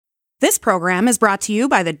This program is brought to you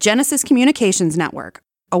by the Genesis Communications Network,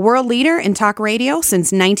 a world leader in talk radio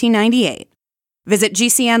since 1998. Visit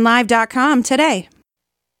GCNlive.com today.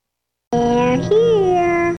 They're here.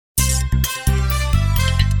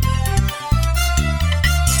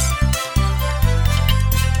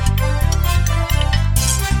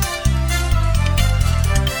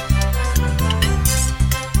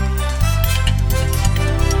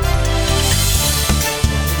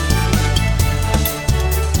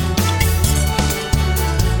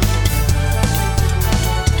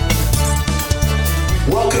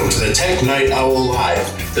 Welcome to the Tech Night Owl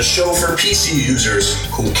Live, the show for PC users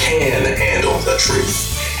who can handle the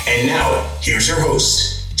truth. And now, here's your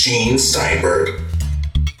host, Gene Steinberg.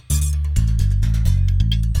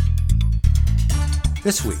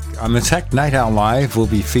 This week on the Tech Night Owl Live, we'll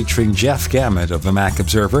be featuring Jeff Gamet of the Mac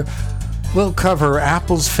Observer. We'll cover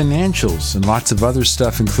Apple's financials and lots of other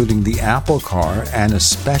stuff, including the Apple Car and a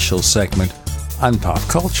special segment on pop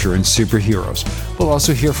culture and superheroes. We'll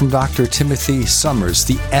also hear from Dr. Timothy Summers,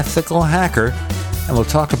 the ethical hacker, and we'll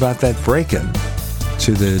talk about that break-in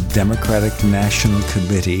to the Democratic National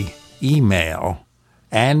Committee email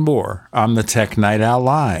and more on the Tech Night Owl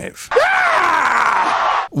Live.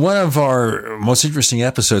 One of our most interesting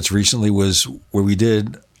episodes recently was where we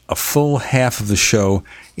did a full half of the show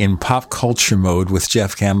in pop culture mode with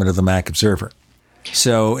Jeff Gamet of the Mac Observer.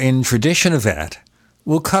 So in tradition of that,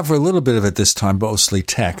 we'll cover a little bit of it this time, mostly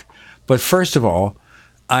tech. But first of all,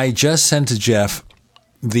 I just sent to Jeff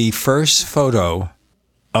the first photo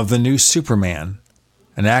of the new Superman,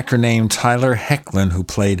 an actor named Tyler Hoechlin, who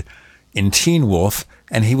played in Teen Wolf,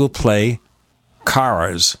 and he will play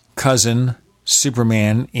Kara's cousin,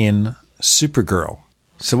 Superman, in Supergirl.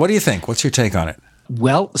 So what do you think? What's your take on it?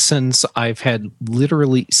 Well, since I've had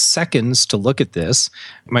literally seconds to look at this,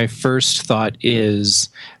 my first thought is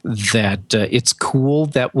that it's cool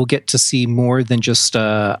that we'll get to see more than just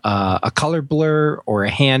a color blur or a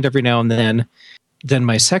hand every now and then. Then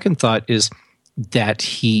my second thought is that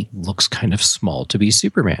he looks kind of small to be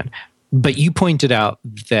Superman. But you pointed out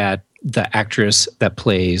that the actress that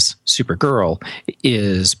plays Supergirl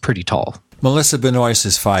is pretty tall. Melissa Benoist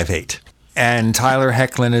is 5'8". And Tyler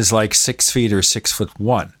Hoechlin is like 6 feet or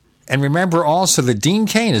 6'1". And remember also that Dean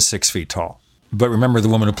Cain is 6 feet tall. But remember, the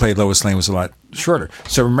woman who played Lois Lane was a lot shorter.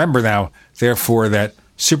 So remember now, therefore, that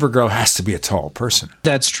Supergirl has to be a tall person.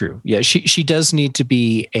 That's true. Yeah, she does need to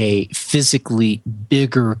be a physically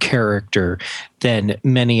bigger character than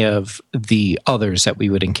many of the others that we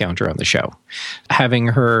would encounter on the show. Having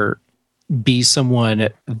her be someone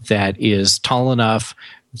that is tall enough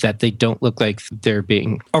that they don't look like they're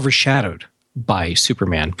being overshadowed by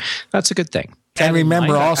Superman, that's a good thing. And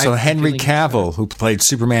remember also Henry Cavill, who played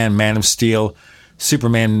Superman, Man of Steel,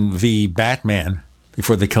 Superman v. Batman,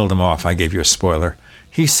 before they killed him off. I gave you a spoiler.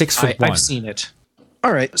 He's 6'1". I've seen it.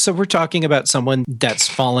 All right, so we're talking about someone that's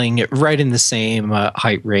falling right in the same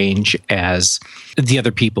height range as the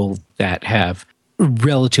other people that have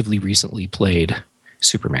relatively recently played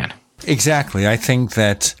Superman. Exactly. I think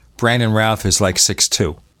that Brandon Routh is like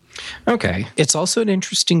 6'2". Okay. It's also an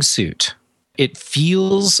interesting suit. It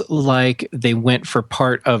feels like they went for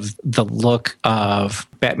part of the look of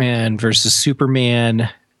Batman versus Superman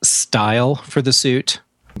style for the suit.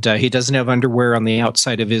 He doesn't have underwear on the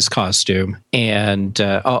outside of his costume. And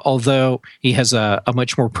although he has a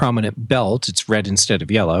much more prominent belt, it's red instead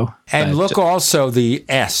of yellow. And look also the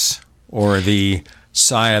S, or the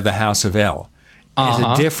sign of the House of L, is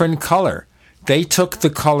a different color. They took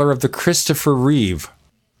the color of the Christopher Reeve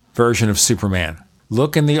version of Superman.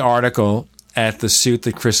 Look in the article at the suit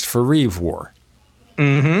that Christopher Reeve wore.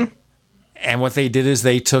 Mm-hmm. And what they did is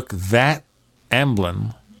they took that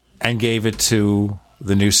emblem and gave it to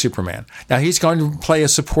the new Superman. Now, he's going to play a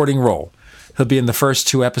supporting role. He'll be in the first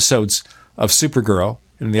 2 episodes of Supergirl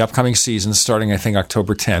in the upcoming season, starting, I think,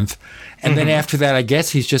 October 10th. And then after that, I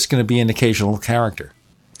guess he's just going to be an occasional character.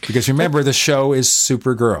 Because remember, the show is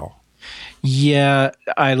Supergirl. Yeah,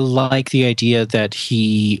 I like the idea that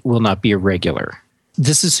he will not be a regular.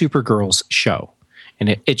 This is Supergirl's show,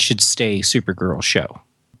 and it should stay Supergirl's show.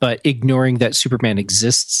 But ignoring that Superman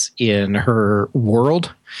exists in her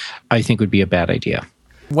world, I think would be a bad idea.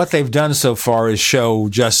 What they've done so far is show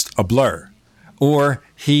just a blur, or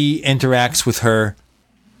he interacts with her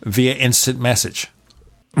via instant message.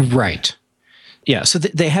 Right. Yeah, so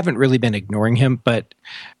they haven't really been ignoring him, but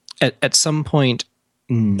at some point,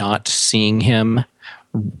 not seeing him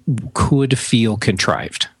could feel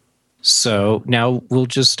contrived. So now we'll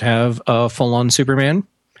just have a full-on Superman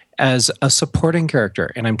as a supporting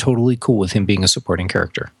character, and I'm totally cool with him being a supporting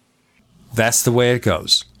character. That's the way it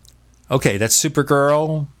goes. Okay, that's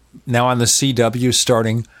Supergirl, now on the CW,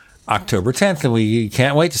 starting October 10th, and we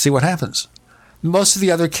can't wait to see what happens. Most of the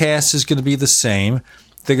other cast is going to be the same.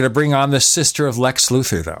 They're going to bring on the sister of Lex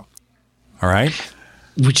Luthor, though. All right?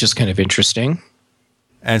 Which is kind of interesting.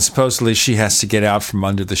 And supposedly she has to get out from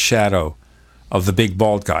under the shadow of the big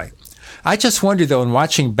bald guy. I just wonder, though, in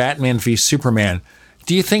watching Batman v Superman,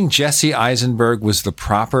 do you think Jesse Eisenberg was the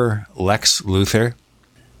proper Lex Luthor?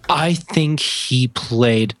 I think he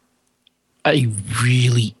played a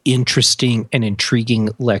really interesting and intriguing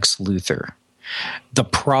Lex Luthor. The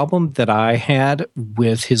problem that I had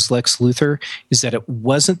with his Lex Luthor is that it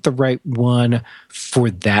wasn't the right one for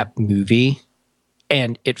that movie.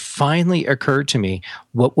 And it finally occurred to me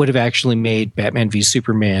what would have actually made Batman v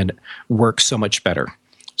Superman work so much better.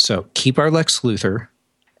 So keep our Lex Luthor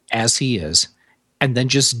as he is, and then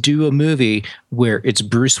just do a movie where it's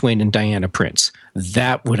Bruce Wayne and Diana Prince.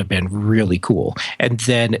 That would have been really cool. And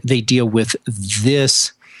then they deal with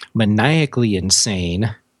this maniacally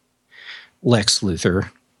insane Lex Luthor.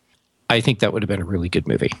 I think that would have been a really good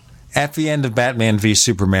movie. At the end of Batman v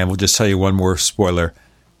Superman, we'll just tell you one more spoiler.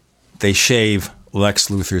 They shave Lex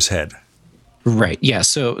Luthor's head. Right. Yeah.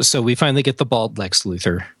 So we finally get the bald Lex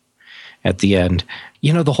Luthor at the end.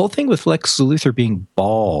 You know, the whole thing with Lex Luthor being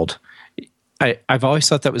bald, I've always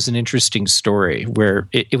thought that was an interesting story where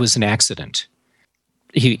it was an accident.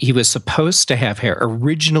 He was supposed to have hair.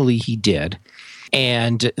 Originally, he did.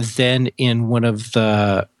 And then in one of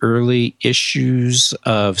the early issues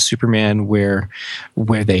of Superman one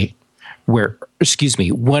of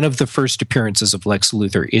the first appearances of Lex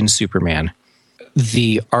Luthor in Superman,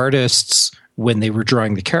 the artists, when they were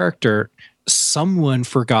drawing the character, someone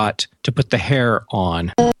forgot to put the hair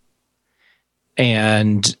on.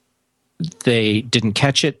 And they didn't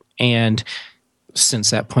catch it. And since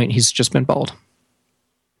that point, he's just been bald.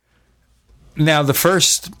 Now, the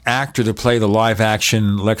first actor to play the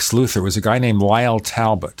live-action Lex Luthor was a guy named Lyle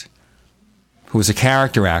Talbot, who was a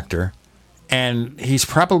character actor. And he's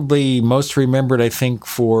probably most remembered, I think,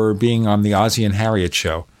 for being on the Ozzie and Harriet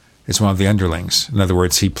show as one of the underlings. In other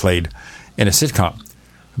words, he played in a sitcom.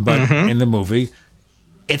 But in the movie,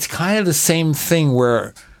 it's kind of the same thing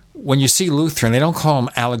where when you see Luthor, and they don't call him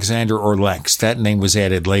Alexander or Lex, that name was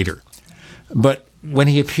added later. But when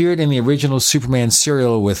he appeared in the original Superman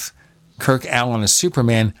serial with Kirk Alyn as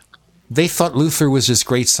Superman, they thought Luthor was this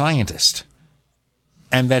great scientist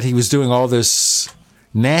and that he was doing all this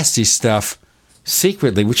nasty stuff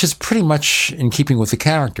secretly, which is pretty much in keeping with the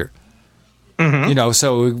character. You know,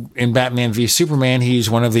 so in Batman v Superman,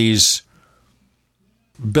 he's one of these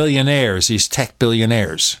billionaires, these tech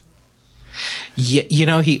billionaires. Yeah, you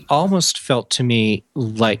know, he almost felt to me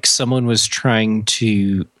like someone was trying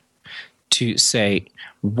to say,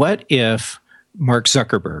 what if Mark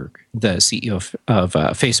Zuckerberg, the CEO of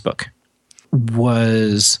Facebook,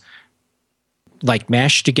 was like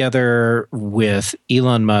mashed together with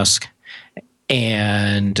Elon Musk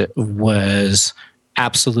and was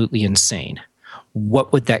absolutely insane?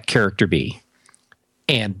 What would that character be?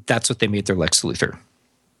 And that's what they made their Lex Luthor.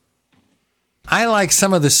 I like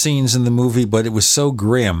some of the scenes in the movie, but it was so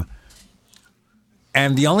grim.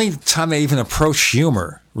 And the only time they even approached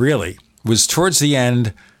humor, really, was towards the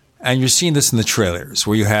end. And you're seeing this in the trailers,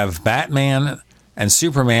 where you have Batman and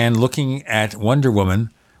Superman looking at Wonder Woman,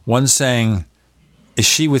 one saying, "Is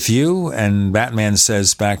she with you?" And Batman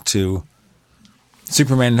says back to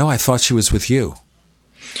Superman, "No, I thought she was with you."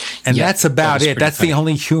 And that's about it. That's the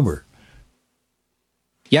only humor.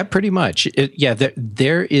 Yeah, pretty much.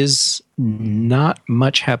 There is not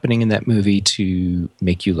much happening in that movie to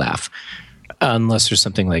make you laugh, unless there's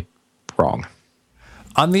something like wrong.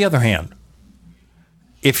 On the other hand,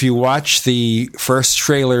 if you watch the first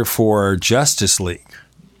trailer for Justice League,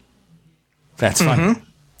 that's funny.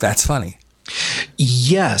 That's funny.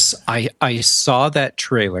 Yes, I saw that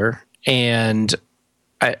trailer, and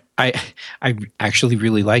I actually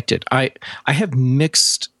really liked it. I have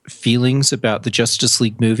mixed feelings about the Justice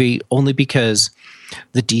League movie, only because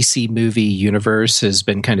the DC movie universe has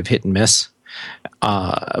been kind of hit and miss.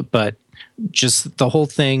 But just the whole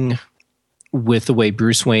thing with the way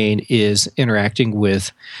Bruce Wayne is interacting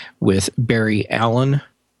with Barry Allen,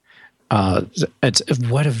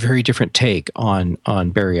 what a very different take on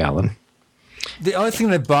Barry Allen. The only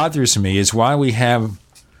thing that bothers me is why we have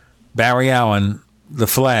Barry Allen, the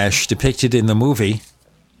Flash, depicted in the movie.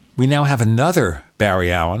 We now have another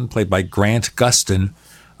Barry Allen, played by Grant Gustin,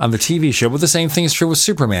 on the TV show. But the same thing is true with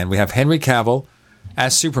Superman. We have Henry Cavill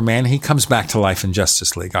as Superman. He comes back to life in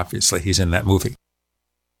Justice League. Obviously, he's in that movie.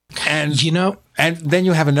 And and then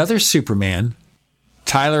you have another Superman,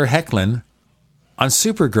 Tyler Hoechlin, on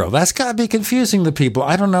Supergirl. That's got to be confusing to people.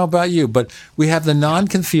 I don't know about you, but we have the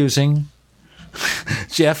non-confusing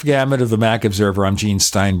Jeff Gamet of the Mac Observer. I'm Gene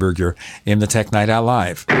Steinberger in the Tech Night Owl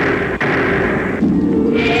Live.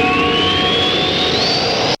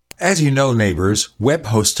 As you know, neighbors, web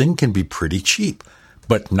hosting can be pretty cheap,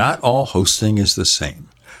 but not all hosting is the same.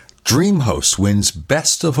 DreamHost wins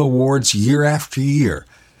Best of Awards year after year.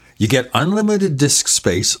 You get unlimited disk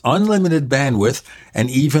space, unlimited bandwidth,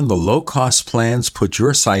 and even the low-cost plans put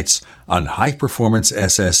your sites on high-performance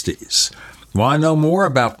SSDs. Want to know more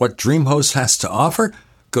about what DreamHost has to offer?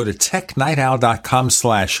 Go to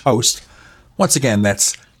technightowl.com/host. Once again,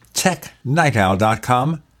 that's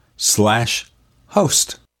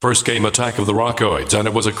technightowl.com/host. First came Attack of the Rockoids, and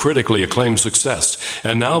it was a critically acclaimed success.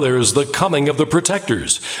 And now there is The Coming of the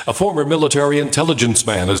Protectors. A former military intelligence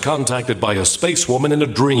man is contacted by a space woman in a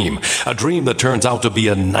dream that turns out to be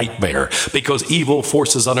a nightmare because evil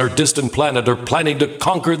forces on her distant planet are planning to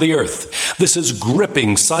conquer the Earth. This is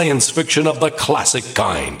gripping science fiction of the classic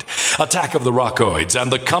kind. Attack of the Rockoids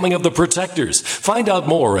and The Coming of the Protectors. Find out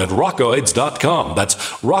more at rockoids.com. That's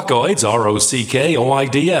Rockoids,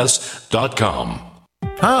 ROCKOIDS.com.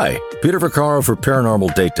 Hi, Peter Vaccaro for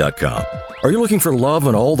ParanormalDate.com. Are you looking for love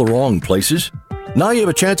in all the wrong places? Now you have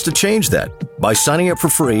a chance to change that by signing up for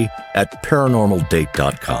free at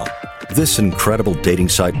ParanormalDate.com. This incredible dating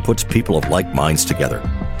site puts people of like minds together.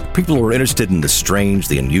 People who are interested in the strange,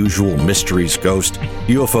 the unusual, mysteries, ghosts,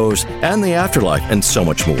 UFOs, and the afterlife, and so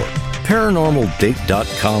much more.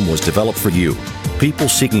 ParanormalDate.com was developed for you, people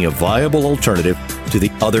seeking a viable alternative to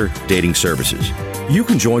the other dating services. You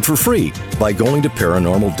can join for free by going to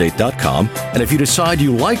ParanormalDate.com, and if you decide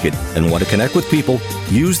you like it and want to connect with people,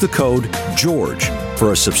 use the code GEORGE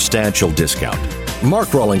for a substantial discount.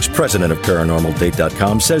 Mark Rawlings, president of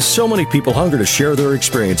ParanormalDate.com, says so many people hunger to share their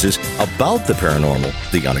experiences about the paranormal,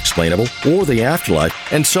 the unexplainable, or the afterlife,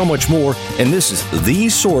 and so much more, and this is the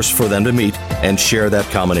source for them to meet and share that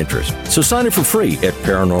common interest. So sign up for free at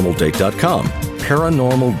ParanormalDate.com,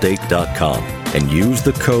 ParanormalDate.com, and use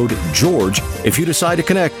the code GEORGE if you decide to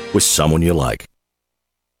connect with someone you like.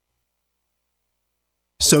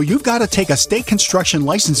 So you've got to take a state construction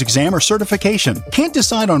license exam or certification. Can't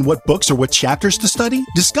decide on what books or what chapters to study?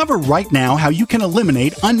 Discover right now how you can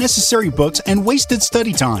eliminate unnecessary books and wasted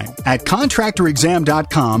study time. At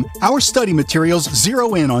contractorexam.com, our study materials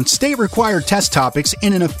zero in on state-required test topics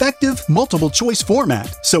in an effective, multiple-choice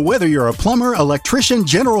format. So whether you're a plumber, electrician,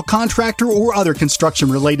 general contractor, or other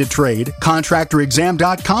construction-related trade,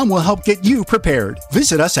 contractorexam.com will help get you prepared.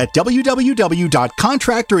 Visit us at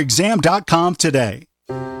www.contractorexam.com today.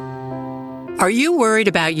 Are you worried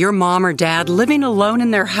about your mom or dad living alone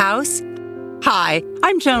in their house? Hi,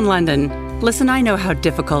 I'm Joan London. Listen, I know how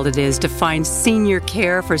difficult it is to find senior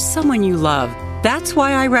care for someone you love. That's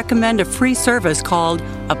why I recommend a free service called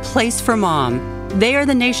A Place for Mom. They are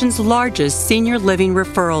the nation's largest senior living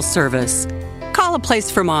referral service. Call A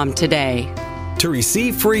Place for Mom today. To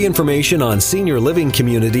receive free information on senior living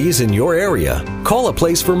communities in your area, call A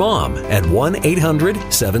Place for Mom at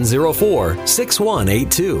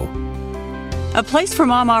 1-800-704-6182. A Place for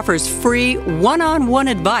Mom offers free one-on-one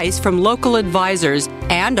advice from local advisors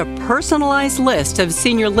and a personalized list of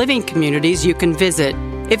senior living communities you can visit.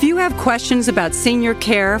 If you have questions about senior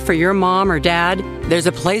care for your mom or dad, there's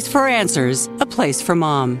a place for answers, A Place for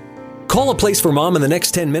Mom. Call A Place for Mom in the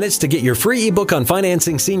next 10 minutes to get your free ebook on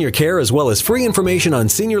financing senior care as well as free information on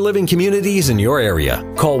senior living communities in your area.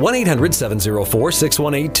 Call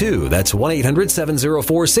 1-800-704-6182. That's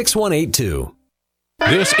 1-800-704-6182.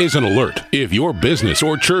 This is an alert. If your business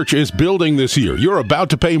or church is building this year, you're about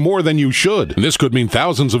to pay more than you should. This could mean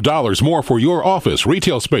thousands of dollars more for your office,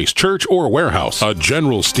 retail space, church, or warehouse. A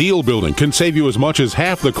General Steel building can save you as much as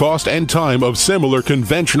half the cost and time of similar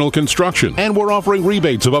conventional construction. And we're offering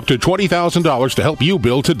rebates of up to $20,000 to help you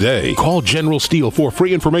build today. Call General Steel for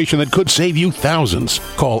free information that could save you thousands.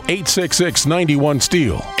 Call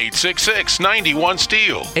 866-91-STEEL.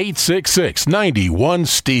 866-91-STEEL.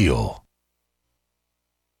 866-91-STEEL.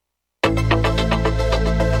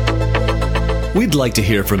 We'd like to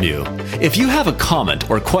hear from you. If you have a comment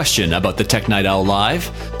or question about the Tech Night Owl Live,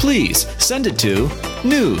 please send it to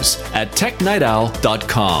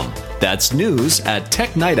news@technightowl.com. That's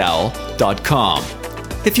news@technightowl.com.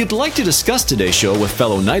 If you'd like to discuss today's show with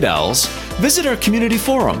fellow night owls, visit our community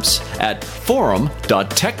forums at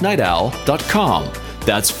forum.technightowl.com.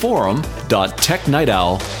 That's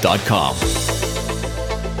forum.technightowl.com.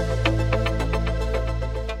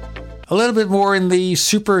 A little bit more in the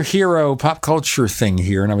superhero pop culture thing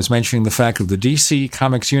here, and I was mentioning the fact that the DC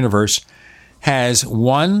Comics universe has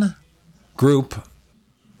one group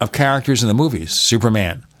of characters in the movies,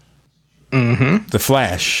 Superman, The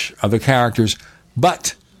Flash, other characters,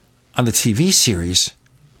 but on the TV series,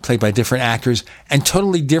 played by different actors, and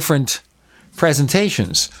totally different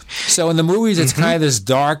presentations. So in the movies, it's kind of this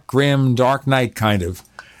dark, grim, Dark Knight kind of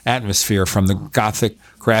atmosphere from the Gothic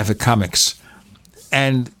graphic comics.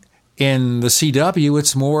 And in the CW,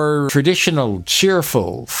 it's more traditional,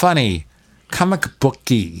 cheerful, funny, comic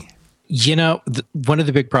booky. You know, one of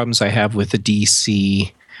the big problems I have with the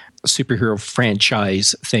DC superhero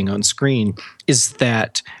franchise thing on screen is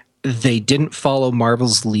that they didn't follow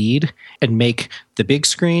Marvel's lead and make the big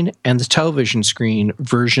screen and the television screen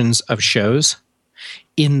versions of shows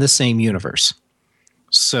in the same universe.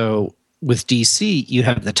 So with DC, you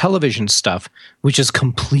have the television stuff, which is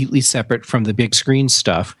completely separate from the big screen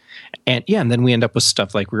stuff. And then we end up with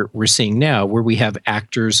stuff like we're seeing now, where we have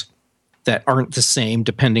actors that aren't the same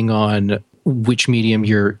depending on which medium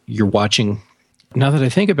you're watching. Now that I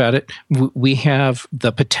think about it, we have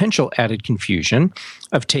the potential added confusion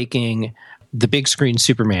of taking the big screen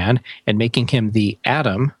Superman and making him the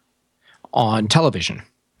Atom on television.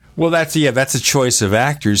 Well, that's a choice of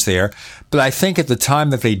actors there. But I think at the time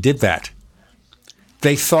that they did that,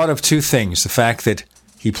 they thought of two things. The fact that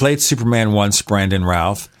he played Superman once, Brandon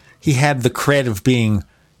Routh. He had the cred of being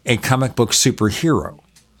a comic book superhero.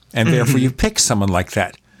 And therefore you pick someone like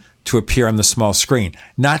that to appear on the small screen,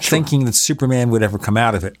 not thinking that Superman would ever come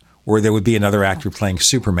out of it, or there would be another actor playing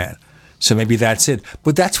Superman. So maybe that's it.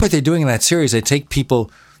 But that's what they're doing in that series. They take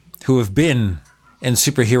people who have been in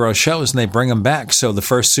superhero shows and they bring them back. So the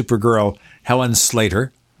first Supergirl, Helen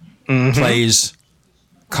Slater, plays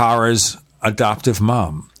Kara's adoptive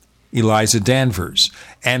mom, Eliza Danvers.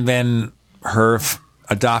 And then her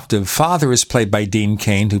adoptive father is played by Dean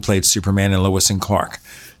Cain, who played Superman in Lois and Clark.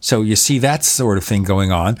 So you see that sort of thing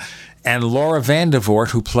going on. And Laura Vandervoort,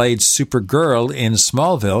 who played Supergirl in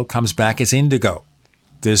Smallville, comes back as Indigo,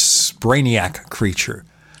 this brainiac creature.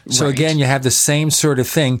 So again, you have the same sort of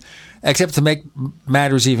thing, except to make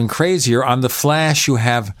matters even crazier, on The Flash, you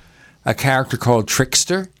have a character called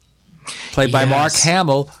Trickster, played by Mark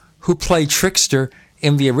Hamill, who played Trickster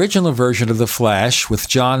in the original version of The Flash with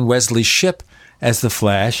John Wesley Shipp as the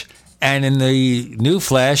Flash. And in the new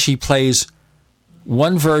Flash, he plays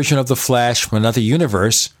one version of the Flash from another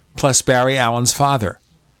universe, plus Barry Allen's father.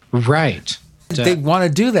 Right. They want to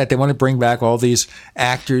do that. They want to bring back all these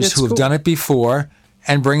actors who have done it before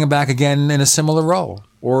and bring them back again in a similar role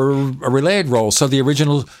or a related role. So the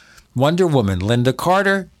original Wonder Woman, Linda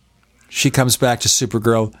Carter, she comes back to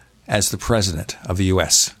Supergirl as the president of the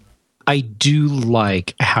U.S. I do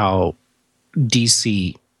like how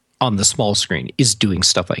DC on the small screen is doing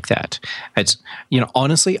stuff like that. It's,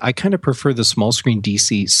 honestly, I kind of prefer the small screen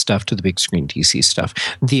DC stuff to the big screen DC stuff.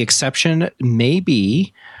 The exception may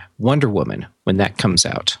be Wonder Woman when that comes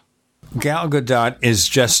out. Gal Gadot is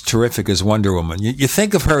just terrific as Wonder Woman. You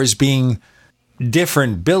think of her as being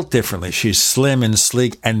different, built differently. She's slim and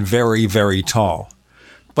sleek and very, very tall.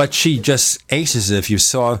 But she just aces it. If you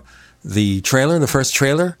saw the trailer, the first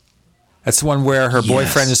trailer, that's the one where her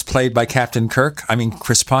boyfriend is played by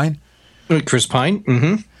Chris Pine. Chris Pine?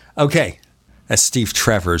 Mm-hmm. Okay. That's Steve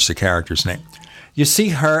Trevor's the character's name. You see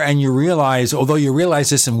her and you realize, although you realize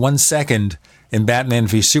this in 1 second in Batman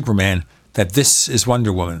v Superman, that this is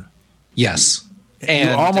Wonder Woman. Yes.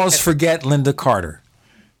 And you almost forget Linda Carter.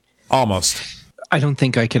 Almost. I don't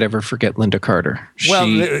think I could ever forget Linda Carter. Well,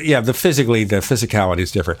 the physicality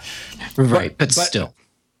is different. Right, but still.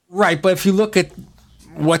 Right, but if you look at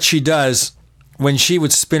what she does, when she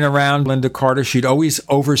would spin around Linda Carter, she'd always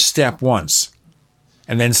overstep once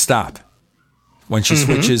and then stop. When she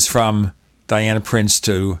switches from Diana Prince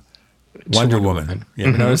to Wonder Woman. You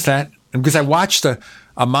ever notice that? Because I watched a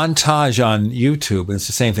montage on YouTube, and it's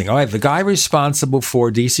the same thing. All right, the guy responsible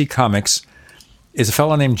for DC Comics is a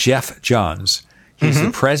fellow named Jeff Johns. He's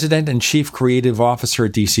the president and chief creative officer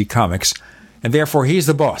at DC Comics, and therefore he's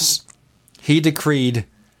the boss. He decreed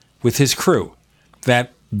with his crew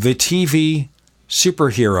that the TV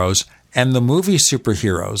superheroes and the movie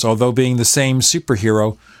superheroes, although being the same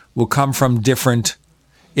superhero, will come from different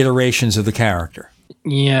iterations of the character.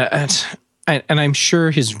 Yeah, and I'm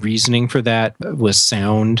sure his reasoning for that was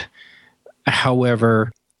sound.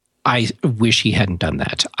 However, I wish he hadn't done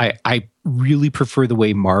that. I really prefer the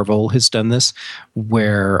way Marvel has done this,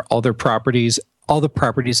 where all the properties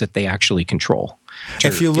that they actually control.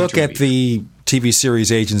 If you look at the TV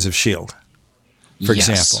series Agents of S.H.I.E.L.D., for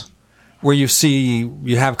example, where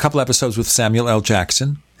you have a couple episodes with Samuel L.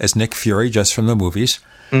 Jackson as Nick Fury, just from the movies.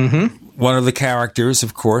 One of the characters,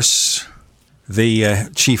 of course,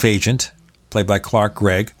 the chief agent, played by Clark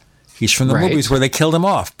Gregg, he's from the movies where they killed him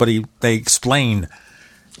off, but they explain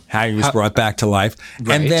how he was brought back to life.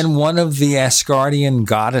 And then one of the Asgardian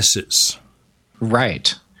goddesses.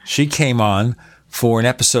 Right. She came on for an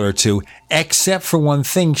episode or two, except for one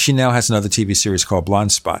thing. She now has another TV series called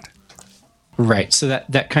Blonde Spot. Right. So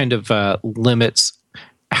that kind of limits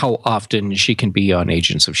how often she can be on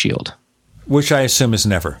Agents of S.H.I.E.L.D. Which I assume is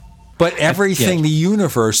never. But everything, the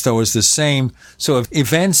universe, though, is the same. So if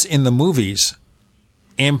events in the movies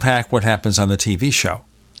impact what happens on the TV show.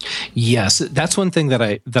 Yes, that's one thing that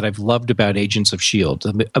I've loved about Agents of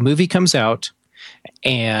S.H.I.E.L.D. A movie comes out,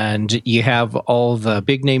 and you have all the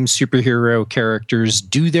big-name superhero characters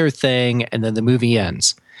do their thing, and then the movie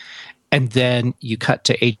ends. And then you cut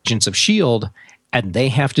to Agents of S.H.I.E.L.D., and they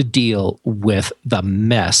have to deal with the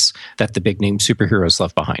mess that the big-name superheroes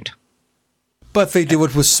left behind. But they do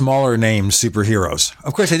it with smaller name superheroes.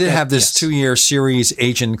 Of course, they did have this 2-year series,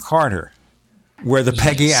 Agent Carter, where the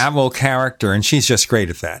Peggy Atwell character, and she's just great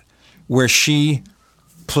at that, where she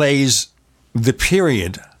plays the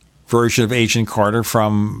period version of Agent Carter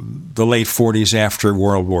from the late 40s after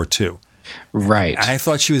World War II. Right. I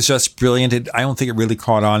thought she was just brilliant. I don't think it really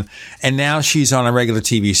caught on. And now she's on a regular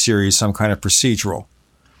TV series, some kind of procedural,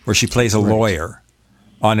 where she plays a lawyer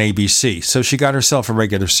on ABC. So she got herself a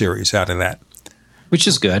regular series out of that. Which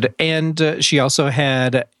is good. And she also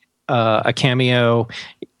had a cameo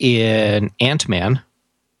in Ant-Man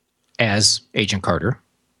as Agent Carter.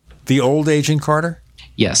 The old Agent Carter?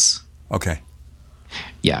 Yes. Okay.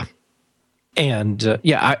 Yeah. And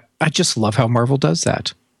I just love how Marvel does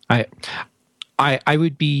that. I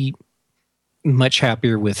would be much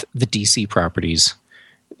happier with the DC properties.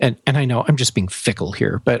 And I know I'm just being fickle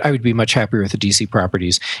here, but I would be much happier with the DC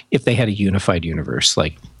properties if they had a unified universe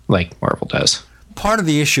like Marvel does. Part of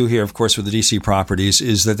the issue here, of course, with the DC properties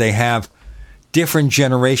is that they have different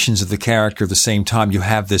generations of the character at the same time. You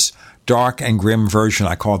have this dark and grim version.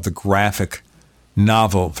 I call it the graphic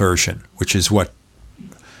novel version, which is what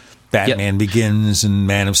Batman Begins and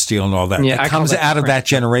Man of Steel and all that. Yeah, it comes out of that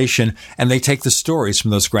generation, and they take the stories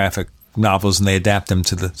from those graphic novels and they adapt them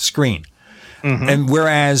to the screen. Mm-hmm. And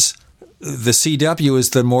whereas the CW is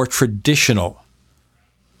the more traditional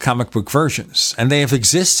comic book versions, and they have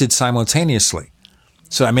existed simultaneously.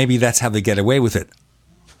 So maybe that's how they get away with it.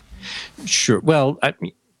 Sure. Well,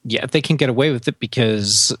 they can get away with it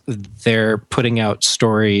because they're putting out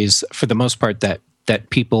stories, for the most part, that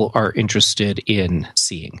people are interested in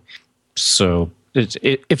seeing. So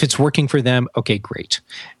if it's working for them, okay, great.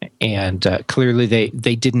 And clearly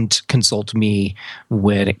they didn't consult me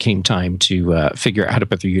when it came time to figure out how to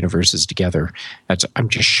put their universes together. I'm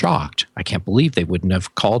just shocked. I can't believe they wouldn't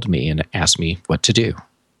have called me and asked me what to do.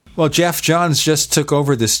 Well, Jeff Johns just took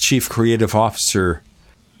over this chief creative officer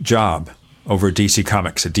job over at DC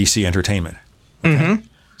Comics, at DC Entertainment. Okay? Mm-hmm.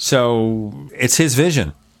 So it's his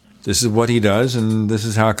vision. This is what he does, and this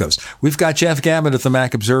is how it goes. We've got Jeff Gamet of the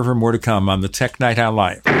Mac Observer. More to come on the Tech Night Owl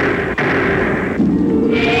Live.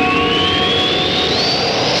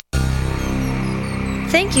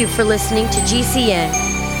 Thank you for listening to GCN.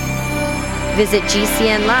 Visit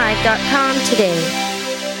GCNlive.com today.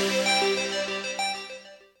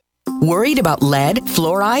 Worried about lead,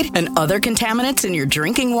 fluoride, and other contaminants in your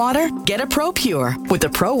drinking water? Get a ProPure with the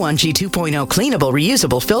Pro 1G 2.0 cleanable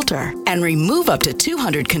reusable filter and remove up to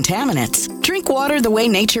 200 contaminants. Drink water the way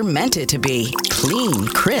nature meant it to be. Clean,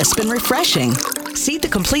 crisp, and refreshing. See the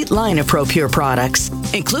complete line of ProPure products,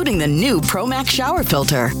 including the new ProMax shower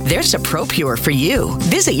filter. There's a ProPure for you.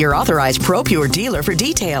 Visit your authorized ProPure dealer for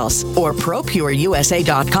details or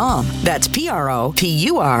ProPureUSA.com. That's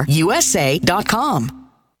ProPureUSA.com.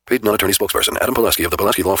 Paid non-attorney spokesperson Adam Pulaski of the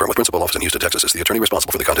Pulaski Law Firm with principal office in Houston, Texas is the attorney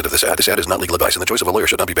responsible for the content of this ad. This ad is not legal advice, and the choice of a lawyer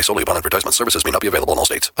should not be based solely upon advertisement. Services may not be available in all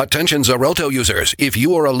states. Attention Xarelto users. If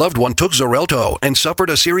you or a loved one took Xarelto and suffered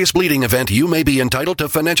a serious bleeding event, you may be entitled to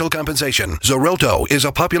financial compensation. Xarelto is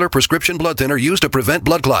a popular prescription blood thinner used to prevent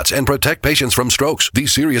blood clots and protect patients from strokes.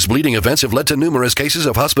 These serious bleeding events have led to numerous cases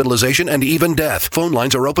of hospitalization and even death. Phone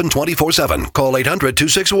lines are open 24/7. Call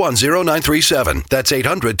 800-261-0937. That's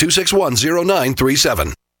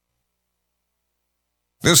 800-261-0937.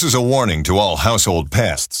 This is a warning to all household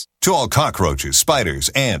pests, to all cockroaches, spiders,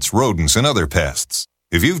 ants, rodents, and other pests.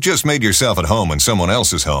 If you've just made yourself at home in someone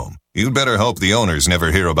else's home, you'd better hope the owners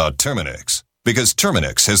never hear about Terminix, because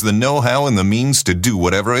Terminix has the know-how and the means to do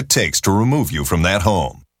whatever it takes to remove you from that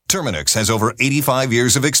home. Terminix has over 85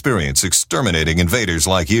 years of experience exterminating invaders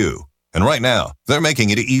like you. And right now, they're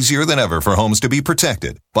making it easier than ever for homes to be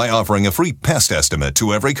protected by offering a free pest estimate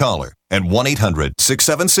to every caller at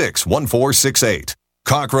 1-800-676-1468.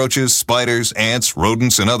 Cockroaches, spiders, ants,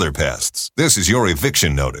 rodents, and other pests. This is your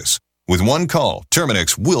eviction notice. With one call,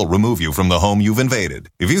 Terminix will remove you from the home you've invaded.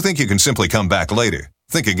 If you think you can simply come back later,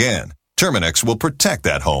 think again. Terminix will protect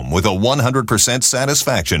that home with a 100%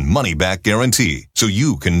 satisfaction money-back guarantee, so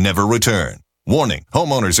you can never return. Warning,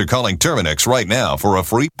 homeowners are calling Terminix right now for a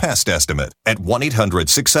free pest estimate at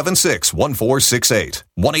 1-800-676-1468.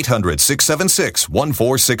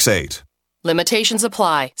 1-800-676-1468. Limitations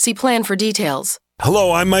apply. See plan for details.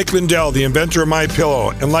 Hello, I'm Mike Lindell, the inventor of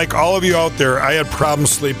MyPillow, and like all of you out there, I had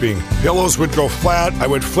problems sleeping. Pillows would go flat, I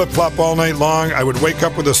would flip-flop all night long, I would wake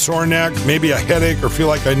up with a sore neck, maybe a headache, or feel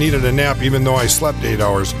like I needed a nap even though I slept 8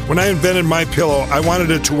 hours. When I invented MyPillow, I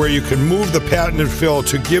wanted it to where you can move the patented fill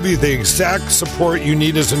to give you the exact support you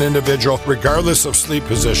need as an individual, regardless of sleep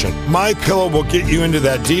position. MyPillow will get you into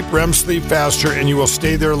that deep REM sleep faster, and you will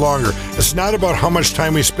stay there longer. It's not about how much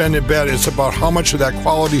time we spend in bed, it's about how much of that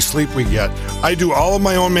quality sleep we get. I do all of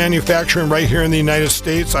my own manufacturing right here in the United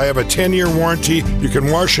States. I have a 10-year warranty. You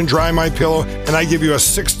can wash and dry my pillow, and I give you a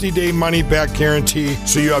 60-day money-back guarantee,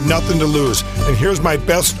 so you have nothing to lose. And here's my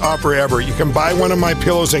best offer ever. You can buy one of my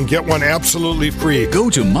pillows and get one absolutely free. Go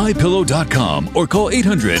to MyPillow.com or call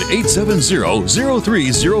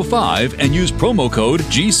 800-870-0305 and use promo code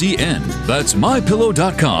GCN. That's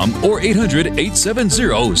MyPillow.com or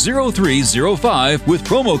 800-870-0305 with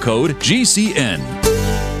promo code GCN.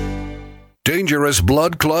 Dangerous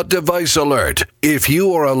blood clot device alert. If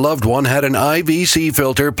you or a loved one had an IVC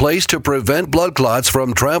filter placed to prevent blood clots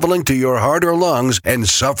from traveling to your heart or lungs and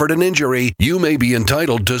suffered an injury, you may be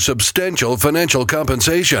entitled to substantial financial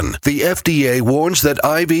compensation. The FDA warns that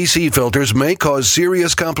IVC filters may cause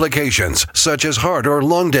serious complications, such as heart or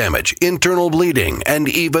lung damage, internal bleeding, and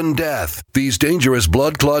even death. These dangerous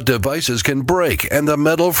blood clot devices can break, and the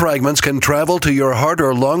metal fragments can travel to your heart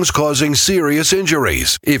or lungs, causing serious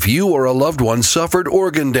injuries. If you or a loved one suffered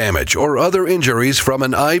organ damage or other injuries from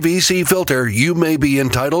an IVC filter, you may be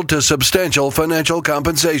entitled to substantial financial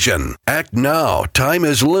compensation. Act now. Time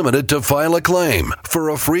is limited to file a claim. For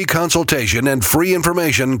a free consultation and free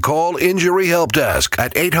information, call Injury Help Desk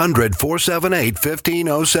at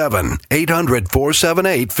 800-478-1507.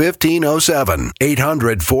 800-478-1507.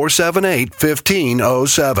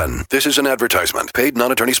 800-478-1507. This is an advertisement. Paid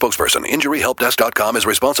non-attorney spokesperson. InjuryHelpDesk.com is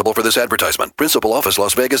responsible for this advertisement. Principal office,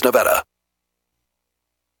 Las Vegas, Nevada.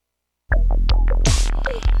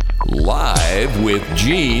 Live with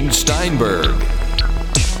Gene Steinberg.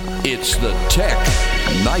 It's the Tech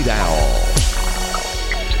Night Owl.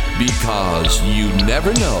 Because you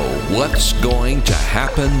never know what's going to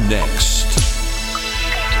happen next.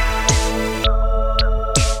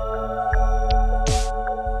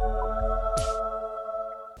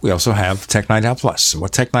 We also have Tech Night Owl Plus.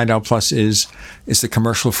 What Tech Night Owl Plus is the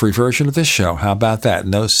commercial-free version of this show. How about that?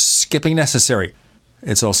 No skipping necessary.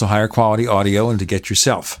 It's also higher quality audio, and to get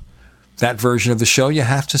yourself that version of the show, you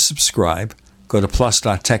have to subscribe. Go to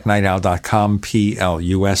plus.technightowl.com,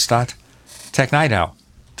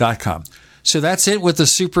 plus.technightowl.com. So that's it with the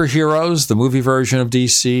superheroes, the movie version of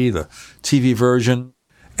DC, the TV version,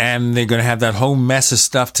 and they're going to have that whole mess of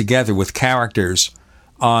stuff together with characters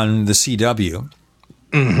on the CW.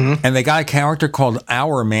 Mm-hmm. And they got a character called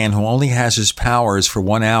Hour Man who only has his powers for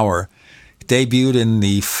 1 hour. Debuted in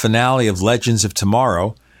the finale of Legends of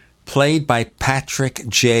Tomorrow, played by Patrick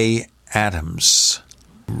J. Adams.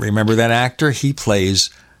 Remember that actor? He plays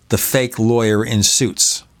the fake lawyer in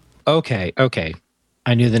Suits. Okay.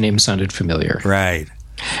 I knew the name sounded familiar. Right.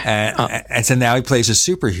 And so now he plays a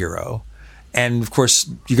superhero. And, of course,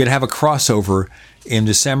 you're going to have a crossover in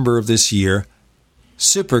December of this year.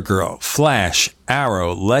 Supergirl, Flash,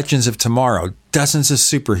 Arrow, Legends of Tomorrow, dozens of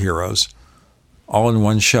superheroes, all in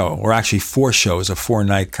one show, or actually 4 shows, a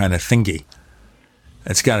 4-night kind of thingy.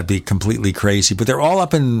 It's got to be completely crazy. But they're all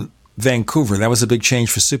up in Vancouver. That was a big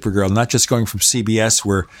change for Supergirl, not just going from CBS,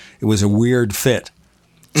 where it was a weird fit,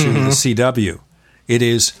 to the CW. It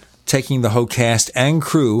is taking the whole cast and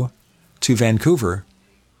crew to Vancouver.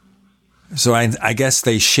 So I guess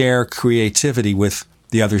they share creativity with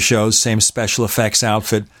the other shows, same special effects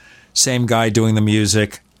outfit, same guy doing the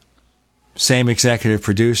music, same executive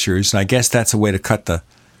producers, and I guess that's a way to cut the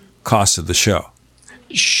cost of the show.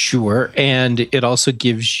 Sure, and it also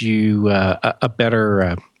gives you a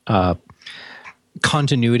better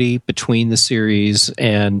continuity between the series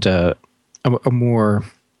and a more,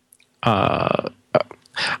 I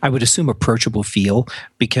would assume, approachable feel,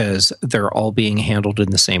 because they're all being handled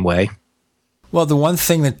in the same way. Well, the one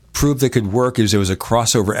thing that proved it could work is there was a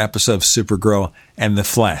crossover episode of Supergirl and The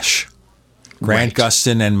Flash. Grant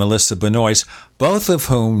Gustin and Melissa Benoist, both of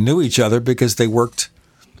whom knew each other because they worked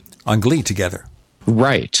on Glee together.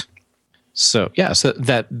 Right. So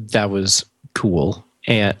that was cool.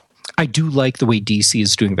 And I do like the way DC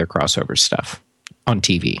is doing their crossover stuff on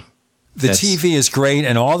TV. The TV is great,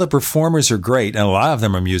 and all the performers are great, and a lot of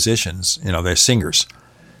them are musicians. You know, they're singers.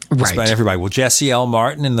 Right. Just about everybody. Well, Jesse L.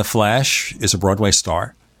 Martin in The Flash is a Broadway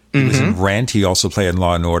star. He was in Rent. He also played in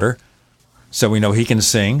Law and Order. So we know he can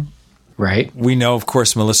sing. Right. We know, of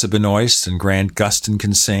course, Melissa Benoist and Grant Gustin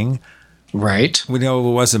can sing. Right. We know,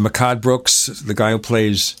 was it Makad Brooks, the guy who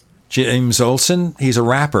plays James Olsen? He's a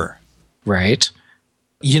rapper. Right.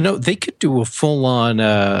 They could do a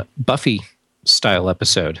full-on Buffy-style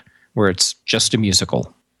episode where it's just a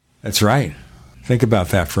musical. That's right. Think about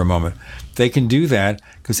that for a moment. They can do that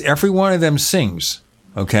because every one of them sings,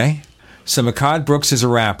 okay? So Makad Brooks is a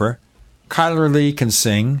rapper. Kyler Lee can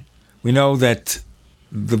sing. We know that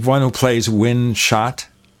the one who plays Win Shot,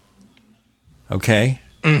 okay?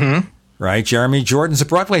 Mm-hmm. Right? Jeremy Jordan's a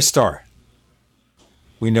Broadway star.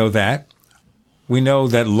 We know that. We know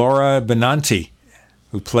that Laura Benanti,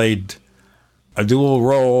 who played a dual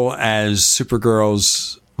role as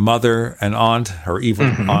Supergirl's mother and aunt, her evil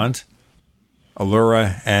aunt,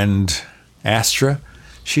 Allura and Astra,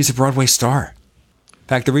 she's a Broadway star. In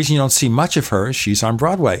fact, the reason you don't see much of her is she's on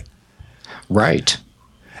Broadway. Right.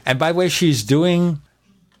 And by the way, she's doing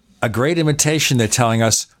a great imitation, they're telling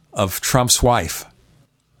us, of Trump's wife.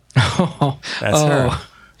 That's her.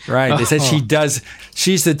 Right. They said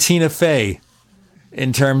she's the Tina Fey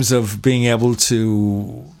in terms of being able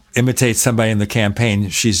to imitate somebody in the campaign.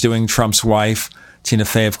 She's doing Trump's wife. Tina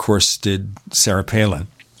Fey, of course, did Sarah Palin.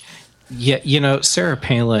 Yeah, Sarah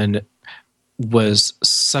Palin was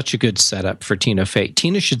such a good setup for Tina Fey.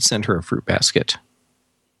 Tina should send her a fruit basket.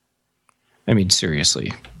 I mean,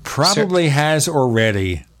 seriously. Probably has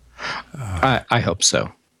already. I hope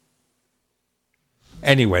so.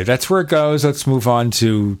 Anyway, that's where it goes. Let's move on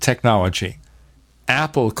to technology.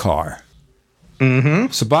 Apple Car.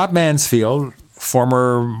 Mm-hmm. So Bob Mansfield,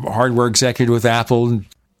 former hardware executive with Apple,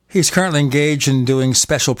 he's currently engaged in doing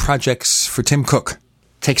special projects for Tim Cook.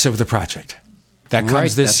 Takes over the project. That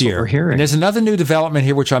comes this year. What we're hearing. And there's another new development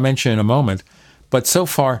here, which I'll mention in a moment. But so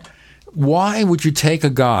far, why would you take a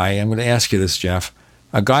guy, I'm going to ask you this, Jeff,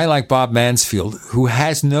 a guy like Bob Mansfield, who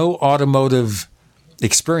has no automotive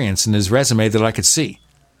experience in his resume that I could see,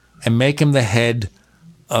 and make him the head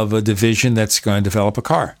of a division that's going to develop a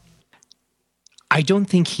car? I don't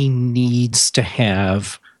think he needs to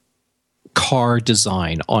have car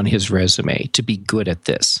design on his resume to be good at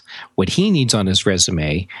this. What he needs on his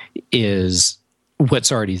resume is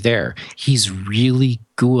what's already there. He's really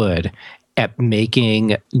good at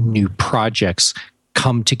making new projects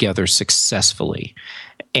come together successfully.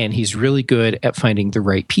 And he's really good at finding the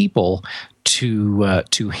right people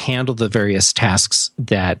to handle the various tasks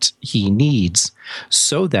that he needs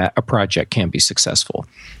so that a project can be successul.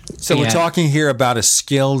 So we're talking here about a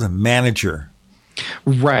skilled manager.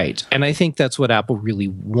 Right. And I think that's what Apple really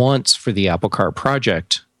wants for the Apple Car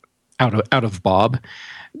project out of Bob.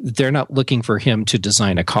 They're not looking for him to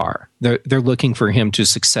design a car. They're looking for him to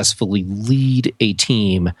successfully lead a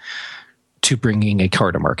team to bringing a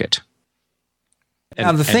car to market.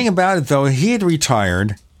 Now, the thing about it, though, he had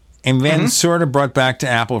retired and then sort of brought back to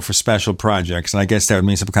Apple for special projects, and I guess that would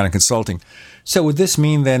mean some kind of consulting. So would this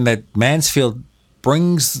mean then that Mansfield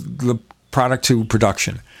brings the product to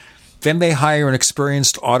production, then they hire an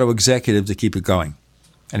experienced auto executive to keep it going,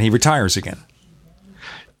 and he retires again?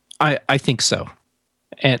 I think so.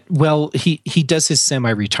 And well, he does his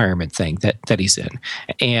semi-retirement thing that he's in,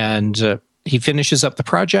 and he finishes up the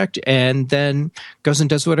project and then goes and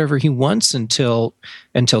does whatever he wants until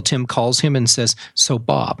Tim calls him and says, "So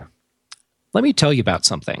Bob, let me tell you about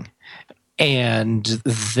something." And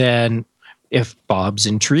then if Bob's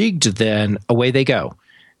intrigued, then away they go.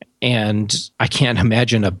 And I can't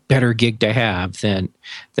imagine a better gig to have than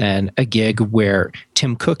a gig where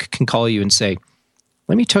Tim Cook can call you and say,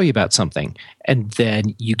 "Let me tell you about something," and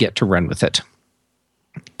then you get to run with it.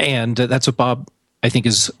 And that's what Bob, I think,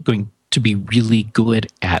 is going to be really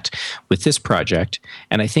good at with this project.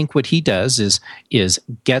 And I think what he does is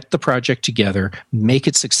get the project together, make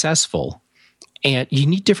it successful. And you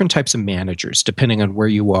need different types of managers depending on where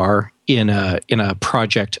you are in a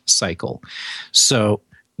project cycle. So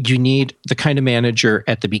you need the kind of manager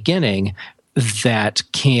at the beginning that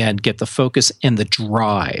can get the focus and the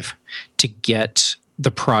drive to get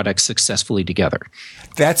the product successfully together.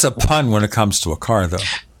 That's a pun when it comes to a car, though.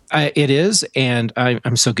 It is, and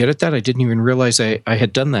I'm so good at that. I didn't even realize I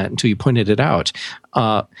had done that until you pointed it out.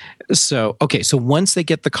 So once they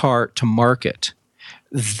get the car to market,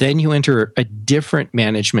 then you enter a different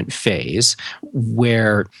management phase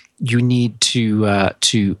where you need to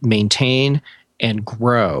maintain and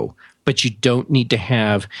grow, but you don't need to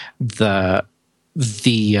have the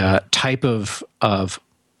type of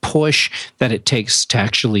push that it takes to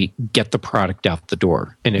actually get the product out the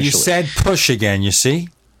door initially. You said push again, you see?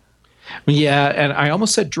 Yeah, and I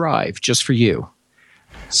almost said drive just for you.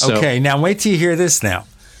 So, okay, now wait till you hear this now.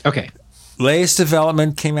 Okay. Latest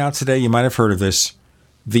development came out today. You might have heard of this.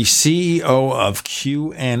 The CEO of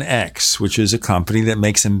QNX, which is a company that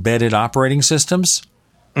makes embedded operating systems,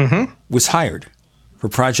 was hired for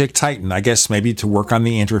Project Titan, I guess maybe to work on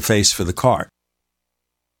the interface for the car.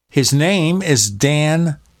 His name is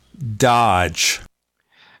Dan Dodge.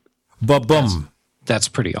 Ba-boom. That's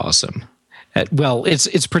pretty awesome. Well,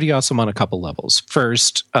 it's pretty awesome on a couple levels.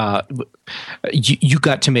 First, you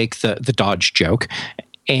got to make the Dodge joke.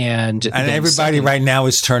 And everybody right now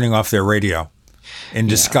is turning off their radio in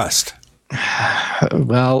disgust.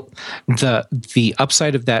 Well, the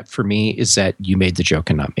upside of that for me is that you made the joke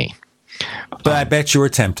and not me. But I bet you were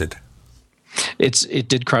tempted. It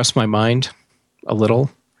did cross my mind a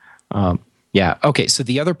little. Yeah. Okay. So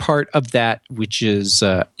the other part of that, which is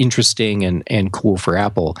interesting and cool for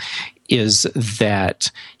Apple, is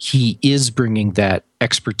that he is bringing that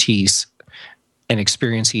expertise and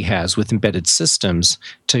experience he has with embedded systems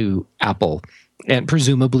to Apple, and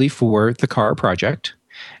presumably for the car project.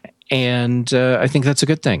 And I think that's a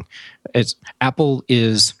good thing. Apple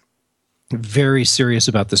is very serious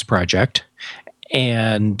about this project,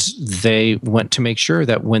 and they want to make sure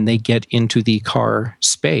that when they get into the car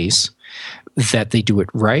space, that they do it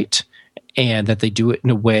right, and that they do it in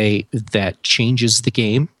a way that changes the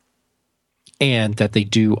game, and that they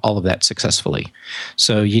do all of that successfully.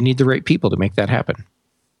 So you need the right people to make that happen.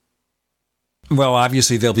 Well,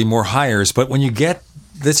 obviously there'll be more hires, but when you get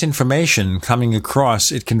this information coming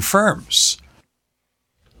across, it confirms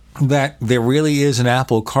that there really is an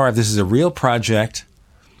Apple car. This is a real project.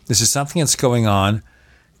 This is something that's going on,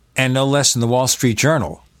 and no less than the Wall Street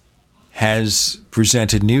Journal has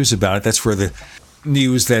presented news about it. That's where the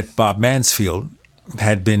news that Bob Mansfield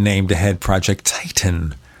had been named to head Project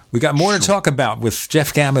Titan. We got more to talk about with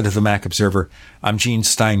Jeff Gamet of the Mac Observer. I'm Gene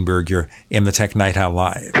Steinberg. You're in the Tech Night Owl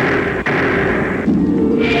Live.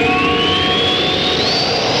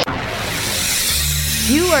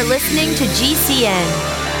 You are listening to GCN.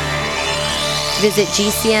 Visit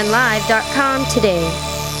GCNlive.com today.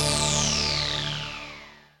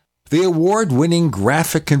 The award-winning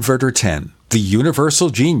Graphic Converter 10, the universal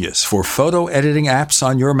genius for photo editing apps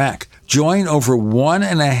on your Mac. Join over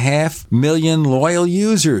 1.5 million loyal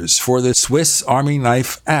users for the Swiss Army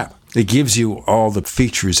Knife app. It gives you all the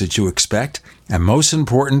features that you expect, and most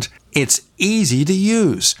important, it's easy to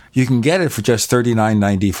use. You can get it for just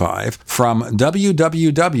 $39.95 from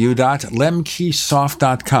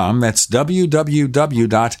www.lemkesoft.com. That's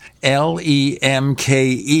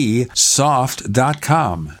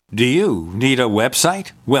www.lemkesoft.com. Do you need a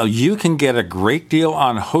website? Well, you can get a great deal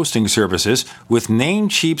on hosting services with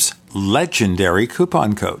Namecheap's legendary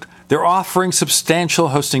coupon code. They're offering substantial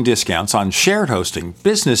hosting discounts on shared hosting,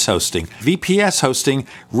 business hosting, VPS hosting,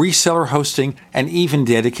 reseller hosting, and even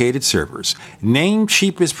dedicated servers.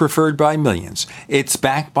 Namecheap is preferred by millions. It's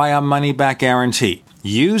backed by a money-back guarantee.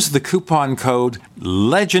 Use the coupon code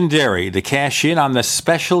LEGENDARY to cash in on the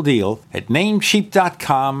special deal at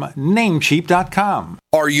Namecheap.com, Namecheap.com.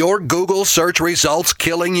 Are your Google search results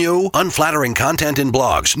killing you? Unflattering content in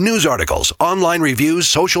blogs, news articles, online reviews,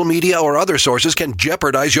 social media, or other sources can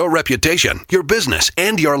jeopardize your reputation, your business,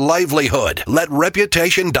 and your livelihood. Let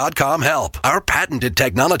Reputation.com help. Our patented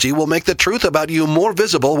technology will make the truth about you more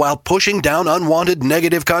visible while pushing down unwanted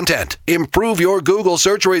negative content. Improve your Google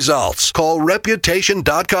search results. Call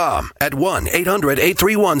Reputation.com at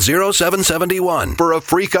 1-800-831-0771 for a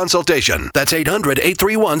free consultation. That's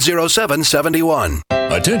 800-831-0771.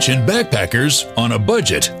 Attention backpackers on a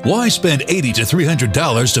budget. Why spend $80 to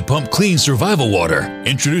 $300 to pump clean survival water?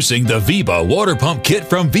 Introducing the Viba Water Pump Kit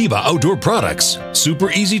from Viba Outdoor Products.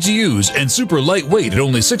 Super easy to use and super lightweight at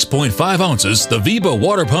only 6.5 ounces, the Viba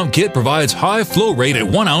Water Pump Kit provides high flow rate at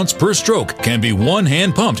 1 ounce per stroke, can be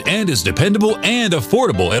one-hand pumped, and is dependable and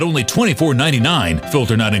affordable at only $24.99.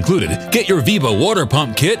 Filter not included. Get your Viba Water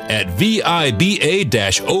Pump Kit at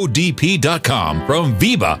VIBA-ODP.com from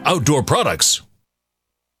Viba Outdoor Products.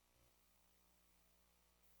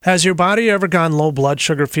 Has your body ever gone low blood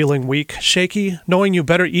sugar, feeling weak, shaky, knowing you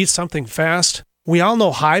better eat something fast? We all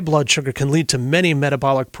know high blood sugar can lead to many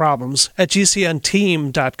metabolic problems. At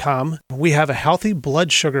GCNteam.com, we have a healthy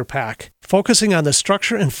blood sugar pack, focusing on the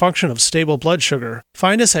structure and function of stable blood sugar.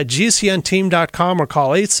 Find us at GCNteam.com or call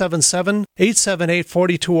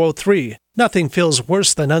 877-878-4203. Nothing feels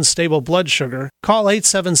worse than unstable blood sugar. Call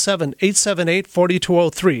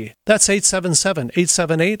 877-878-4203. That's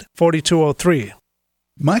 877-878-4203.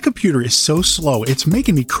 My computer is so slow, it's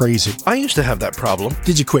making me crazy. I used to have that problem.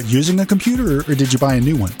 Did you quit using a computer or did you buy a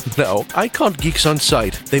new one? No, I called Geeks On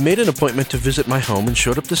Site. They made an appointment to visit my home and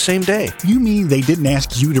showed up the same day. You mean they didn't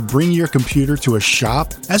ask you to bring your computer to a shop?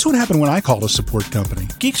 That's what happened when I called a support company.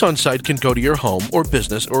 Geeks On Site can go to your home or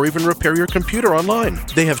business or even repair your computer online.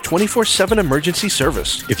 They have 24/7 emergency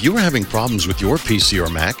service. If you are having problems with your PC or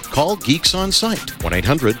Mac, call Geeks On Site,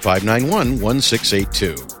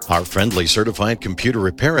 1-800-591-1682. Our friendly certified computer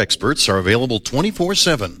repair experts are available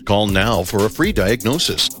 24/7. Call now for a free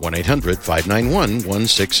diagnosis,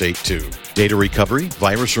 1-800-591-1682. Data recovery,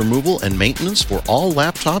 virus removal, and maintenance for all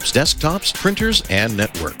laptops, desktops, printers, and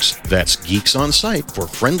networks. That's Geeks On Site for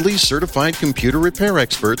friendly certified computer repair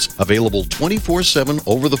experts, available 24/7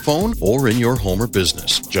 over the phone or in your home or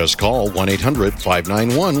business. Just call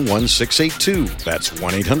 1-800-591-1682. That's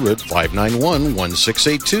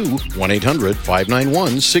 1-800-591-1682,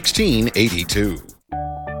 1-800-591-1682.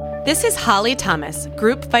 This is Holly Thomas,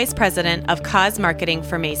 Group Vice President of Cause Marketing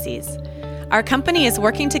for Macy's. Our company is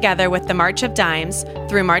working together with the March of Dimes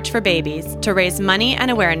through March for Babies to raise money and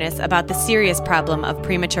awareness about the serious problem of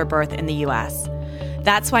premature birth in the U.S.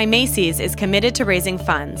 That's why Macy's is committed to raising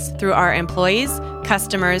funds through our employees,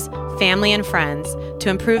 customers, family, and friends to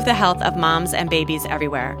improve the health of moms and babies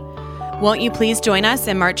everywhere. Won't you please join us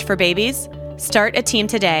in March for Babies? Start a team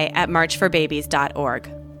today at marchforbabies.org.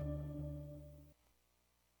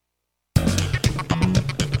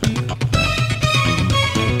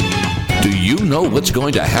 Do you know what's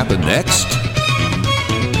going to happen next?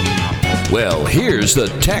 Well, here's the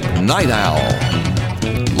Tech Night Owl.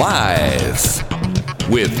 Live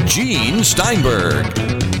with Gene Steinberg.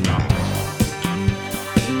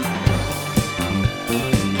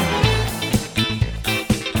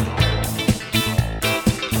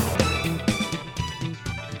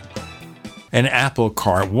 An Apple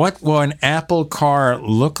car. What will an Apple car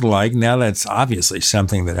look like? Now, that's obviously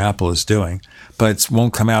something that Apple is doing, but it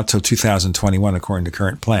won't come out till 2021 according to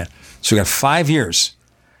current plan. So we got 5 years.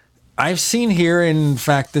 I've seen here, in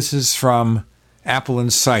fact, this is from Apple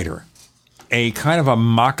Insider, a kind of a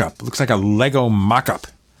mock-up. It looks like a Lego mock-up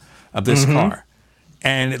of this car.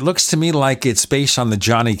 And it looks to me like it's based on the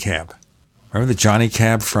Johnny Cab. Remember the Johnny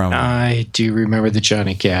Cab from... I do remember the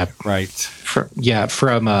Johnny Cab. Right. From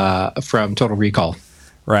Total Recall.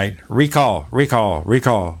 Right. Recall.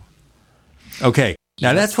 Okay.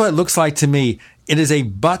 Now, that's what it looks like to me. It is a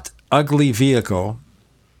butt-ugly vehicle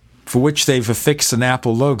for which they've affixed an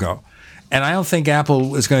Apple logo. And I don't think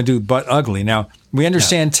Apple is going to do butt-ugly. Now, we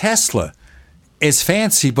understand Tesla is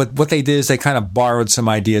fancy, but what they did is they kind of borrowed some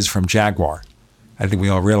ideas from Jaguar. I think we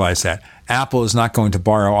all realize that. Apple is not going to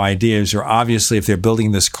borrow ideas, or obviously if they're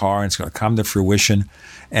building this car and it's going to come to fruition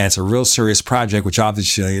and it's a real serious project, which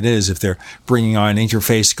obviously it is, if they're bringing on an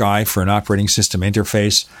interface guy for an operating system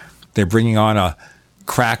interface, they're bringing on a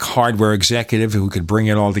crack hardware executive who could bring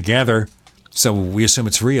it all together, so we assume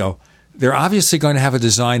it's real. They're obviously going to have a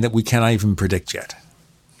design that we cannot even predict yet.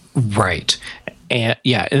 Right. And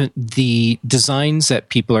the designs that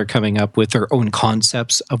people are coming up with, their own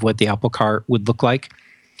concepts of what the Apple car would look like,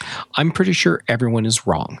 I'm pretty sure everyone is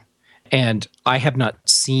wrong. And I have not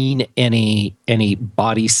seen any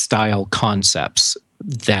body style concepts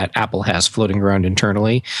that Apple has floating around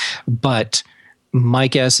internally. But my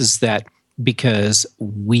guess is that because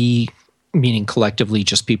we, meaning collectively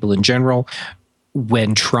just people in general,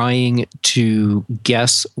 when trying to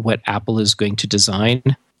guess what Apple is going to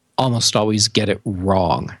design, almost always get it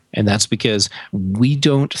wrong. And that's because we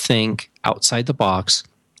don't think outside the box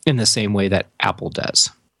in the same way that Apple does.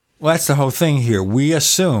 Well, that's the whole thing here. We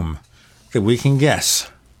assume that we can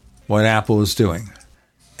guess what Apple is doing.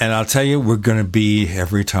 And I'll tell you, we're going to be,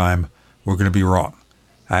 every time, we're going to be wrong.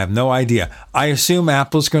 I have no idea. I assume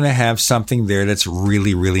Apple's going to have something there that's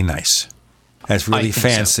really, really nice. That's really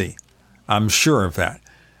fancy. So. I'm sure of that.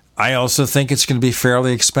 I also think it's going to be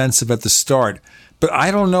fairly expensive at the start. But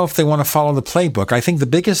I don't know if they want to follow the playbook. I think the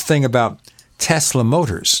biggest thing about Tesla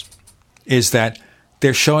Motors is that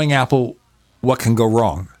they're showing Apple what can go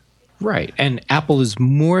wrong. Right. And Apple is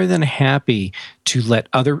more than happy to let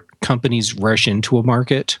other companies rush into a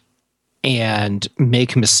market and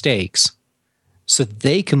make mistakes so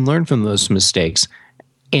they can learn from those mistakes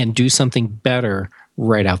and do something better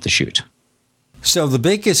right out the chute. So the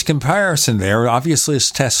biggest comparison there, obviously, is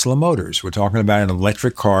Tesla Motors. We're talking about an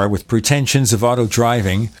electric car with pretensions of auto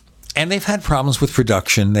driving, and they've had problems with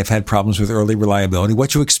production. They've had problems with early reliability.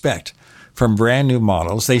 What you expect from brand new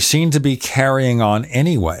models. They seem to be carrying on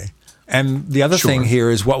anyway. And the other thing here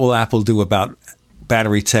is, what will Apple do about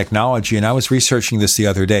battery technology? And I was researching this the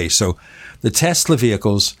other day. So the Tesla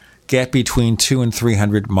vehicles get between 200 and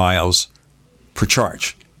 300 miles per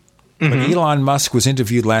charge. But Elon Musk was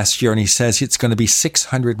interviewed last year, and he says it's going to be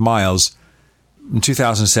 600 miles in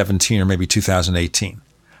 2017 or maybe 2018.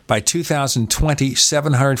 By 2020,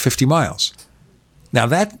 750 miles. Now,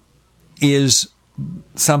 that is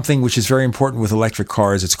something which is very important with electric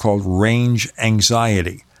cars. It's called range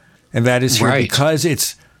anxiety. And that is here because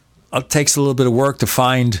it takes a little bit of work to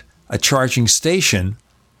find a charging station.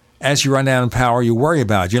 As you run down in power, you worry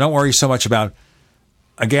about it. You don't worry so much about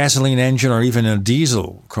a gasoline engine or even a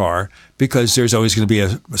diesel car because there's always going to be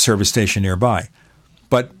a service station nearby.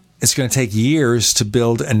 But it's going to take years to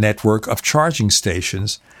build a network of charging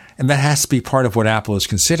stations, and that has to be part of what Apple is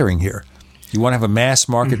considering here. You want to have a mass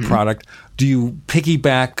market product. Do you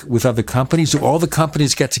piggyback with other companies? Do all the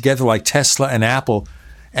companies get together like Tesla and Apple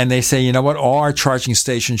and they say, you know what, all our charging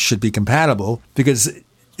stations should be compatible? Because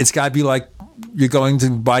it's got to be like you're going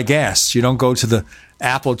to buy gas. You don't go to the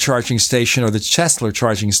Apple charging station or the Tesla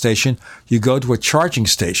charging station. You go to a charging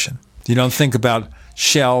station. You don't think about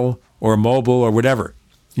Shell or Mobil or whatever.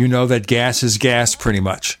 You know that gas is gas pretty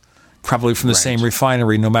much, probably from the same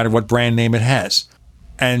refinery, no matter what brand name it has.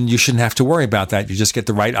 And you shouldn't have to worry about that. You just get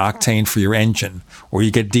the right octane for your engine, or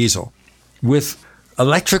you get diesel. With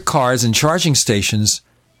electric cars and charging stations,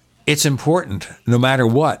 it's important, no matter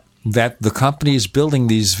what, that the companies building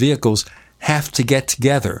these vehicles have to get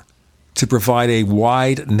together to provide a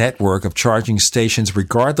wide network of charging stations,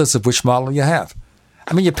 regardless of which model you have.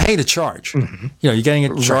 I mean, you pay to charge. You know, you're getting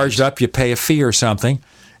it charged up, you pay a fee or something,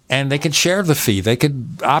 and they can share the fee. They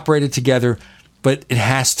could operate it together, but it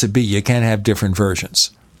has to be. You can't have different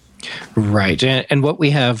versions. Right. And what we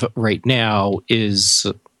have right now is,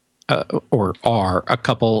 or are, a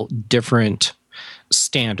couple different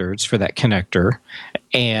standards for that connector.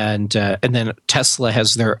 And then Tesla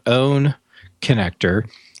has their own connector.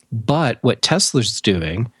 But what Tesla's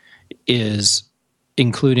doing is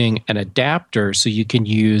including an adapter so you can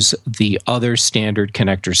use the other standard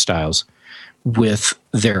connector styles with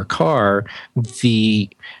their car. The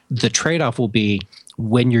trade-off will be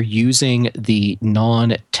when you're using the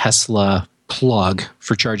non-Tesla plug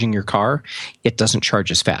for charging your car, it doesn't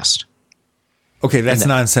charge as fast. Okay, that's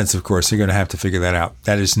nonsense, of course. You're going to have to figure that out.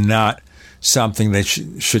 That is not something they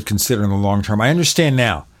should consider in the long term. I understand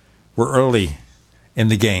now. We're early in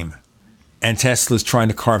the game, and Tesla's trying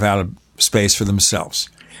to carve out a space for themselves.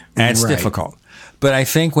 And it's difficult. But I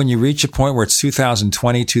think when you reach a point where it's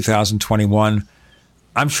 2020, 2021,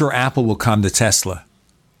 I'm sure Apple will come to Tesla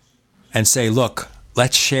and say, look,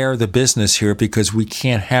 let's share the business here because we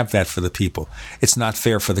can't have that for the people. It's not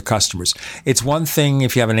fair for the customers. It's one thing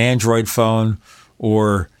if you have an Android phone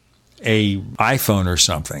or a iPhone or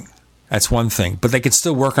something. That's one thing. But they can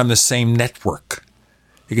still work on the same network.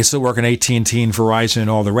 They can still work on AT&T and Verizon and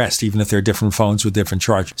all the rest, even if they're different phones with different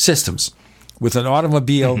charge systems. With an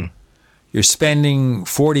automobile, you're spending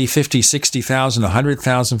 $40,000, $50,000, $60,000,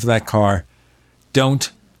 $100,000 for that car. Don't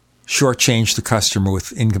shortchange the customer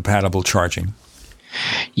with incompatible charging.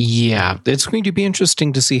 Yeah, it's going to be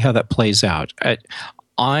interesting to see how that plays out.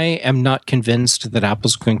 I am not convinced that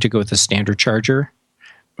Apple's going to go with a standard charger.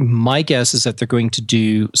 My guess is that they're going to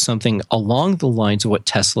do something along the lines of what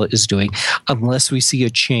Tesla is doing, unless we see a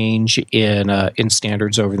change in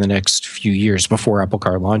standards over the next few years before Apple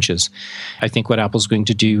Car launches. I think what Apple's going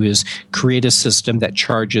to do is create a system that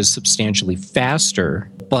charges substantially faster,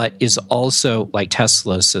 but is also, like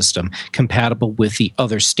Tesla's system, compatible with the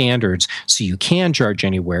other standards, so you can charge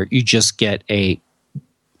anywhere. You just get a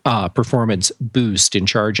performance boost in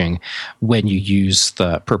charging when you use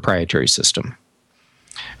the proprietary system,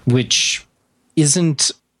 which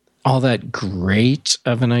isn't all that great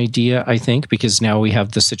of an idea, I think, because now we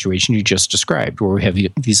have the situation you just described where we have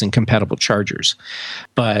these incompatible chargers.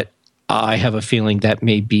 But I have a feeling that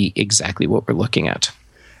may be exactly what we're looking at.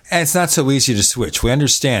 And it's not so easy to switch. We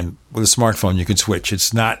understand with a smartphone you can switch.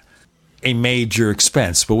 It's not a major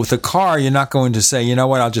expense. But with a car, you're not going to say, you know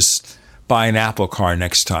what, I'll just buy an Apple car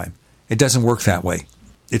next time. It doesn't work that way.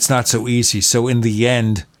 It's not so easy. So in the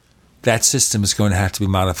end, that system is going to have to be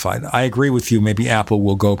modified. I agree with you. Maybe Apple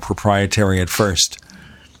will go proprietary at first.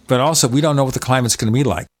 But also, we don't know what the climate's going to be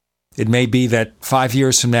like. It may be that 5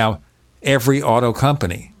 years from now, every auto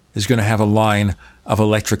company is going to have a line of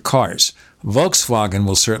electric cars. Volkswagen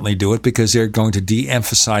will certainly do it because they're going to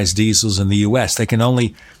de-emphasize diesels in the U.S. They can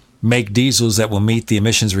only make diesels that will meet the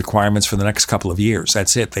emissions requirements for the next couple of years.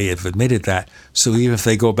 That's it. They have admitted that. So even if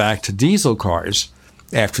they go back to diesel cars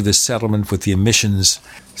after this settlement with the emissions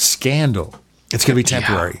scandal, it's going to be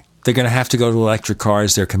temporary. Yeah. They're going to have to go to electric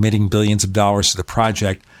cars. They're committing billions of dollars to the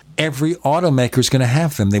project. Every automaker is going to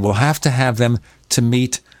have them. They will have to have them to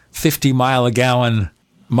meet 50-mile-a-gallon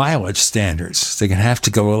mileage standards. They're going to have to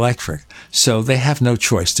go electric. So they have no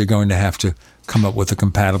choice. They're going to have to come up with a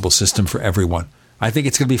compatible system for everyone. I think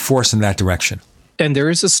it's going to be forced in that direction. And there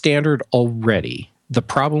is a standard already. The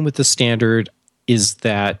problem with the standard is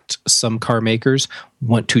that some car makers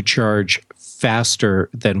want to charge faster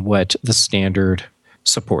than what the standard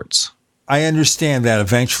supports. I understand that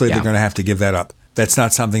eventually they're going to have to give that up. That's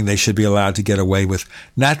not something they should be allowed to get away with.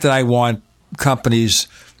 Not that I want companies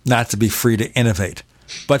not to be free to innovate,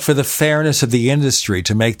 but for the fairness of the industry,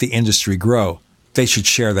 to make the industry grow, they should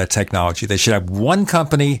share that technology. They should have one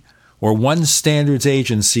company or one standards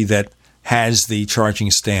agency that has the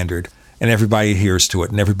charging standard, and everybody adheres to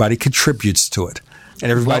it, and everybody contributes to it,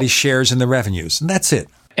 and everybody shares in the revenues, and that's it.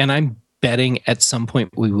 And I'm betting at some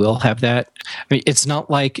point we will have that. I mean, it's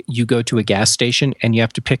not like you go to a gas station and you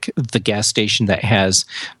have to pick the gas station that has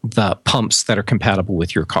the pumps that are compatible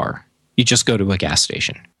with your car. You just go to a gas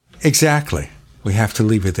station. Exactly. We have to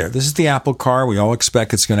leave it there. This is the Apple car. We all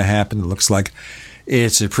expect it's going to happen. It looks like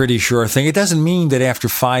it's a pretty sure thing. It doesn't mean that after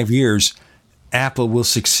 5 years, Apple will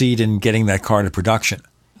succeed in getting that car to production.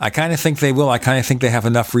 I kind of think they will. I kind of think they have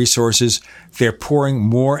enough resources. They're pouring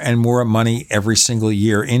more and more money every single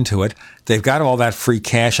year into it. They've got all that free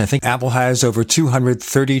cash. I think Apple has over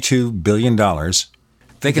 $232 billion.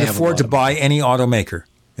 They can afford to buy any automaker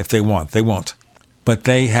if they want. They won't. But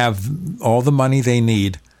they have all the money they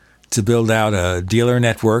need to build out a dealer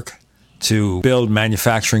network, to build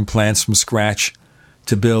manufacturing plants from scratch,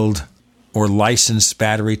 to build or license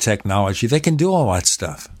battery technology. They can do all that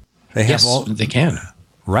stuff. They have they can.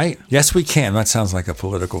 Right. Yes, we can. That sounds like a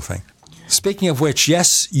political thing. Speaking of which,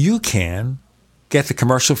 yes, you can get the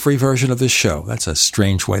commercial-free version of this show. That's a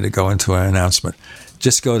strange way to go into an announcement.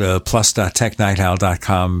 Just go to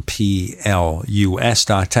plus.technightowl.com,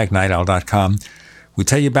 plus.technightowl.com. We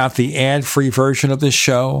tell you about the ad-free version of this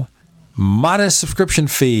show. Modest subscription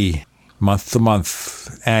fee, month to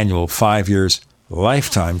month, annual, 5 years,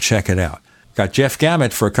 lifetime. Check it out. Got Jeff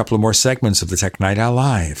Gamet for a couple of more segments of the Tech Night Owl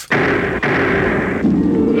Live.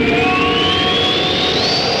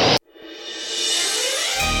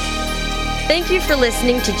 Thank you for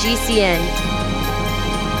listening to GCN.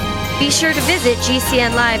 Be sure to visit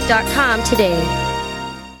GCNlive.com today.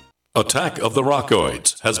 Attack of the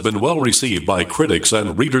Rockoids has been well received by critics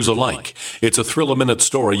and readers alike. It's a thrill-a-minute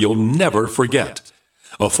story you'll never forget.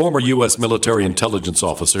 A former U.S. military intelligence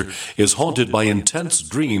officer is haunted by intense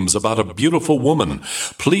dreams about a beautiful woman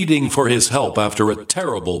pleading for his help after a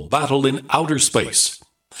terrible battle in outer space.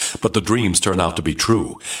 But the dreams turn out to be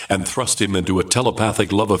true and thrust him into a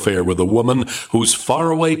telepathic love affair with a woman whose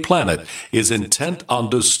faraway planet is intent on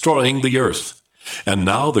destroying the Earth. And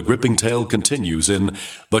now the gripping tale continues in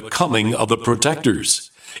The Coming of the Protectors.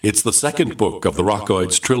 It's the second book of the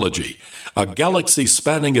Rockoids trilogy, a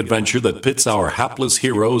galaxy-spanning adventure that pits our hapless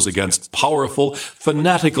heroes against powerful,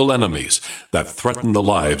 fanatical enemies that threaten the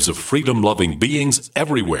lives of freedom-loving beings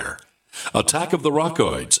everywhere. Attack of the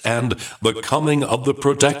Rockoids and The Coming of the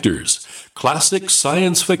Protectors. Classic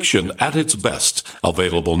science fiction at its best,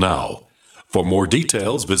 available now. For more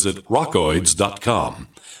details, visit rockoids.com.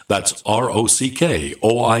 That's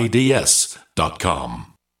ROCKOIDS.com.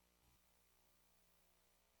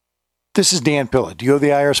 This is Dan Pilla. Do you owe the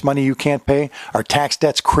IRS money you can't pay? Are tax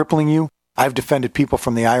debts crippling you? I've defended people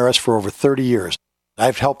from the IRS for over 30 years.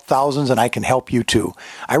 I've helped thousands, and I can help you too.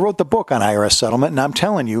 I wrote the book on IRS settlement, and I'm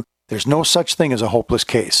telling you, there's no such thing as a hopeless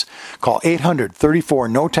case. Call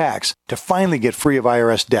 800-34-NO-TAX to finally get free of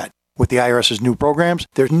IRS debt. With the IRS's new programs,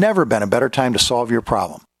 there's never been a better time to solve your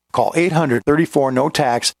problem. Call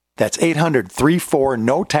 800-34-NO-TAX. That's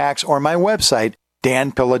 800-34-NO-TAX, or my website,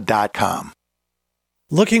 danpilla.com.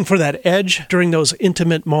 Looking for that edge during those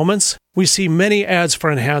intimate moments? We see many ads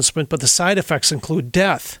for enhancement, but the side effects include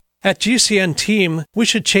death. At GCN Team, we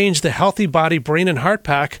should change the Healthy Body, Brain, and Heart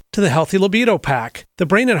Pack to the Healthy Libido Pack. The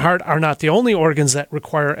brain and heart are not the only organs that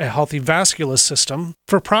require a healthy vascular system.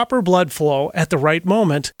 For proper blood flow at the right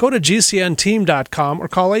moment, go to GCNteam.com or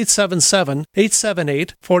call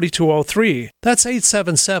 877-878-4203. That's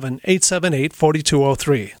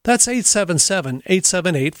 877-878-4203. That's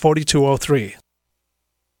 877-878-4203.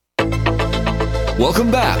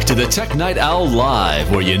 Welcome back to the Tech Night Owl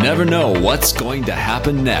Live, where you never know what's going to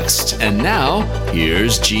happen next. And now,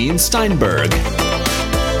 here's Gene Steinberg.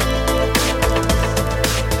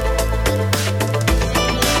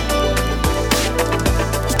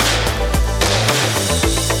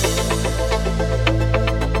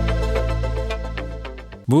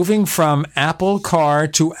 Moving from Apple Car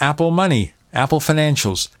to Apple Money, Apple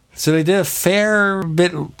Financials. So they did a fair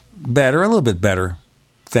bit better, a little bit better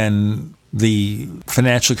than the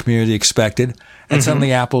financial community expected, and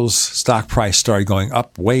suddenly Apple's stock price started going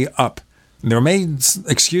up, way up. And they were made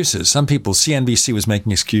excuses. Some people, CNBC was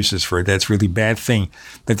making excuses for it. That's a really bad thing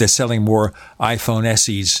that they're selling more iPhone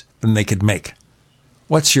SEs than they could make.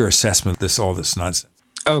 What's your assessment of all this nonsense?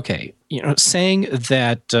 Okay, saying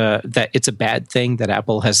that that it's a bad thing that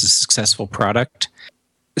Apple has a successful product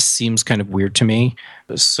seems kind of weird to me.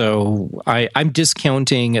 So I'm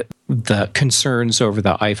discounting the concerns over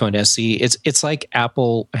the iPhone SE. It's like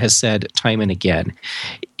Apple has said time and again,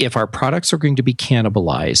 if our products are going to be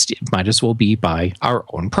cannibalized, it might as well be by our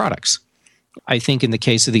own products. I think in the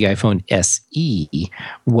case of the iPhone SE,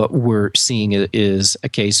 what we're seeing is a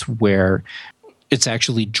case where it's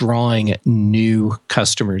actually drawing new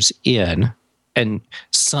customers in, and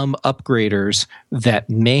some upgraders that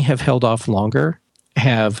may have held off longer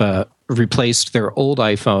have replaced their old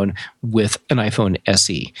iPhone with an iPhone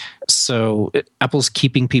SE. So Apple's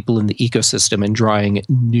keeping people in the ecosystem and drawing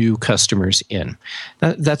new customers in.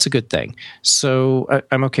 That's a good thing. So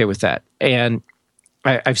I'm okay with that. And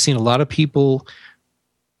I've seen a lot of people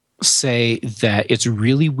say that it's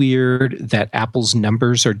really weird that Apple's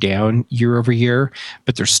numbers are down year over year,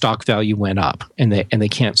 but their stock value went up, and they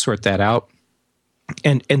can't sort that out.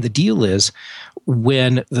 And the deal is,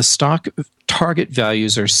 when the stock target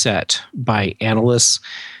values are set by analysts,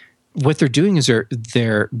 what they're doing is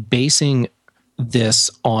they're basing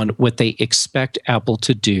this on what they expect Apple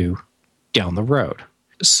to do down the road.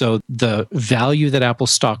 So the value that Apple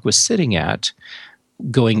stock was sitting at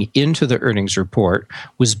going into the earnings report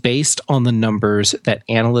was based on the numbers that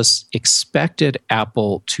analysts expected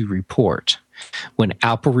Apple to report. When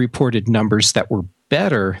Apple reported numbers that were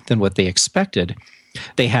better than what they expected,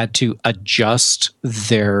 they had to adjust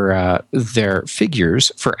their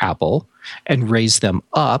figures for Apple and raise them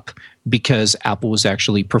up because Apple was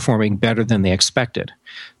actually performing better than they expected.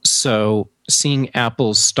 So seeing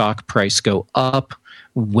Apple's stock price go up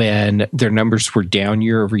when their numbers were down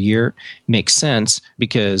year over year makes sense,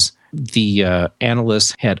 because the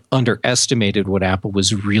analysts had underestimated what Apple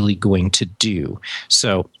was really going to do.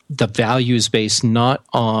 So the value is based not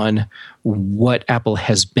on what Apple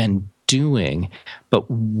has been doing,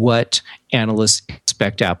 but what analysts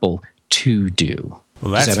expect Apple to do.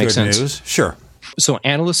 Well, that's Does that make good sense? news. Sure. So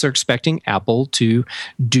analysts are expecting Apple to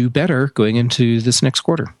do better going into this next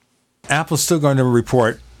quarter. Apple's still going to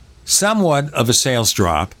report somewhat of a sales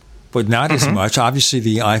drop, but not as much. Obviously,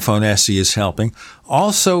 the iPhone SE is helping.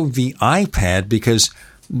 Also, the iPad, because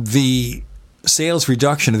the sales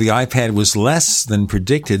reduction of the iPad was less than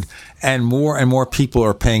predicted, and more people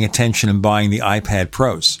are paying attention and buying the iPad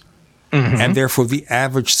Pros. And therefore, the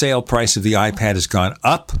average sale price of the iPad has gone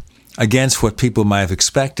up against what people might have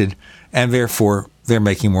expected, and therefore, they're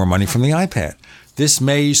making more money from the iPad. This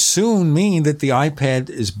may soon mean that the iPad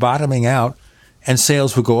is bottoming out and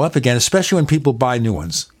sales will go up again, especially when people buy new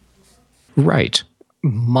ones. Right.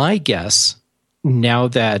 My guess, now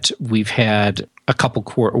that we've had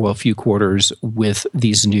a few quarters with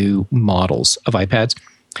these new models of iPads,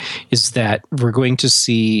 is that we're going to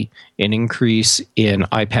see an increase in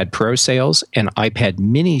iPad Pro sales and iPad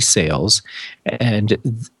Mini sales. And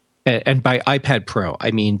by iPad Pro,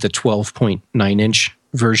 I mean the 12.9-inch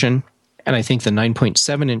version. And I think the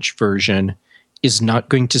 9.7-inch version is not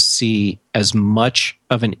going to see as much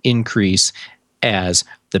of an increase as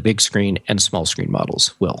the big screen and small screen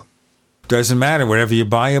models will. Doesn't matter. Whatever you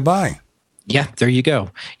buy, you buy. Yeah, there you go.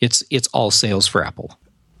 It's all sales for Apple.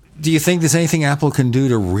 Do you think there's anything Apple can do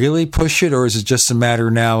to really push it, or is it just a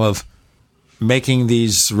matter now of making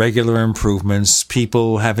these regular improvements,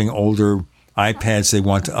 people having older iPads they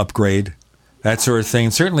want to upgrade, that sort of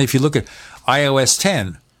thing? Certainly, if you look at iOS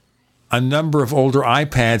 10, a number of older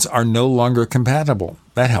iPads are no longer compatible.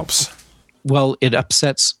 That helps. Well, it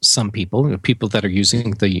upsets some people that are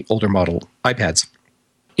using the older model iPads.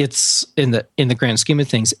 It's in the grand scheme of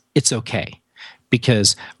things, it's okay,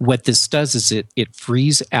 because what this does is it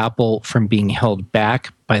frees Apple from being held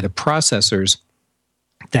back by the processors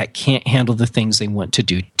that can't handle the things they want to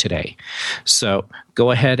do today. So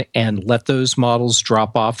go ahead and let those models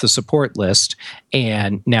drop off the support list,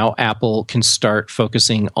 and now Apple can start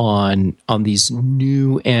focusing on these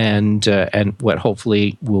new and what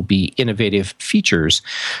hopefully will be innovative features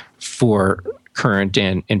for current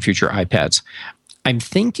and future iPads. I'm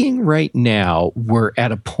thinking right now we're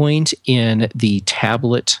at a point in the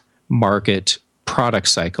tablet market product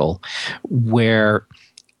cycle where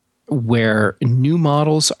new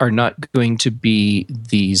models are not going to be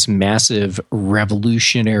these massive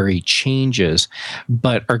revolutionary changes,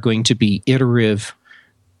 but are going to be iterative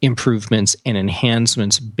improvements and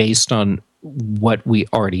enhancements based on what we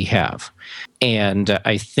already have. And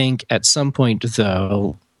I think at some point,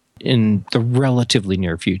 though, in the relatively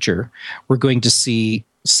near future, we're going to see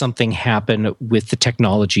something happen with the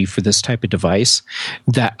technology for this type of device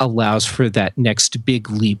that allows for that next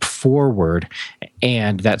big leap forward.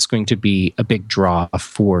 And that's going to be a big draw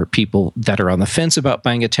for people that are on the fence about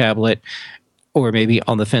buying a tablet, or maybe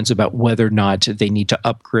on the fence about whether or not they need to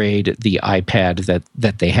upgrade the iPad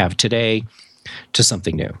that they have today to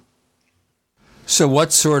something new. So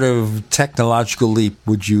what sort of technological leap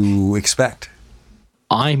would you expect?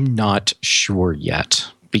 I'm not sure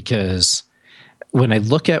yet, because when I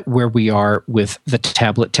look at where we are with the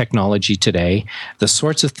tablet technology today, the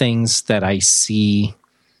sorts of things that I see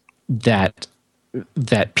that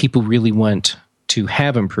people really want to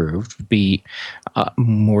have improved would be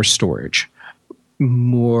more storage,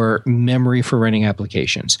 more memory for running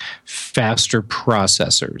applications, faster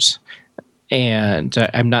processors. And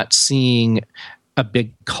I'm not seeing a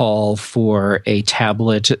big call for a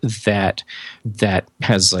tablet that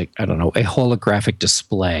has, like, I don't know, a holographic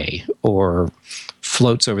display or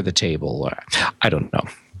floats over the table. I don't know.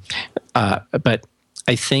 But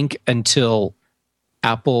I think until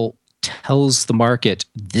Apple tells the market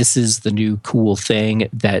this is the new cool thing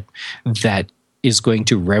that is going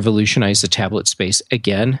to revolutionize the tablet space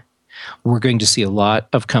again, we're going to see a lot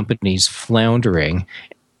of companies floundering,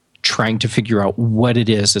 trying to figure out what it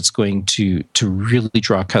is that's going to really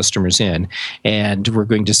draw customers in. And we're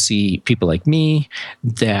going to see people like me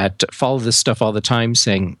that follow this stuff all the time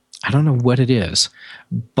saying, I don't know what it is,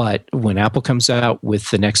 but when Apple comes out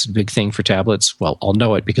with the next big thing for tablets, well, I'll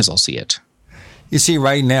know it because I'll see it. You see,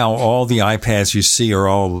 right now, all the iPads you see are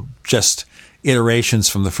all just iterations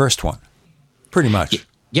from the first one, pretty much.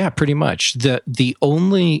 Yeah, pretty much. The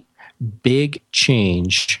only big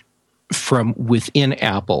change from within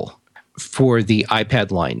Apple for the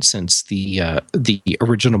iPad line since the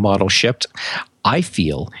original model shipped, I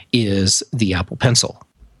feel, is the Apple Pencil.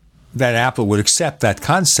 That Apple would accept that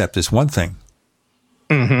concept is one thing.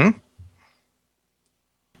 Mm-hmm.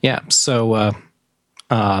 Yeah. So,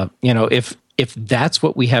 if that's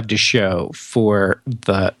what we have to show for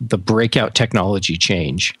the breakout technology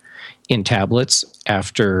change in tablets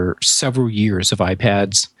after several years of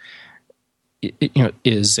iPads,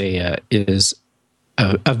 is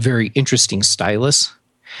a very interesting stylus,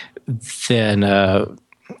 then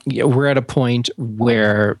we're at a point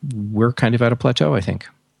where we're kind of at a plateau, I think.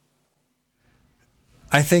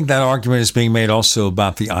 I think that argument is being made also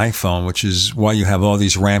about the iPhone, which is why you have all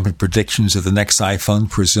these rampant predictions of the next iPhone,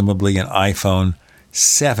 presumably an iPhone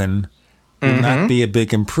 7, will not be a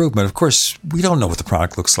big improvement. Of course, we don't know what the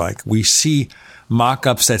product looks like. We see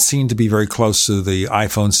mock-ups that seem to be very close to the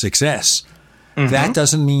iPhone 6S. That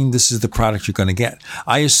doesn't mean this is the product you're going to get.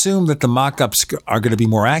 I assume that the mock-ups are going to be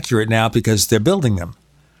more accurate now because they're building them.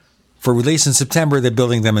 For release in September, they're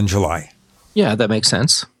building them in July. Yeah, that makes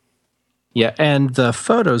sense. Yeah, and the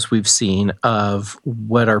photos we've seen of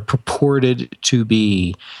what are purported to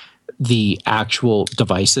be the actual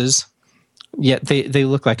devices, they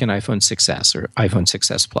look like an iPhone 6S or iPhone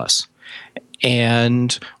 6S Plus.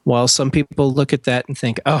 And while some people look at that and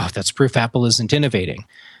think, oh, that's proof Apple isn't innovating,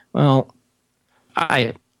 well,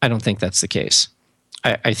 I don't think that's the case.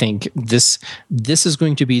 I think this is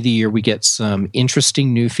going to be the year we get some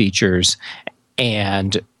interesting new features,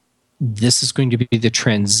 and this is going to be the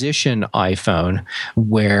transition iPhone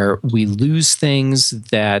where we lose things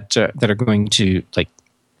that are going to, like,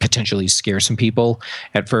 potentially scare some people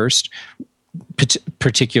at first,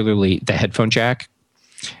 particularly the headphone jack.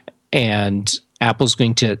 And Apple's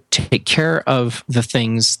going to take care of the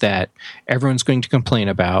things that everyone's going to complain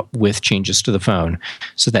about with changes to the phone,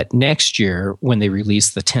 so that next year, when they release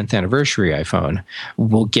the 10th anniversary iPhone,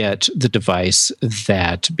 we'll get the device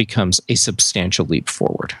that becomes a substantial leap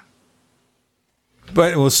forward.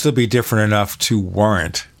 But it will still be different enough to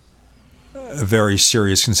warrant a very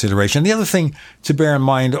serious consideration. The other thing to bear in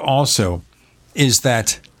mind also is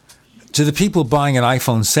that to the people buying an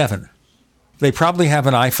iPhone 7, they probably have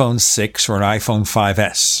an iPhone 6 or an iPhone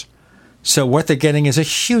 5S. So what they're getting is a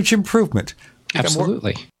huge improvement.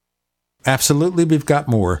 Absolutely. Absolutely. We've got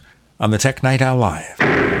more on the Tech Night Owl Live.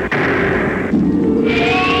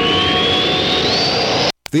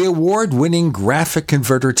 The award-winning Graphic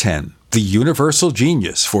Converter 10, the universal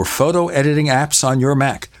genius for photo editing apps on your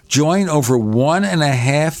Mac. Join over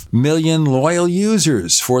 1.5 million loyal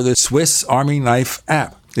users for the Swiss Army Knife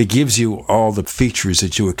app. It gives you all the features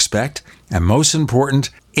that you expect, and most important,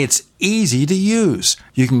 It's easy to use.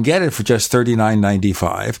 You can get it for just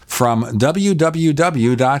 $39.95 from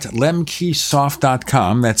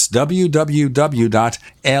www.lemkesoft.com. That's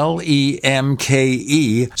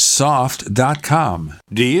www.lemkesoft.com.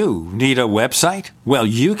 Do you need a website? Well,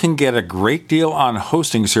 you can get a great deal on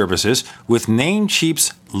hosting services with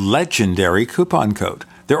Namecheap's legendary coupon code.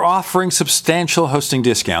 They're offering substantial hosting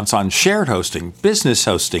discounts on shared hosting, business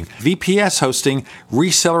hosting, VPS hosting,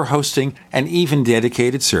 reseller hosting, and even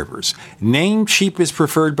dedicated servers. Namecheap is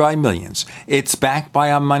preferred by millions. It's backed by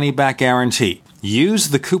a money-back guarantee. Use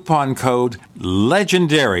the coupon code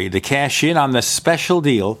LEGENDARY to cash in on the special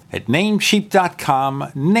deal at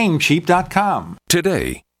Namecheap.com, Namecheap.com.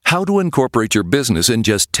 Today, how to incorporate your business in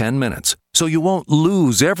just 10 minutes so you won't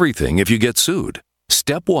lose everything if you get sued.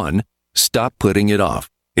 Step 1, stop putting it off.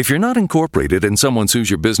 If you're not incorporated and someone sues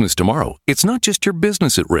your business tomorrow, it's not just your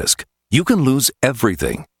business at risk. You can lose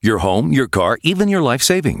everything: your home, your car, even your life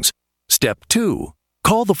savings. Step 2,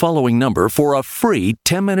 call the following number for a free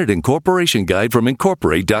 10-minute incorporation guide from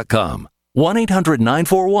Incorporate.com.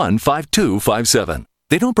 1-800-941-5257.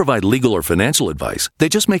 They don't provide legal or financial advice. They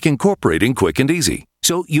just make incorporating quick and easy.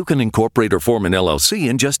 So you can incorporate or form an LLC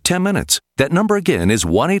in just 10 minutes. That number again is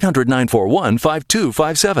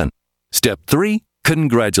 1-800-941-5257. Step 3,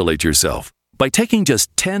 congratulate yourself. By taking just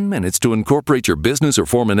 10 minutes to incorporate your business or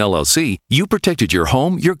form an LLC, you protected your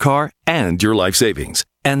home, your car, and your life savings.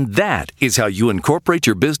 And that is how you incorporate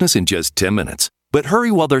your business in just 10 minutes. But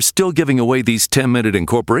hurry while they're still giving away these 10-minute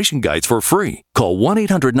incorporation guides for free. Call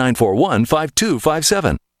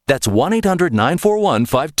 1-800-941-5257. That's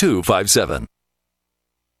 1-800-941-5257.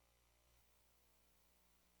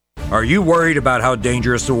 Are you worried about how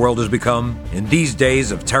dangerous the world has become? In these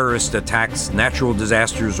days of terrorist attacks, natural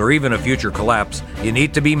disasters, or even a future collapse, you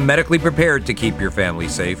need to be medically prepared to keep your family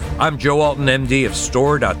safe. I'm Joe Alton, MD of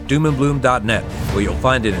store.doomandbloom.net, where you'll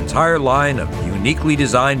find an entire line of uniquely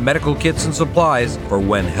designed medical kits and supplies for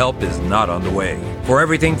when help is not on the way. For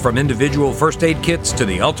everything from individual first aid kits to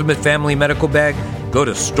the ultimate family medical bag, go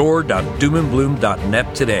to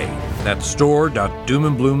store.doomandbloom.net today. That's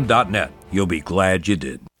store.doomandbloom.net. You'll be glad you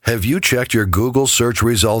did. Have you checked your Google search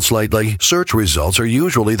results lately? Search results are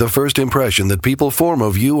usually the first impression that people form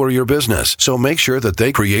of you or your business, so make sure that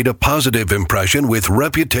they create a positive impression with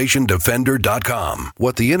ReputationDefender.com.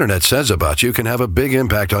 What the internet says about you can have a big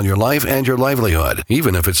impact on your life and your livelihood,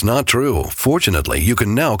 even if it's not true. Fortunately, you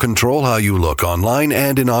can now control how you look online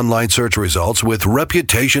and in online search results with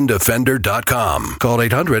ReputationDefender.com. Call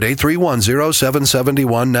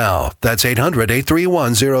 800-831-0771 now. That's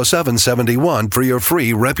 800-831-0771 for your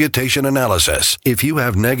free reputation analysis. If you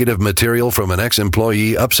have negative material from an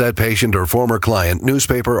ex-employee, upset patient, or former client,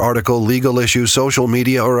 newspaper article, legal issue, social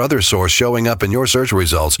media, or other source showing up in your search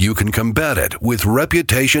results, you can combat it with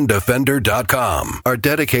ReputationDefender.com. Our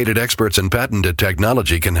dedicated experts in patented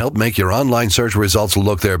technology can help make your online search results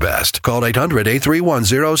look their best. Call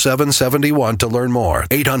 800-831-0771 to learn more.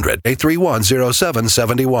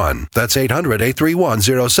 800-831-0771. That's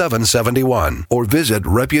 800-831-0771. Or visit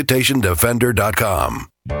ReputationDefender.com.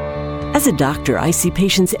 As a doctor, I see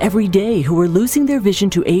patients every day who are losing their vision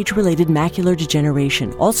to age-related macular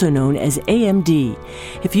degeneration, also known as AMD.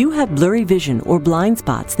 If you have blurry vision or blind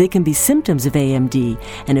spots, they can be symptoms of AMD,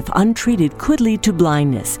 and if untreated, could lead to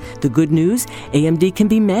blindness. The good news, AMD can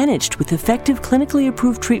be managed with effective clinically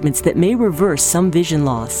approved treatments that may reverse some vision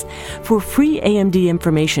loss. For free AMD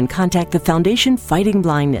information, contact the Foundation Fighting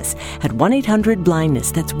Blindness at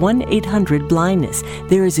 1-800-BLINDNESS. That's 1-800-BLINDNESS.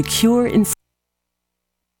 There is a cure in...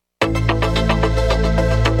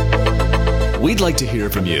 We'd like to hear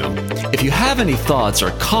from you. If you have any thoughts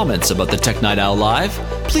or comments about the Tech Night Owl Live,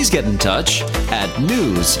 please get in touch at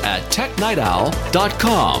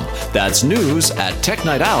news@technightowl.com. That's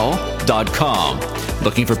news@technightowl.com.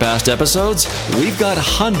 Looking for past episodes? We've got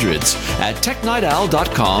hundreds at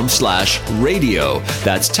technightowl.com/radio.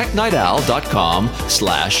 That's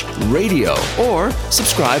technightowl.com/radio. Or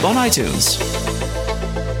subscribe on iTunes.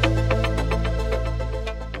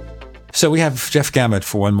 So we have Jeff Gamet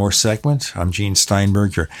for one more segment. I'm Gene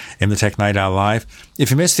Steinberg. You're in the Tech Night Owl Live.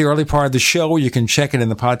 If you missed the early part of the show, you can check it in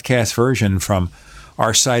the podcast version from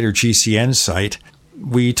our site or GCN site.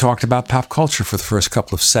 We talked about pop culture for the first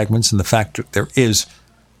couple of segments and the fact that there is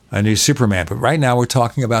a new Superman. But right now we're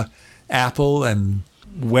talking about Apple and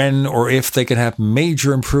when or if they could have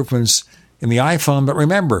major improvements in the iPhone. But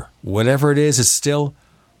remember, whatever it is, it's still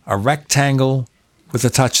a rectangle with a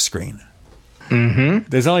touch screen. Mm-hmm.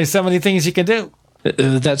 There's only so many things you can do.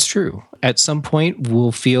 That's true. At some point,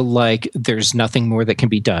 we'll feel like there's nothing more that can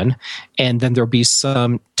be done. And then there'll be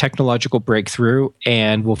some technological breakthrough,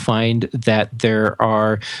 and we'll find that there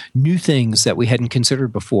are new things that we hadn't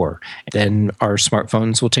considered before. Then our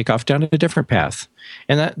smartphones will take off down a different path.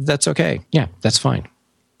 And that's okay. Yeah, that's fine.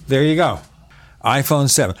 There you go. iPhone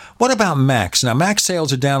 7. What about Macs? Now, Mac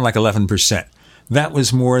sales are down like 11%. That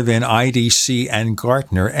was more than IDC and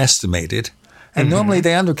Gartner estimated. And normally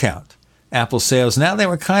they undercount Apple sales. Now they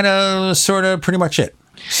were kind of, sort of, pretty much it.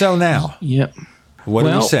 So now, what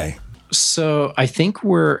do we say? So I think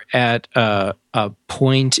we're at a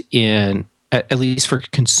point in, at least for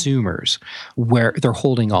consumers, where they're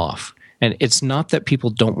holding off. And it's not that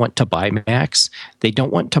people don't want to buy Macs. They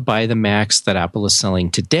don't want to buy the Macs that Apple is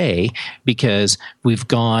selling today because we've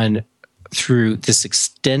gone through this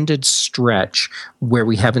extended stretch where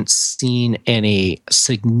we haven't seen any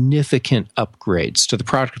significant upgrades to the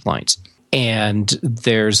product lines. And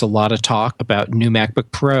there's a lot of talk about new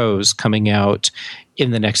MacBook Pros coming out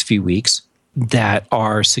in the next few weeks that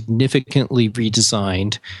are significantly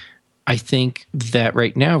redesigned. I think that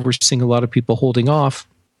right now we're seeing a lot of people holding off,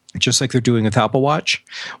 just like they're doing with Apple Watch,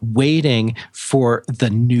 waiting for the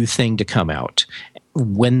new thing to come out.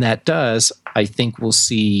 When that does, I think we'll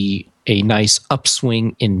see a nice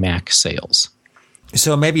upswing in Mac sales.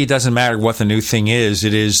 So maybe it doesn't matter what the new thing is.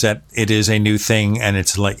 It is that it is a new thing and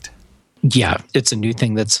it's late. Yeah, it's a new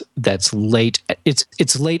thing that's late.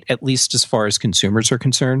 It's late, at least as far as consumers are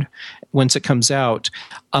concerned. Once it comes out,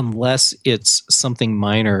 unless it's something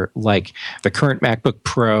minor like the current MacBook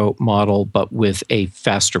Pro model, but with a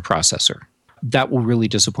faster processor, that will really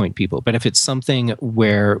disappoint people. But if it's something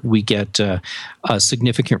where we get a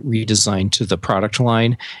significant redesign to the product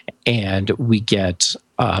line and we get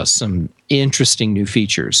some interesting new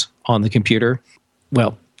features on the computer,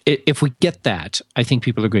 well, if we get that, I think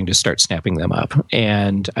people are going to start snapping them up.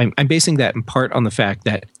 And I'm basing that in part on the fact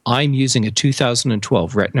that I'm using a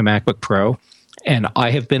 2012 Retina MacBook Pro, and I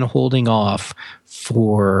have been holding off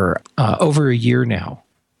for over a year now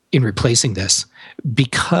in replacing this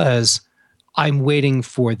because I'm waiting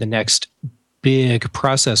for the next big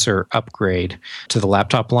processor upgrade to the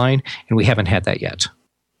laptop line, and we haven't had that yet.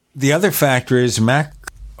 The other factor is Mac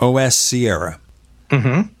OS Sierra.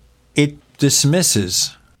 Mm-hmm. It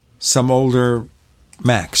dismisses some older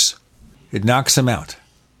Macs. It knocks them out.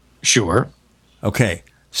 Sure. Okay.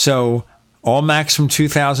 So all Macs from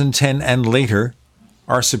 2010 and later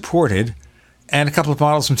are supported, and a couple of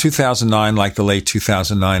models from 2009, like the late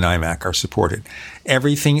 2009 iMac, are supported.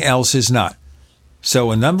 Everything else is not.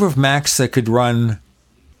 So a number of Macs that could run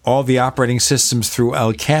all the operating systems through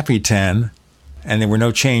El Capitan, and there were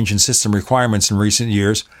no change in system requirements in recent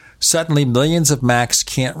years, suddenly millions of Macs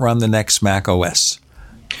can't run the next Mac OS.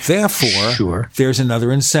 Therefore, there's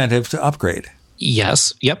another incentive to upgrade.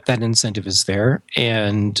 Yes. Yep, that incentive is there.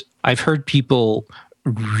 And I've heard people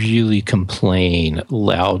really complain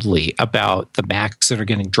loudly about the Macs that are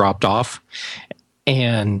getting dropped off.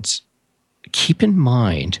 And keep in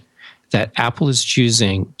mind that Apple is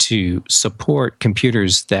choosing to support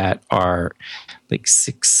computers that are like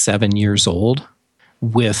 6-7 years old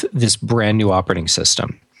with this brand new operating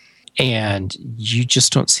system. And you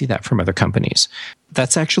just don't see that from other companies.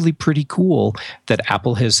 That's actually pretty cool that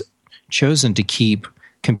Apple has chosen to keep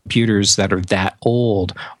computers that are that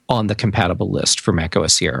old on the compatible list for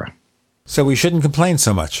macOS Sierra. So we shouldn't complain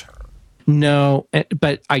so much. No,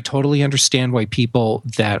 but I totally understand why people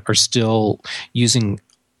that are still using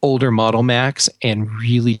older model Macs and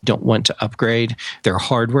really don't want to upgrade their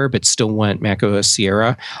hardware but still want macOS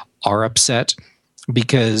Sierra are upset,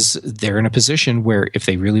 because they're in a position where if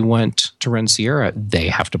they really want to run Sierra, they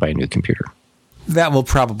have to buy a new computer. That will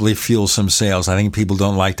probably fuel some sales. I think people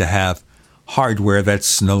don't like to have hardware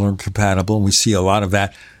that's no longer compatible. We see a lot of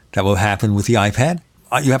that. That will happen with the iPad.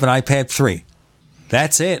 You have an iPad 3.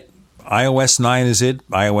 That's it. iOS 9 is it.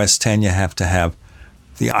 iOS 10, you have to have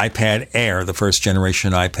the iPad Air, the first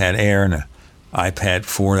generation iPad Air, and an iPad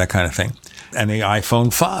 4, that kind of thing, and the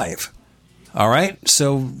iPhone 5. All right,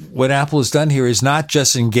 so what Apple has done here is not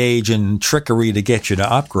just engage in trickery to get you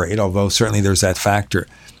to upgrade, although certainly there's that factor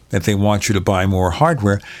that they want you to buy more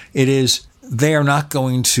hardware. It is they are not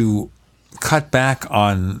going to cut back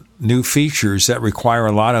on new features that require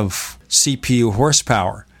a lot of CPU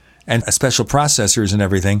horsepower and special processors and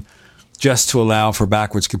everything just to allow for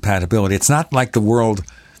backwards compatibility. It's not like the world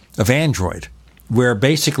of Android, where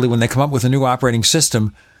basically when they come up with a new operating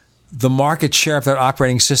system, the market share of that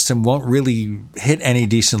operating system won't really hit any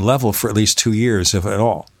decent level for at least 2 years, if at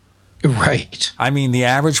all. Right. I mean, the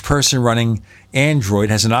average person running Android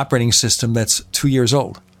has an operating system that's 2 years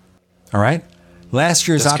old. All right? Last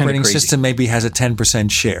year's operating system maybe has a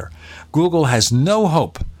 10% share. Google has no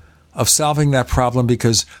hope of solving that problem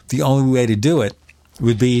because the only way to do it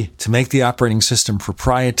would be to make the operating system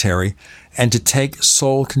proprietary and to take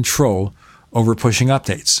sole control over pushing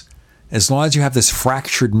updates. As long as you have this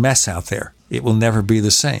fractured mess out there, it will never be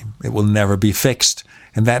the same. It will never be fixed.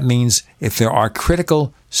 And that means if there are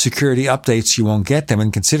critical security updates, you won't get them.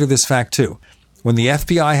 And consider this fact too. When the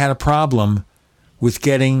FBI had a problem with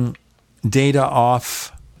getting data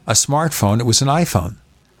off a smartphone, it was an iPhone.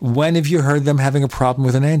 When have you heard them having a problem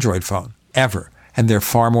with an Android phone? Ever. And there are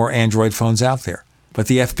far more Android phones out there. But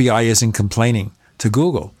the FBI isn't complaining to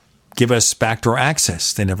Google. Give us backdoor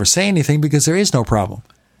access. They never say anything because there is no problem.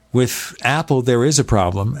 With Apple, there is a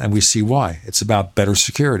problem, and we see why. It's about better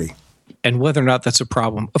security. And whether or not that's a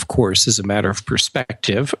problem, of course, is a matter of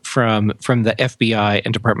perspective. From the FBI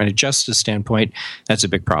and Department of Justice standpoint, that's a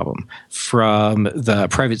big problem. From the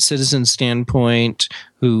private citizen standpoint,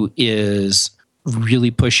 who is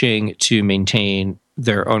really pushing to maintain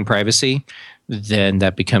their own privacy, then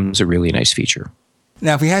that becomes a really nice feature.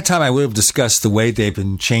 Now, if we had time, I would have discussed the way they've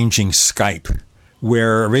been changing Skype,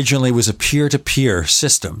 where originally it was a peer-to-peer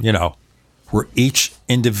system, where each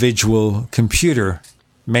individual computer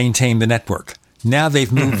maintained the network. Now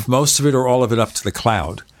they've moved most of it or all of it up to the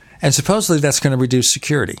cloud. And supposedly that's going to reduce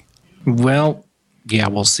security. Well, yeah,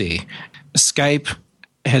 we'll see. Skype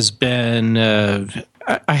has been...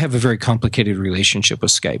 I have a very complicated relationship with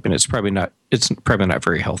Skype, and it's probably not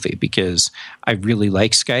very healthy because I really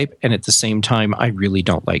like Skype, and at the same time, I really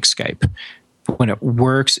don't like Skype. When it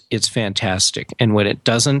works, it's fantastic. And when it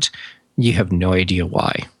doesn't, you have no idea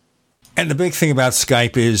why. And the big thing about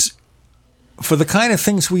Skype is, for the kind of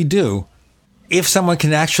things we do, if someone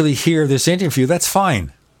can actually hear this interview, that's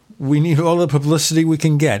fine. We need all the publicity we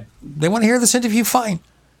can get. They want to hear this interview, fine.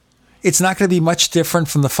 It's not going to be much different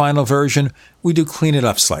from the final version. We do clean it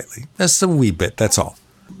up slightly. That's a wee bit, that's all.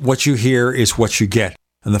 What you hear is what you get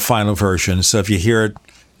in the final version. So if you hear it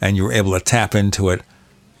and you're able to tap into it,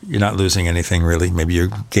 you're not losing anything, really. Maybe you're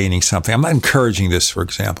gaining something. I'm not encouraging this, for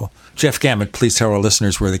example. Jeff Gamet, please tell our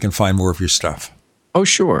listeners where they can find more of your stuff. Oh,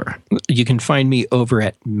 sure. You can find me over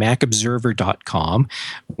at macobserver.com,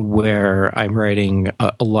 where I'm writing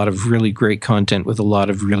a lot of really great content with a lot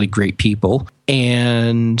of really great people.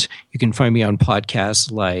 And you can find me on podcasts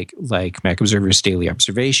like Mac Observer's Daily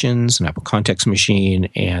Observations, and Apple Context Machine,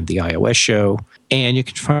 and The iOS Show. And you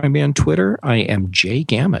can find me on Twitter. I am Jay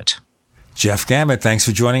Gamet. Jeff Gamet, thanks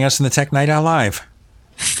for joining us in the Tech Night Owl Live.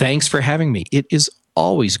 Thanks for having me. It is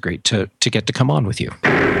always great to get to come on with you.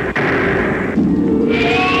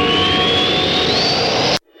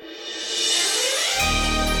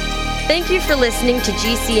 Thank you for listening to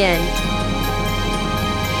GCN.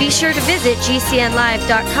 Be sure to visit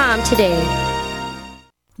GCNlive.com today.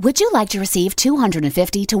 Would you like to receive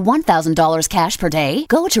 $250 to $1,000 cash per day?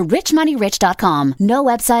 Go to richmoneyrich.com. No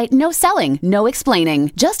website, no selling, no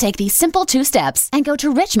explaining. Just take these simple 2 steps and go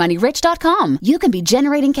to richmoneyrich.com. You can be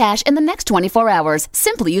generating cash in the next 24 hours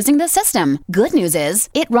simply using this system. Good news is,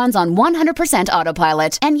 it runs on 100%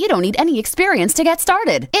 autopilot, and you don't need any experience to get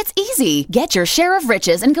started. It's easy. Get your share of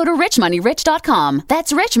riches and go to richmoneyrich.com.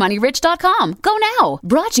 That's richmoneyrich.com. Go now.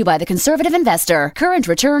 Brought to you by the Conservative Investor. Current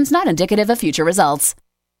returns not indicative of future results.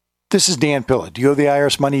 This is Dan Pilla. Do you owe the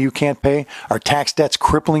IRS money you can't pay? Are tax debts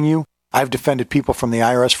crippling you? I've defended people from the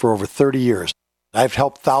IRS for over 30 years. I've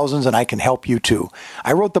helped thousands, and I can help you too.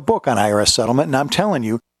 I wrote the book on IRS settlement, and I'm telling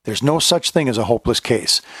you, there's no such thing as a hopeless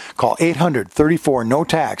case. Call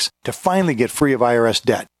 800-34-NO-TAX to finally get free of IRS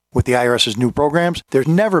debt. With the IRS's new programs, there's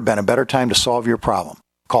never been a better time to solve your problem.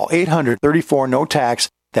 Call 800-34-NO-TAX.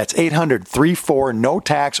 That's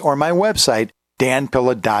 800-34-NO-TAX, or my website,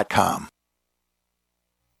 danpilla.com.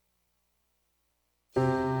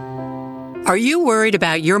 Are you worried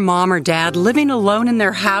about your mom or dad living alone in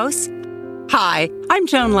their house? Hi, I'm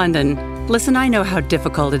Joan London. Listen, I know how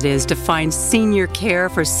difficult it is to find senior care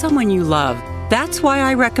for someone you love. That's why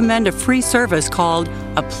I recommend a free service called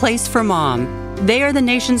A Place for Mom. They are the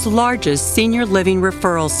nation's largest senior living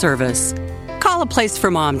referral service. Call A Place for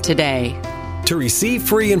Mom today. To receive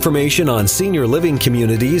free information on senior living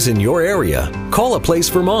communities in your area, call A Place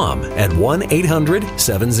for Mom at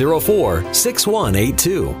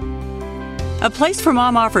 1-800-704-6182. A Place for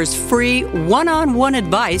Mom offers free one-on-one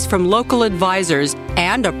advice from local advisors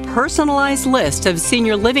and a personalized list of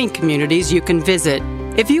senior living communities you can visit.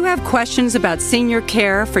 If you have questions about senior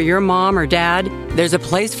care for your mom or dad, there's a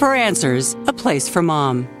place for answers, A Place for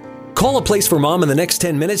Mom. Call A Place for Mom in the next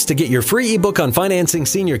 10 minutes to get your free ebook on financing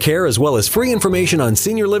senior care, as well as free information on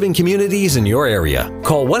senior living communities in your area.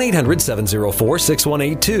 Call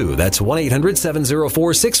 1-800-704-6182. That's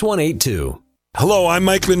 1-800-704-6182. Hello, I'm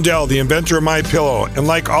Mike Lindell, the inventor of MyPillow, and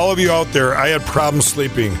like all of you out there, I had problems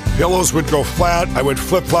sleeping. Pillows would go flat, I would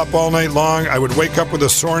flip-flop all night long, I would wake up with a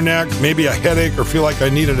sore neck, maybe a headache, or feel like I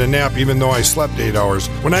needed a nap even though I slept 8 hours.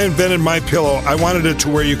 When I invented MyPillow, I wanted it to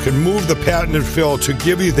where you can move the patented fill to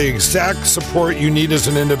give you the exact support you need as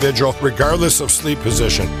an individual, regardless of sleep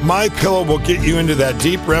position. MyPillow will get you into that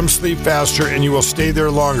deep REM sleep faster, and you will stay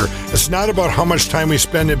there longer. It's not about how much time we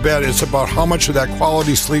spend in bed, it's about how much of that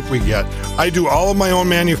quality sleep we get. I do all of my own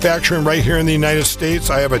manufacturing right here in the United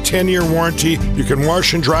States. I have a 10-year warranty. You can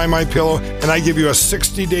wash and dry my pillow, and I give you a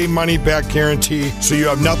 60-day money-back guarantee, so you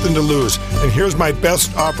have nothing to lose. And here's my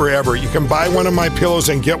best offer ever. You can buy one of my pillows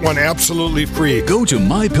and get one absolutely free. Go to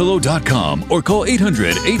MyPillow.com or call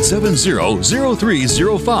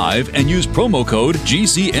 800-870-0305 and use promo code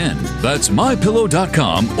GCN. That's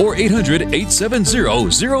MyPillow.com or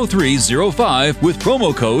 800-870-0305 with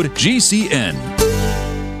promo code GCN.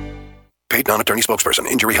 Paid non-attorney spokesperson.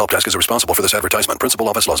 Injury Help Desk is responsible for this advertisement. Principal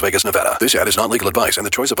office, Las Vegas, Nevada. This ad is not legal advice, and the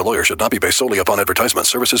choice of a lawyer should not be based solely upon advertisements.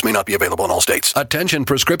 Services may not be available in all states. Attention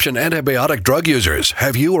prescription antibiotic drug users.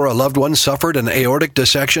 Have you or a loved one suffered an aortic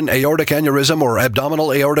dissection, aortic aneurysm, or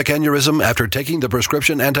abdominal aortic aneurysm after taking the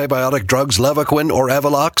prescription antibiotic drugs Levaquin or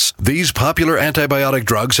Avelox? These popular antibiotic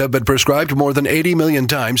drugs have been prescribed more than 80 million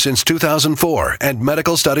times since 2004, and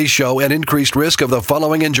medical studies show an increased risk of the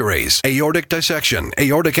following injuries: aortic dissection,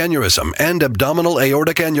 aortic aneurysm, and abdominal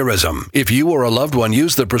aortic aneurysm. If you or a loved one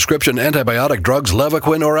used the prescription antibiotic drugs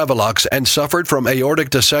Levaquin or Avelox and suffered from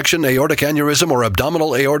aortic dissection, aortic aneurysm, or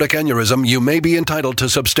abdominal aortic aneurysm, you may be entitled to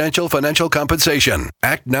substantial financial compensation.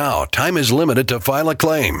 Act now. Time is limited to file a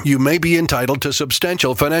claim. You may be entitled to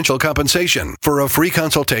substantial financial compensation. For a free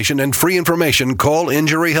consultation and free information, call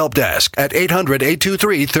Injury Help Desk at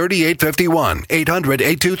 800-823-3851.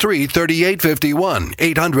 800-823-3851.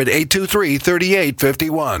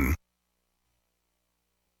 800-823-3851.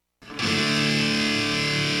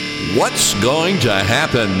 What's going to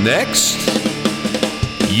happen next?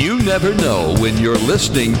 You never know when you're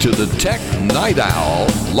listening to the Tech Night Owl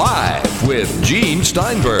live with Gene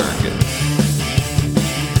Steinberg.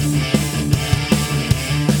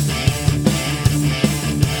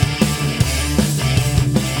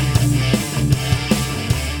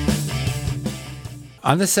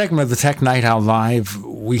 On this segment of the Tech Night Owl Live,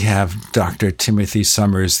 we have Dr. Timothy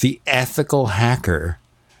Summers, the ethical hacker.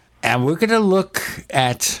 And we're going to look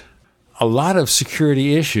at a lot of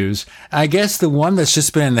security issues. I guess the one that's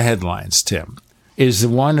just been in the headlines, Tim, is the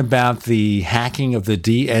one about the hacking of the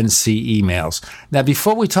DNC emails. Now,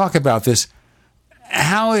 before we talk about this,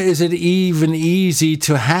 how is it even easy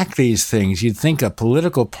to hack these things? You'd think a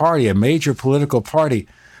political party, a major political party,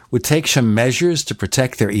 would take some measures to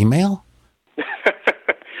protect their email?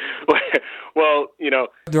 Well, you know,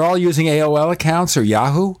 they're all using AOL accounts or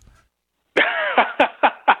Yahoo?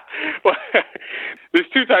 Well, there's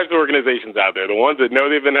two types of organizations out there, the ones that know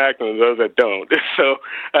they've been hacked and those that don't. So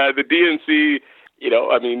the DNC, you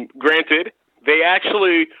know, I mean, granted, they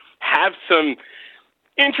actually have some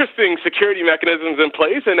interesting security mechanisms in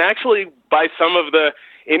place, and actually by some of the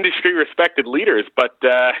industry respected leaders, but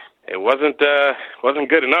it wasn't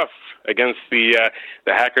good enough against the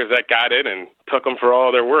hackers that got in and took them for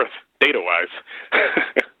all they're worth, data-wise.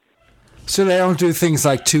 So they don't do things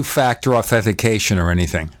like two-factor authentication or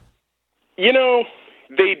anything? You know,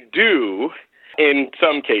 they do in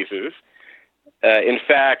some cases. In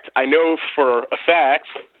fact, I know for a fact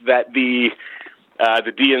that the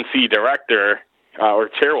DNC director, or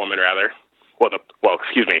chairwoman rather, the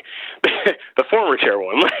former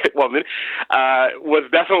chairwoman was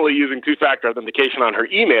definitely using two-factor authentication on her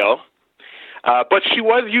email, but she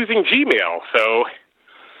was using Gmail. So,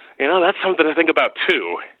 you know, that's something to think about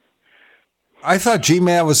too. I thought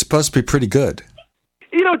Gmail was supposed to be pretty good.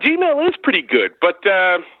 You know, Gmail is pretty good, but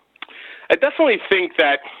I definitely think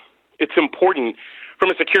that it's important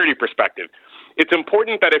from a security perspective. It's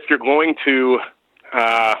important that if you're going to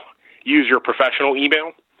use your professional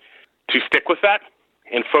email, to stick with that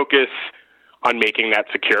and focus on making that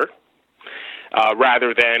secure,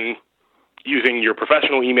 rather than using your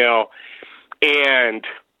professional email and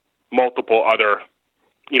multiple other,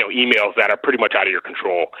 you know, emails that are pretty much out of your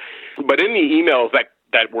control. But in the emails that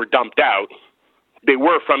were dumped out, they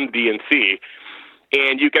were from the DNC,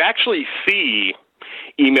 and you could actually see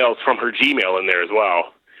emails from her Gmail in there as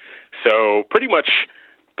well. So pretty much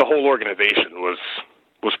the whole organization was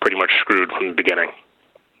pretty much screwed from the beginning.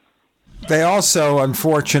 They also,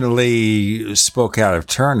 unfortunately, spoke out of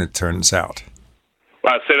turn, it turns out.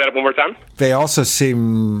 Say that one more time? They also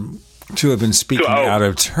seem to have been speaking out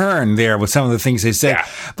of turn there with some of the things they said. Yeah.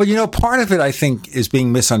 But, you know, part of it, I think, is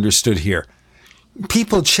being misunderstood here.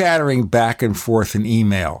 people chattering back and forth in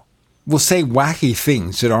email will say wacky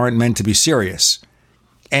things that aren't meant to be serious.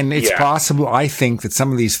 And it's possible, I think, that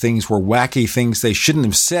some of these things were wacky things they shouldn't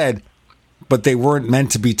have said, but they weren't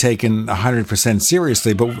meant to be taken 100%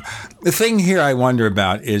 seriously. But the thing here I wonder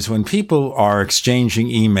about is when people are exchanging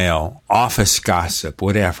email, office gossip,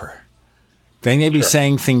 whatever, they may be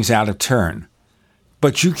saying things out of turn,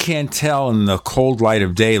 but you can't tell in the cold light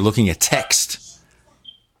of day looking at text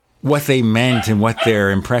what they meant and what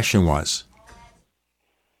their impression was.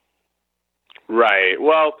 Right.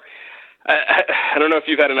 Well, I don't know if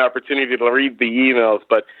you've had an opportunity to read the emails,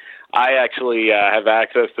 but I actually have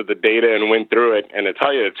access to the data and went through it. And to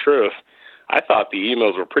tell you the truth, I thought the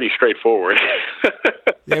emails were pretty straightforward.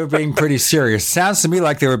 They were being pretty serious. Sounds to me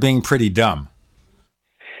like they were being pretty dumb.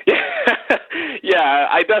 Yeah,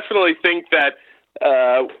 I definitely think that,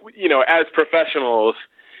 as professionals,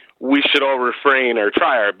 we should all refrain or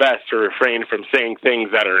try our best to refrain from saying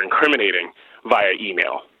things that are incriminating via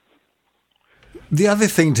email. The other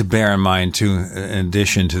thing to bear in mind, too, in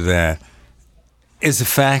addition to that, is the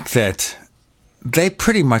fact that they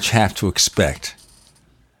pretty much have to expect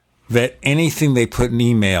that anything they put in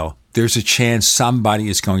email, there's a chance somebody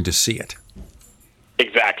is going to see it.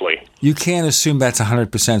 Exactly. You can't assume that's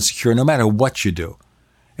 100% secure no matter what you do.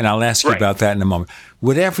 And I'll ask you about that in a moment.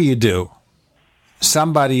 Whatever you do,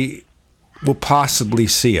 somebody will possibly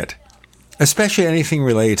see it, especially anything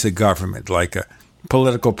related to government, like a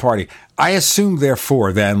political party. I assume,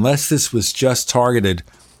 therefore, that unless this was just targeted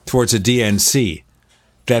towards a DNC,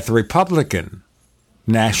 that the Republican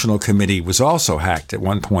National Committee was also hacked at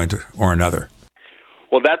one point or another.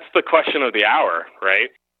 Well, that's the question of the hour, right?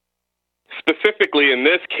 Specifically in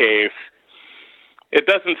this case, it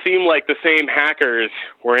doesn't seem like the same hackers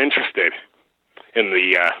were interested in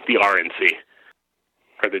the RNC,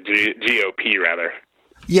 or the GOP, rather.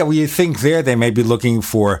 Yeah, well, you think there they may be looking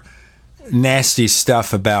for nasty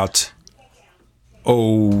stuff about,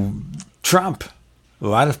 Trump. A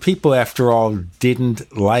lot of people, after all,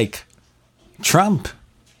 didn't like Trump.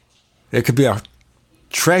 There could be a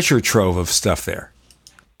treasure trove of stuff there.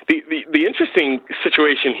 The interesting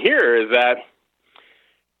situation here is that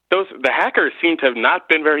the hackers seem to have not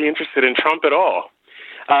been very interested in Trump at all.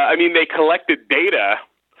 They collected data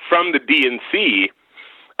from the DNC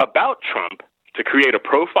about Trump to create a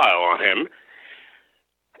profile on him.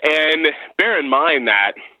 And bear in mind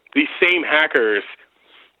that these same hackers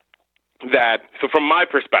so from my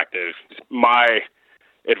perspective, my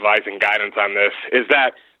advice and guidance on this is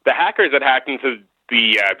that the hackers that hacked into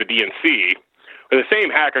the DNC are the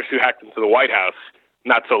same hackers who hacked into the White House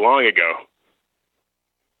not so long ago.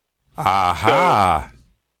 Aha.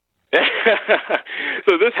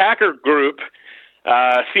 So this hacker group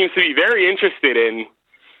seems to be very interested in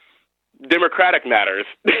Democratic matters,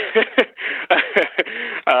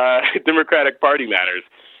 Democratic Party matters.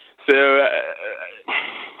 So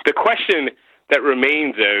the question that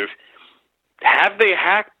remains is, have they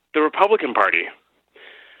hacked the Republican Party?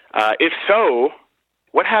 If so,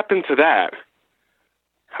 what happened to that?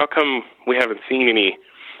 How come we haven't seen any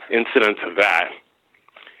incidents of that?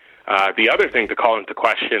 The other thing to call into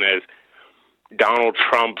question is Donald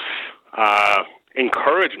Trump's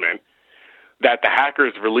encouragement that the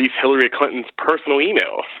hackers release Hillary Clinton's personal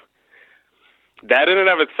emails. That in and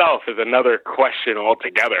of itself is another question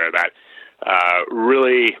altogether that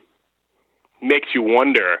really makes you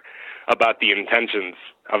wonder about the intentions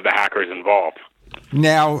of the hackers involved.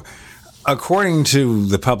 Now, according to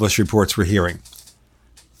the published reports we're hearing,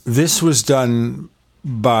 this was done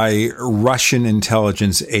by Russian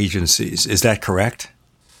intelligence agencies. Is that correct?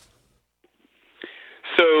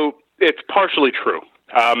 So it's partially true.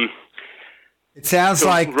 It sounds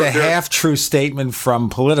like the half-true statement from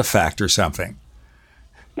PolitiFact or something.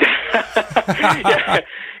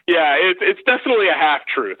 Yeah, it's definitely a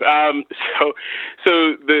half-truth. So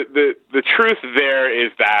the truth there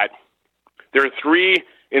is that there are three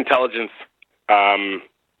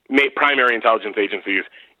primary intelligence agencies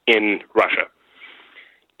in Russia.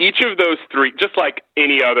 Each of those three, just like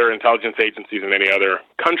any other intelligence agencies in any other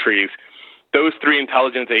countries, those three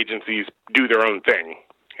intelligence agencies do their own thing,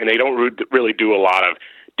 and they don't really do a lot of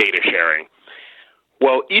data sharing.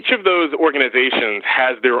 Well, each of those organizations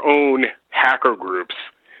has their own hacker groups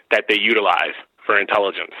that they utilize for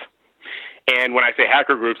intelligence. And when I say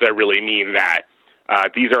hacker groups, I really mean that.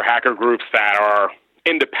 These are hacker groups that are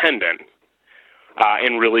independent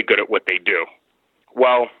and really good at what they do.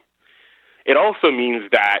 Well, it also means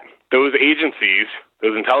that those agencies,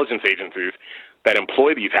 those intelligence agencies that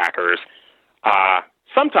employ these hackers,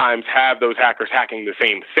 sometimes have those hackers hacking the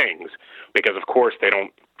same things because, of course, they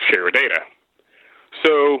don't share data.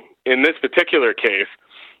 So in this particular case,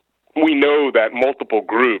 we know that multiple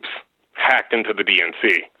groups hacked into the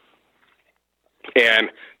DNC. And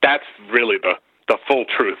that's really the full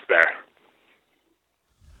truth there.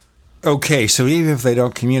 Okay, so even if they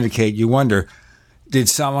don't communicate, you wonder, did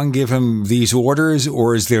someone give him these orders,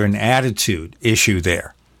 or is there an attitude issue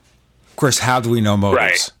there? Of course, how do we know motives?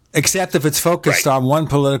 Right. Except if it's focused on one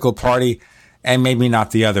political party and maybe not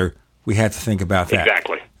the other. We had to think about that.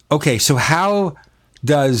 Exactly. Okay, so how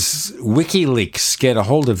does WikiLeaks get a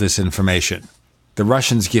hold of this information? The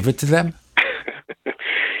Russians give it to them?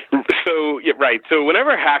 Right. So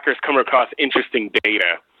whenever hackers come across interesting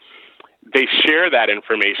data, they share that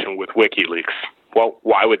information with WikiLeaks. Well,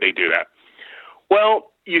 why would they do that?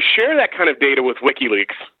 Well, you share that kind of data with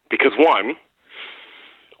WikiLeaks because, one,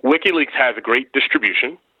 WikiLeaks has a great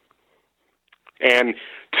distribution, and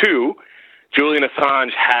two, Julian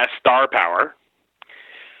Assange has star power.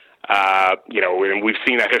 And we've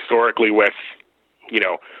seen that historically with,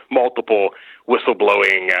 multiple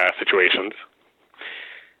whistleblowing situations.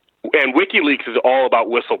 And WikiLeaks is all about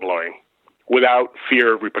whistleblowing without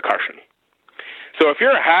fear of repercussion. So if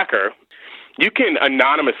you're a hacker, you can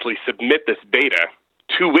anonymously submit this data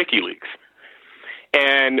to WikiLeaks.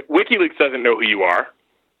 And WikiLeaks doesn't know who you are.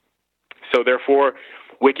 So therefore,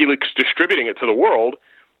 WikiLeaks distributing it to the world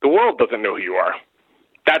doesn't know who you are.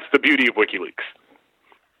 That's the beauty of WikiLeaks.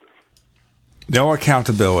 No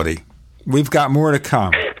accountability. We've got more to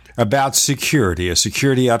come about security, a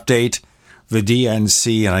security update, the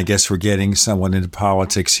DNC, and I guess we're getting someone into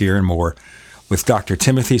politics here and more with Dr.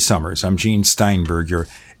 Timothy Summers. I'm Gene Steinberg. You're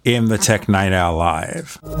in the Tech Night Owl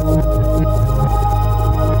Live.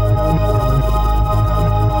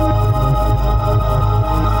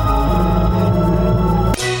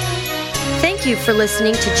 Thank you for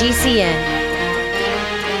listening to GCN.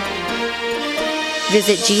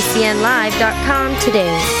 Visit GCNlive.com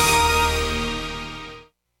today.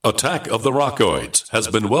 Attack of the Rockoids has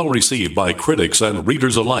been well received by critics and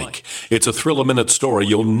readers alike. It's a thrill-a-minute story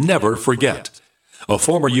you'll never forget. A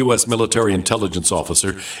former U.S. military intelligence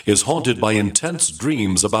officer is haunted by intense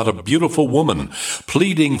dreams about a beautiful woman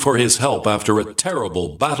pleading for his help after a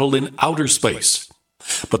terrible battle in outer space.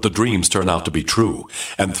 But the dreams turn out to be true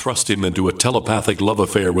and thrust him into a telepathic love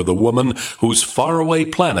affair with a woman whose faraway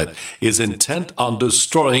planet is intent on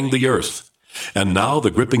destroying the Earth. And now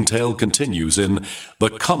the gripping tale continues in The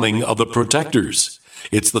Coming of the Protectors.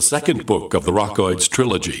 It's the second book of the Rockoids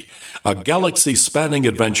trilogy, a galaxy-spanning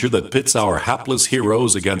adventure that pits our hapless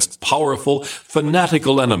heroes against powerful,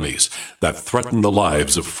 fanatical enemies that threaten the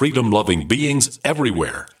lives of freedom-loving beings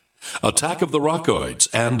everywhere. Attack of the Rockoids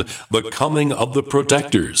and The Coming of the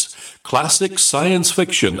Protectors. Classic science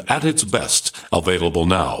fiction at its best, available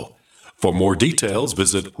now. For more details,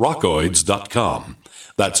 visit rockoids.com.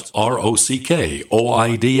 That's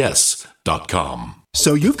ROCKOIDS.com.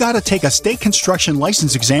 So you've got to take a state construction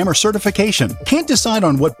license exam or certification. Can't decide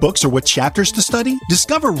on what books or what chapters to study?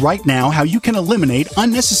 Discover right now how you can eliminate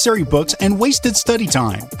unnecessary books and wasted study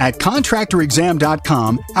time. At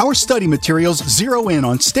contractorexam.com, our study materials zero in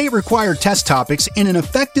on state-required test topics in an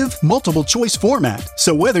effective, multiple-choice format.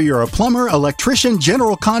 So whether you're a plumber, electrician,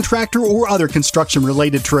 general contractor, or other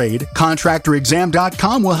construction-related trade,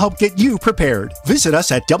 contractorexam.com will help get you prepared. Visit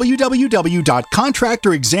us at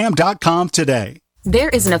www.contractorexam.com today. There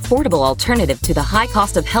is an affordable alternative to the high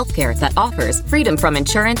cost of healthcare that offers freedom from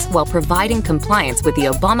insurance while providing compliance with the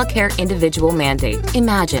Obamacare individual mandate.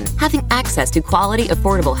 Imagine having access to quality,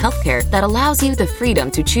 affordable healthcare that allows you the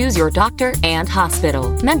freedom to choose your doctor and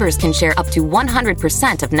hospital. Members can share up to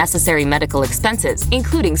 100% of necessary medical expenses,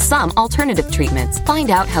 including some alternative treatments.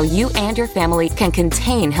 Find out how you and your family can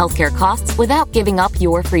contain healthcare costs without giving up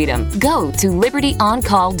your freedom. Go to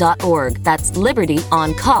libertyoncall.org. That's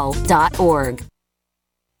libertyoncall.org.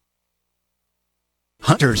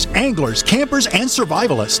 Hunters, anglers, campers, and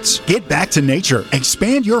survivalists. Get back to nature.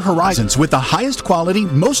 Expand your horizons with the highest quality,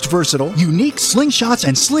 most versatile, unique slingshots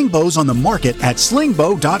and sling bows on the market at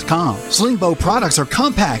slingbow.com. Slingbow products are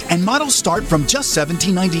compact and models start from just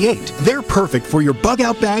 $17.98. They're perfect for your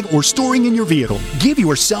bug-out bag or storing in your vehicle. Give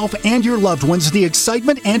yourself and your loved ones the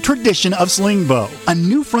excitement and tradition of Slingbow, a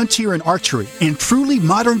new frontier in archery and truly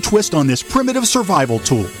modern twist on this primitive survival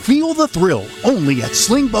tool. Feel the thrill only at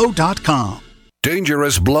slingbow.com.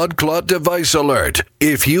 Dangerous blood clot device alert.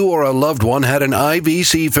 If you or a loved one had an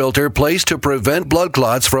IVC filter placed to prevent blood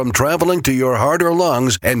clots from traveling to your heart or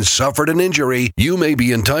lungs and suffered an injury, you may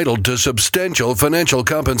be entitled to substantial financial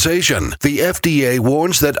compensation. The FDA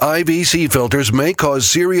warns that IVC filters may cause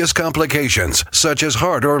serious complications, such as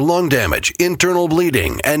heart or lung damage, internal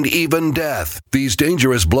bleeding, and even death. These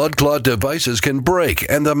dangerous blood clot devices can break,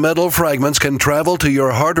 and the metal fragments can travel to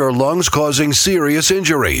your heart or lungs, causing serious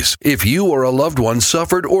injuries. If you or a loved one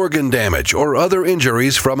suffered organ damage or other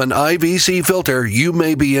injuries from an IVC filter, you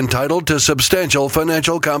may be entitled to substantial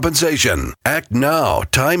financial compensation. Act now.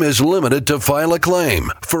 Time is limited to file a claim.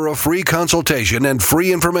 For a free consultation and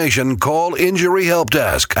free information, call Injury Help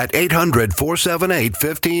Desk at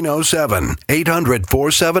 800-478-1507.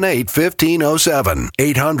 800-478-1507.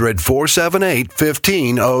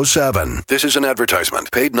 800-478-1507. This is an advertisement.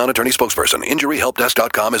 Paid non-attorney spokesperson.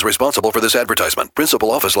 InjuryHelpDesk.com is responsible for this advertisement.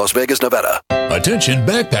 Principal office, Las Vegas, Nevada. Attention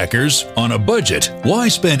backpackers on a budget. Why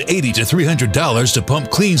spend $80 to $300 to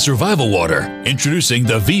pump clean survival water? Introducing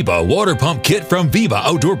the Viba Water Pump Kit from Viba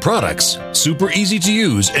Outdoor Products. Super easy to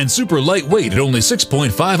use and super lightweight at only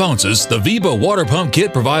 6.5 ounces, the Viba Water Pump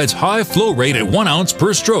Kit provides high flow rate at 1 ounce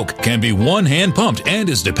per stroke, can be one-hand pumped, and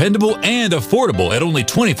is dependable and affordable at only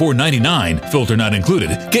 $24.99. Filter not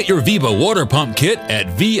included. Get your Viba Water Pump Kit at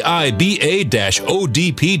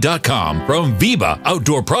VIBA-ODP.com from Viba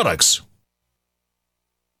Outdoor Products.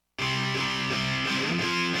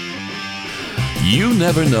 You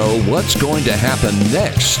never know what's going to happen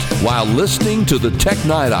next while listening to the Tech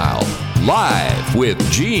Night Owl, live with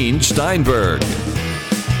Gene Steinberg.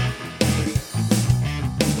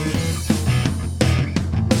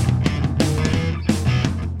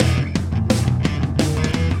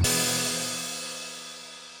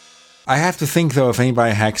 I have to think, though, if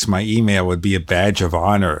anybody hacks my email, it would be a badge of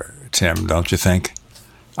honor, Tim, don't you think?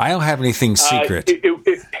 I don't have anything secret. It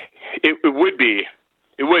would be.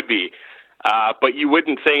 It would be. But you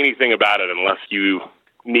wouldn't say anything about it unless you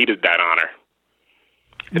needed that honor.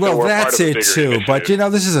 Well, that's it, too. Initiative. But,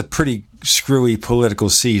 this is a pretty screwy political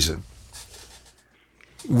season.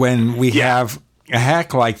 When we have a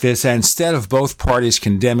hack like this, and instead of both parties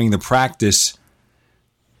condemning the practice,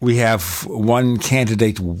 we have one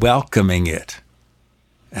candidate welcoming it.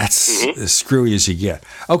 That's as screwy as you get.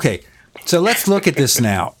 Okay, so let's look at this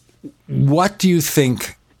now. What do you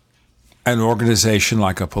think an organization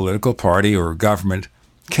like a political party or a government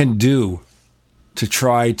can do to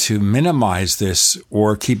try to minimize this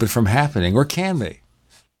or keep it from happening, or can they?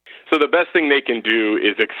 So the best thing they can do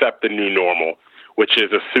is accept the new normal, which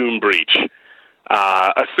is assume breach.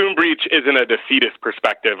 Assume breach isn't a defeatist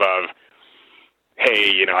perspective of,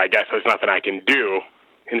 hey, I guess there's nothing I can do.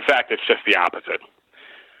 In fact, it's just the opposite.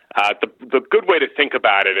 The good way to think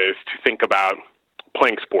about it is to think about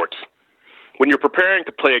playing sports. When you're preparing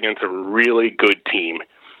to play against a really good team,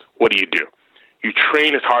 what do? You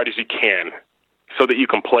train as hard as you can so that you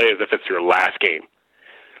can play as if it's your last game.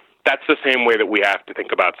 That's the same way that we have to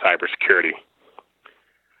think about cybersecurity.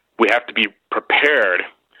 We have to be prepared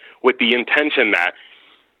with the intention that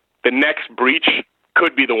the next breach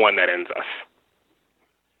could be the one that ends us.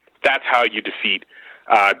 That's how you defeat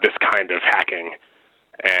this kind of hacking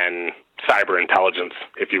and cyber intelligence,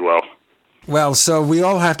 if you will. Well, so we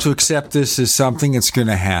all have to accept this as something that's going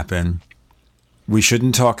to happen. We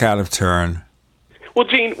shouldn't talk out of turn. Well,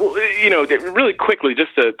 Gene, really quickly,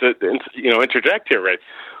 just to interject here, right?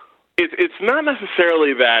 It's not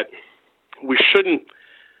necessarily that we shouldn't.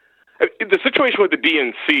 The situation with the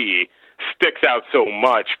DNC sticks out so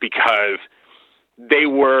much because they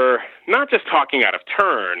were not just talking out of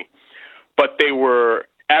turn, but they were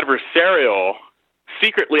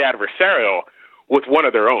secretly adversarial with one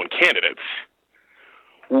of their own candidates,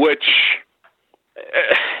 which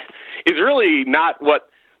is really not what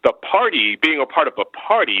the party, being a part of a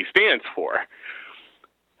party, stands for.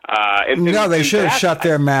 No, they should have shut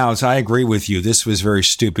their mouths. I agree with you. This was very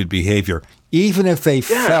stupid behavior. Even if they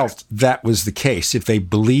felt that was the case, if they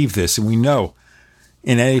believe this, and we know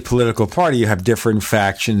in any political party you have different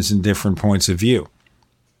factions and different points of view.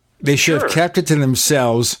 They should have kept it to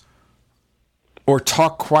themselves or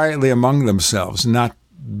talk quietly among themselves, not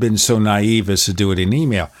been so naive as to do it in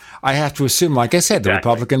email. I have to assume, like I said, the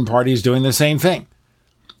Republican Party is doing the same thing.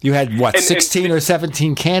 You had, 16 or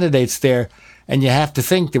 17 candidates there, and you have to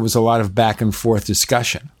think there was a lot of back and forth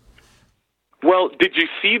discussion. Well, did you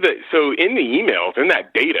see that? So in the emails, in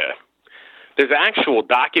that data, there's actual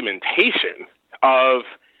documentation of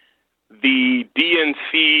the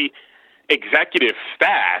DNC executive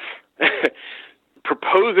staff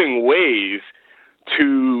proposing ways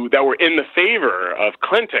that were in the favor of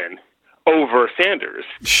Clinton over Sanders.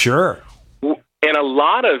 Sure. And a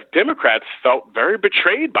lot of Democrats felt very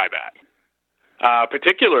betrayed by that,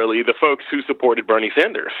 particularly the folks who supported Bernie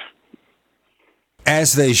Sanders.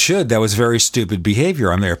 As they should. That was very stupid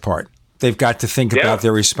behavior on their part. They've got to think about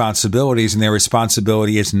their responsibilities, and their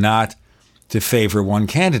responsibility is not to favor one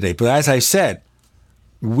candidate. But as I said,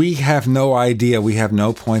 we have no idea. We have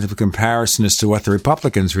no point of comparison as to what the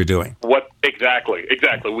Republicans were doing. Exactly.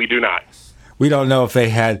 We do not. We don't know if they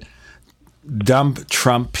had dumb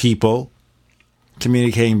Trump people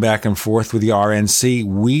communicating back and forth with the RNC.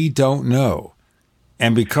 We don't know.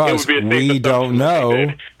 And because we don't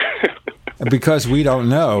know,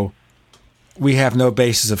 we have no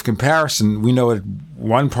basis of comparison. We know that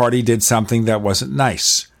one party did something that wasn't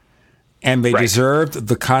nice, and they deserved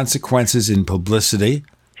the consequences in publicity.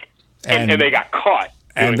 And they got caught.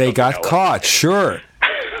 And they got caught, sure.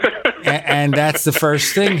 and that's the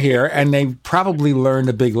first thing here. And they probably learned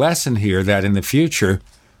a big lesson here that in the future,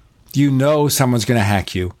 someone's going to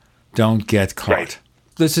hack you. Don't get caught. Right.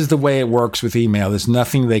 This is the way it works with email. There's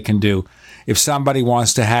nothing they can do. If somebody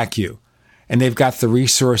wants to hack you, and they've got the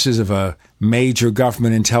resources of a major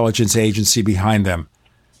government intelligence agency behind them,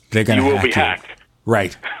 they're going to hack you. You will be hacked.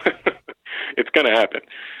 Right. It's going to happen.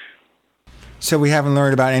 So we haven't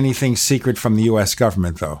learned about anything secret from the U.S.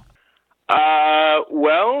 government, though?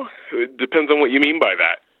 Well, it depends on what you mean by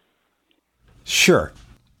that. Sure.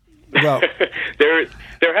 Well, there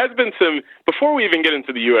has been some, before we even get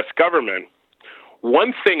into the U.S. government,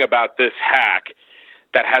 one thing about this hack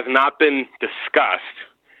that has not been discussed,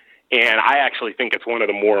 and I actually think it's one of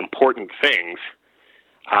the more important things,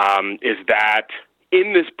 is that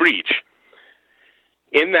in this breach,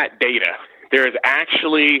 in that data, there is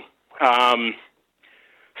actually spreadsheets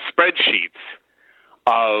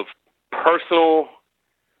of personal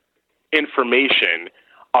information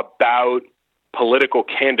about political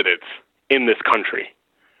candidates in this country.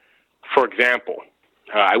 For example,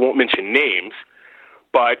 I won't mention names,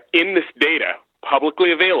 but in this data,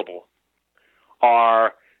 publicly available,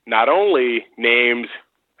 are not only names,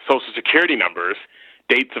 social security numbers,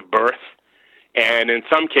 dates of birth, and in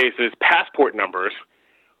some cases, passport numbers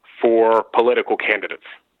for political candidates,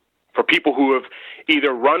 for people who have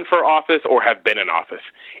either run for office or have been in office,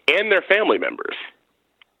 and their family members.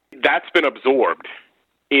 That's been absorbed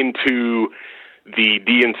into the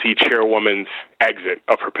DNC chairwoman's exit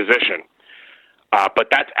of her position. But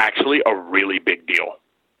that's actually a really big deal.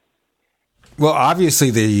 Well,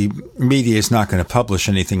 obviously the media is not going to publish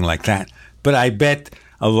anything like that, but I bet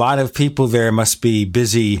a lot of people there must be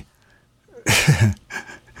busy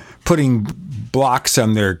putting blocks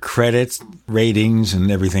on their credits, ratings,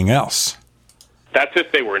 and everything else. That's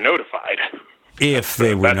if they were notified. If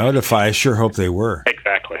they were notified, I sure hope they were.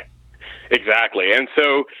 Exactly. And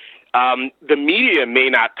so the media may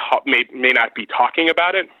not be talking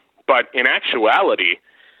about it, but in actuality,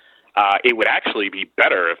 it would actually be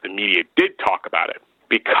better if the media did talk about it,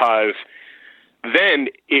 because then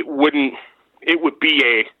it would be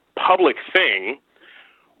a public thing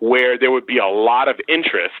where there would be a lot of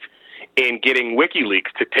interest in getting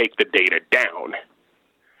WikiLeaks to take the data down.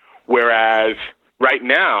 Whereas right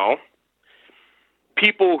now,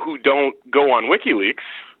 people who don't go on WikiLeaks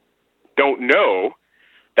don't know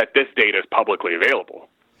that this data is publicly available.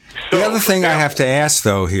 So, the other thing I have to ask,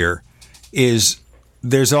 though, here is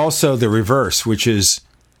there's also the reverse, which is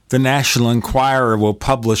the National Enquirer will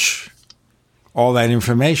publish all that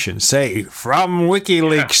information. Say, from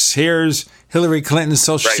WikiLeaks, here's Hillary Clinton's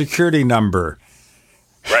Social Security number.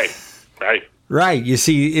 Right. You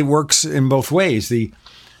see, it works in both ways. The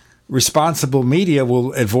responsible media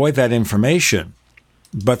will avoid that information,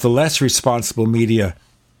 but the less responsible media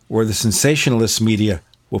or the sensationalist media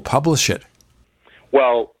will publish it.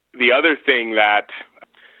 Well, the other thing that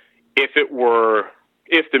if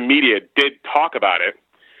the media did talk about it,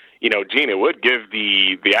 Gene, it would give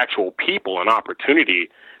the actual people an opportunity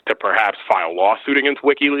to perhaps file a lawsuit against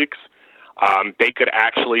WikiLeaks. They could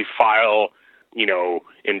actually file,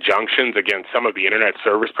 injunctions against some of the internet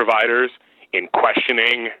service providers in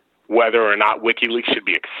questioning whether or not WikiLeaks should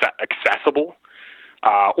be accessible,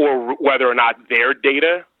 or whether or not their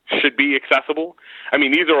data should be accessible. I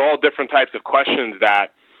mean, these are all different types of questions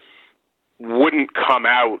that wouldn't come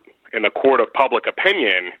out in a court of public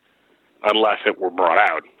opinion unless it were brought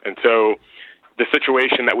out. And so the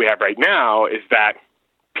situation that we have right now is that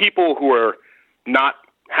people who are not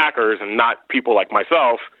hackers and not people like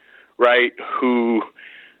myself, right, who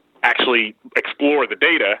actually explore the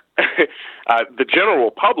data, the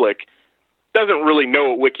general public doesn't really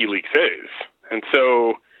know what WikiLeaks is. And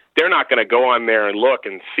so they're not going to go on there and look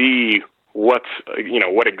and see what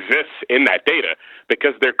exists in that data,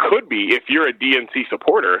 because there could be, if you're a DNC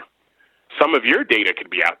supporter, some of your data could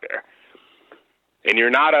be out there. And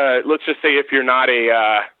you're not let's just say if you're not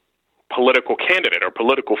a political candidate or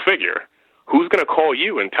political figure, who's going to call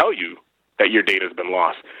you and tell you that your data has been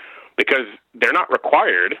lost? Because they're not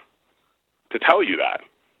required to tell you that.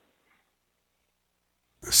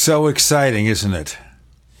 So exciting, isn't it?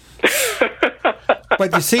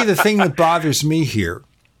 But you see, the thing that bothers me here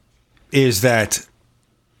is that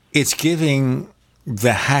it's giving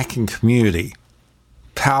the hacking community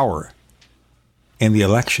power in the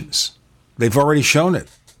elections. They've already shown it.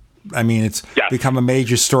 I mean, it's become a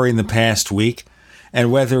major story in the past week.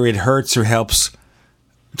 And whether it hurts or helps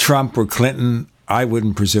Trump or Clinton, I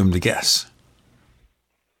wouldn't presume to guess.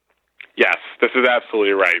 Yes, this is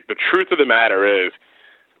absolutely right. The truth of the matter is,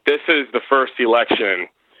 this is the first election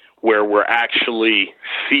where we're actually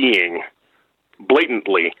seeing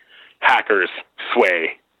blatantly hackers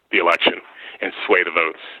sway the election and sway the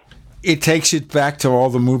votes. It takes it back to all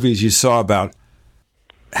the movies you saw about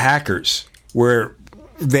hackers, where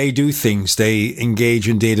they do things, they engage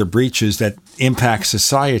in data breaches that impact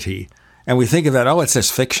society. And we think of that, it's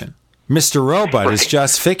just fiction. Mr. Robot is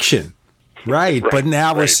just fiction. Right. But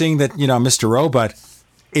now we're seeing that, Mr. Robot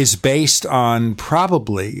is based on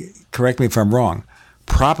probably, correct me if I'm wrong,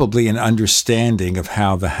 probably an understanding of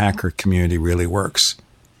how the hacker community really works.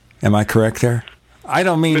 Am I correct there? I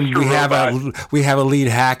don't mean we have a lead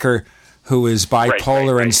hacker who is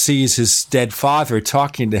bipolar and sees his dead father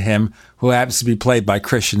talking to him, who happens to be played by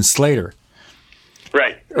Christian Slater.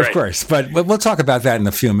 Right. Of course. But we'll talk about that in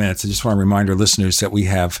a few minutes. I just want to remind our listeners that we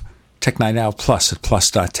have Tech Night Owl Plus at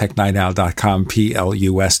plus.technightowl.com,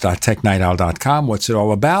 plus.technightowl.com. What's it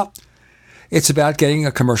all about? It's about getting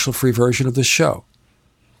a commercial-free version of the show.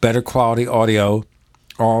 Better quality audio,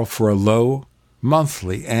 all for a low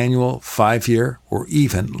monthly, annual, 5-year, or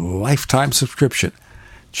even lifetime subscription.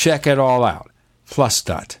 Check it all out.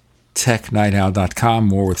 Plus.technightowl.com.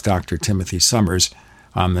 More with Dr. Timothy Summers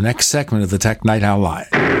on the next segment of the Tech Night Owl Live.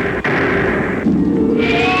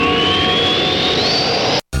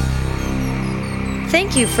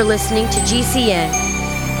 Thank you for listening to GCN.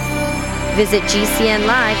 Visit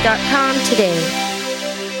GCNlive.com today.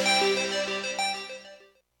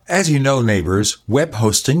 As you know, neighbors, web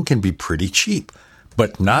hosting can be pretty cheap,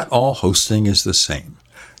 but not all hosting is the same.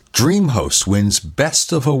 DreamHost wins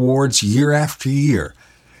Best of Awards year after year.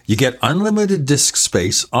 You get unlimited disk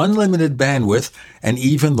space, unlimited bandwidth, and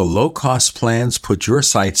even the low-cost plans put your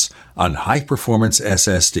sites on high-performance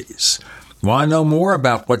SSDs. Want to know more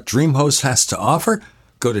about what DreamHost has to offer?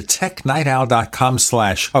 Go to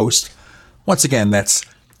technightowl.com/host. Once again, that's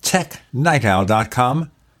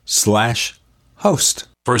technightowl.com/host.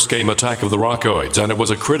 First came Attack of the Rockoids, and it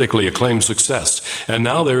was a critically acclaimed success. And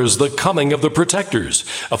now there's The Coming of the Protectors.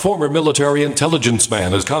 A former military intelligence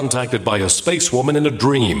man is contacted by a space woman in a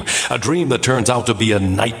dream that turns out to be a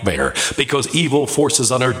nightmare because evil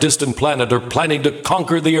forces on our distant planet are planning to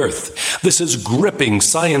conquer the Earth. This is gripping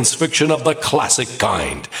science fiction of the classic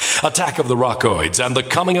kind. Attack of the Rockoids and The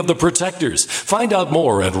Coming of the Protectors. Find out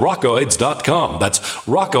more at rockoids.com. That's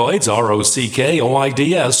Rockoids,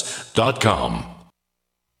 ROCKOIDS.com.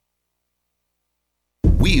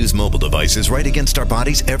 We use mobile devices right against our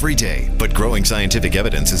bodies every day, but growing scientific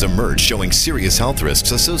evidence has emerged showing serious health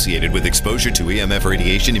risks associated with exposure to EMF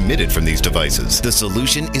radiation emitted from these devices. The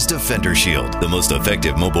solution is Defender Shield, the most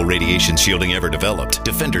effective mobile radiation shielding ever developed.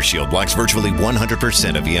 Defender Shield blocks virtually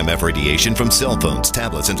 100% of EMF radiation from cell phones,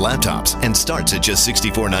 tablets, and laptops, and starts at just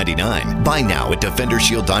 $64.99. Buy now at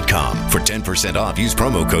DefenderShield.com. For 10% off, use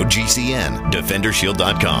promo code GCN.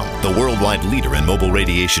 DefenderShield.com, the worldwide leader in mobile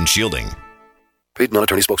radiation shielding. Paid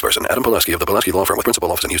non-attorney spokesperson Adam Pulaski of the Pulaski Law Firm with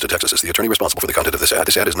principal office in Houston, Texas is the attorney responsible for the content of this ad.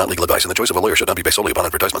 This ad is not legal advice, and the choice of a lawyer should not be based solely upon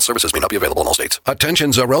advertisement. Services may not be available in all states.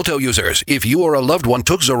 Attention Xarelto users. If you or a loved one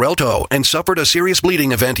took Xarelto and suffered a serious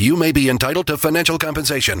bleeding event, you may be entitled to financial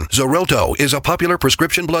compensation. Xarelto is a popular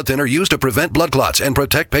prescription blood thinner used to prevent blood clots and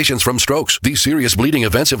protect patients from strokes. These serious bleeding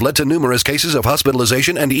events have led to numerous cases of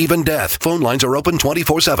hospitalization and even death. Phone lines are open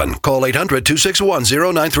 24/7. Call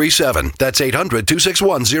 800-261-0937. That's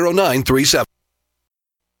 800-261-0937.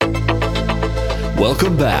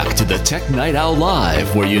 Welcome back to the Tech Night Owl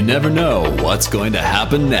Live, where you never know what's going to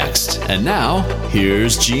happen next. And now,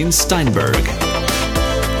 here's Gene Steinberg.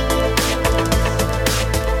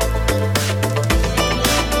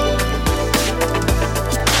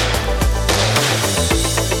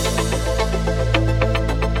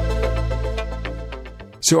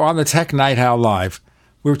 So on the Tech Night Owl Live,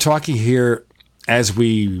 we were talking here as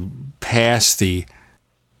we passed the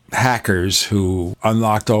hackers who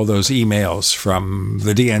unlocked all those emails from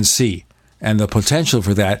the DNC and the potential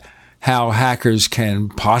for that, how hackers can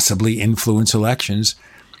possibly influence elections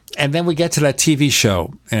And then we get to that TV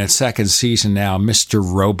show in its second season now, Mr.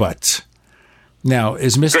 Robot. Now,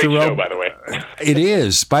 is Mr. Great show, by the way. It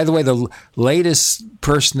is. By the way, the latest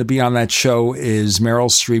person to be on that show is Meryl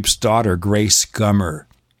Streep's daughter, Grace Gummer.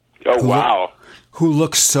 Oh, wow. Who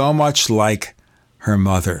looks so much like her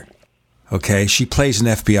mother. Okay, she plays an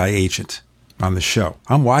FBI agent on the show.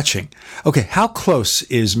 I'm watching. Okay, how close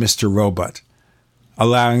is Mr. Robot,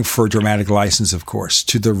 allowing for dramatic license, of course,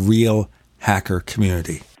 to the real hacker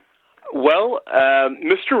community? Well,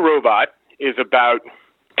 Mr. Robot is about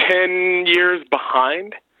 10 years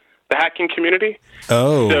behind the hacking community.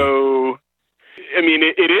 Oh. So, I mean,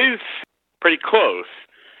 it is pretty close,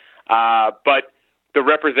 but the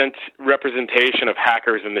representation of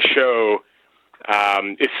hackers in the show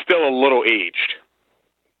is still a little aged.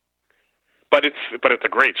 But it's a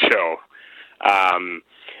great show.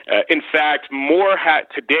 In fact,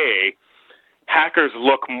 today, hackers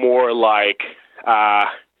look more like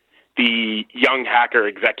the young hacker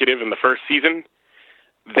executive in the first season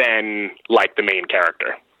than like the main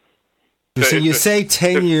character. So you say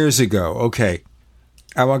 10 years ago. Okay.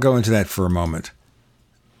 I want to go into that for a moment.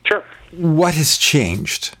 Sure. What has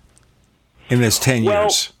changed in this 10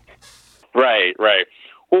 years? Right.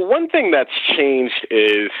 Well, one thing that's changed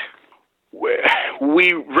is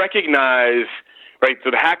we recognize, right,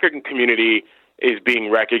 so the hacking community is being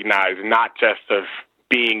recognized not just of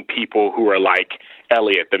being people who are like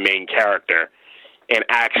Elliot, the main character, and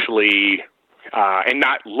actually, and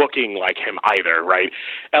not looking like him either, right?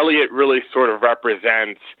 Elliot really sort of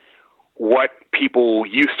represents what people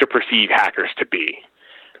used to perceive hackers to be.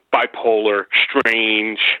 Bipolar,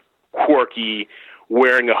 strange, quirky,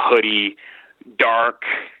 wearing a hoodie, dark,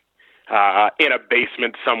 in a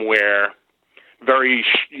basement somewhere, very,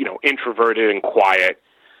 introverted and quiet.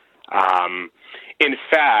 In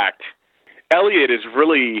fact, Elliot is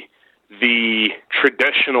really the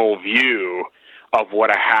traditional view of what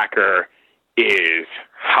a hacker is.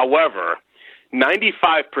 However,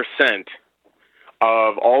 95%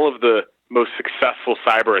 of all of the most successful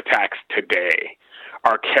cyber attacks today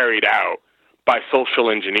are carried out by social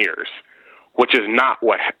engineers, which is not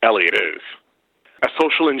what Elliot is. A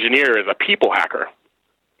social engineer is a people hacker,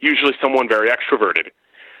 usually someone very extroverted,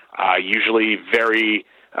 usually very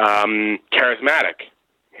charismatic,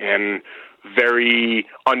 and very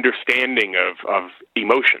understanding of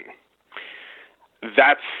emotion.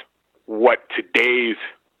 That's what today's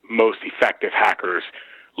most effective hackers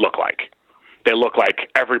look like. They look like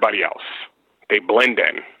everybody else. They blend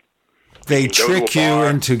in. They trick you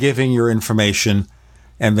into giving your information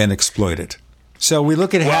and then exploit it. So we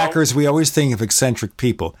look at hackers, we always think of eccentric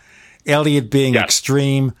people. Elliot being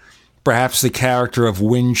extreme, perhaps the character of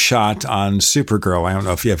Windshot on Supergirl. I don't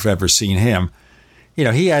know if you've ever seen him.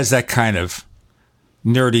 He has that kind of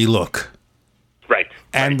nerdy look. Right.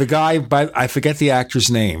 And the guy, I forget the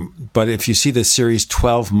actor's name, but if you see the series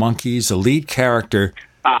 12 Monkeys, the lead character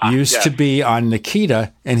used to be on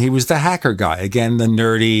Nikita, and he was the hacker guy. Again, the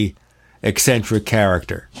nerdy, eccentric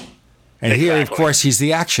character. And here, of course, he's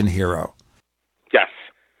the action hero. Yes.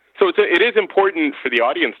 So it is important for the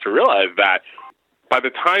audience to realize that by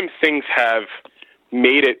the time things have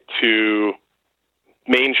made it to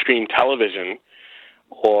mainstream television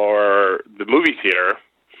or the movie theater,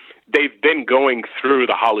 they've been going through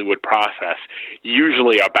the Hollywood process,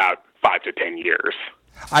 usually about 5 to 10 years.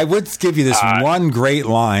 I would give you this one great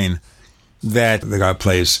line that the guy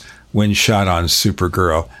plays Windshot on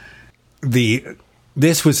Supergirl.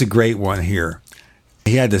 This was a great one here.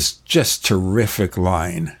 He had this just terrific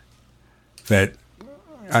line that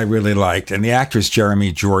I really liked. And the actor is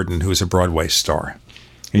Jeremy Jordan, who's a Broadway star.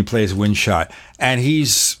 He plays Windshot. And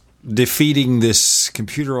he's defeating this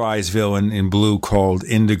computerized villain in blue called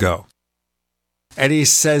Indigo. And he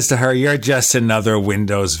says to her, "You're just another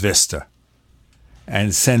Windows Vista."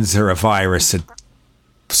 And sends her a virus that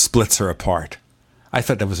splits her apart. I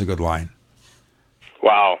thought that was a good line.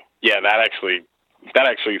 Wow. Yeah, that actually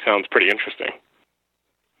sounds pretty interesting.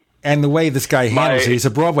 And the way this guy handles it, he's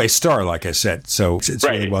a Broadway star, like I said, so it's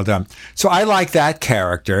really well done. So I like that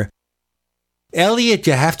character. Elliot,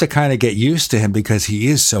 you have to kind of get used to him because he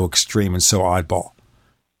is so extreme and so oddball.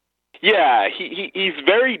 Yeah, he's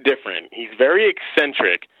very different. He's very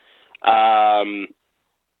eccentric.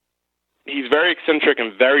 He's very eccentric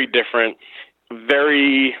and very different.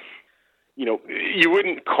 Very, you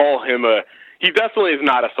wouldn't call him he definitely is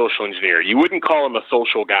not a social engineer. You wouldn't call him a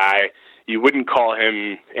social guy. You wouldn't call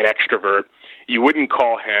him an extrovert. You wouldn't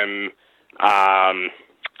call him,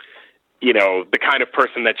 the kind of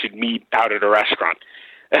person that you'd meet out at a restaurant.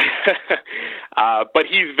 But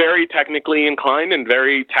he's very technically inclined and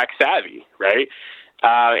very tech savvy, right?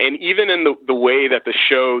 And even in the way that the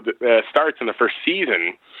show starts in the first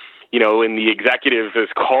season, and the executive is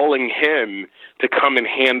calling him to come and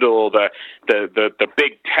handle the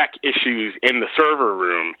big tech issues in the server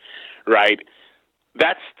room, right?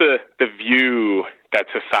 That's the view that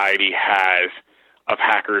society has of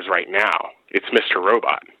hackers right now. It's Mr.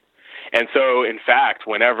 Robot. And so, in fact,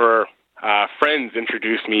 whenever friends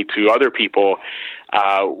introduce me to other people,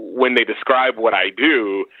 when they describe what I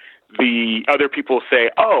do, the other people say,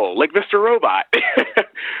 "Oh, like Mr. Robot,"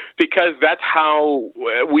 because that's how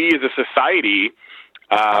we as a society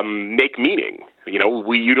make meaning.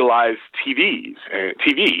 We utilize TV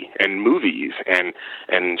and movies and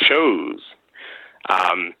shows.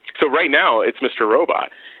 So right now it's Mr. Robot.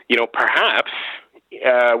 Perhaps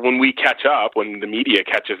when the media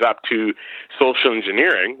catches up to social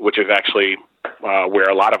engineering, which is actually where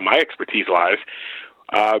a lot of my expertise lies,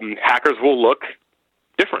 hackers will look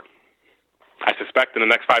different. I suspect in the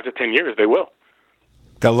next 5 to 10 years they will.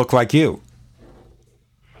 They'll look like you.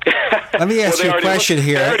 Let me ask you a question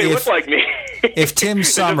here. They already look like me. If Tim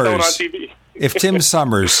Summers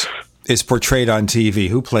is portrayed on TV,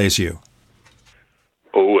 who plays you?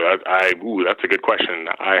 That's a good question.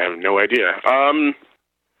 I have no idea.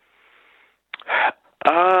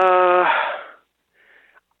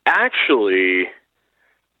 Actually,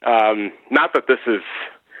 not that this is,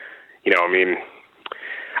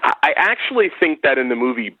 I actually think that in the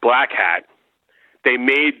movie Black Hat, they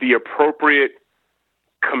made the appropriate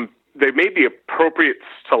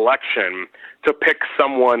selection to pick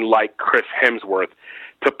someone like Chris Hemsworth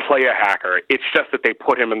to play a hacker. It's just that they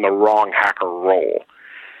put him in the wrong hacker role.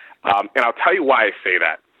 And I'll tell you why I say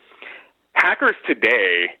that. Hackers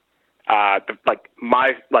today,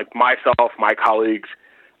 myself, my colleagues,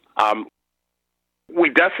 we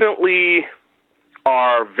definitely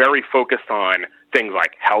are very focused on things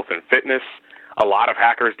like health and fitness. A lot of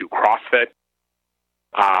hackers do CrossFit.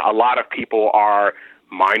 A lot of people are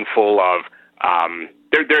mindful of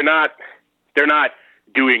they're not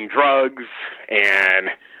doing drugs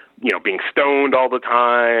and being stoned all the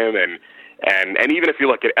time, and even if you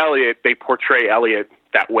look at Elliot, they portray Elliot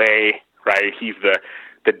that way, right? He's the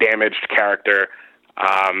damaged character,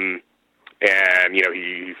 and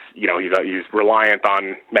he's reliant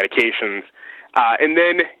on medications, and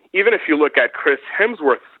then even if you look at Chris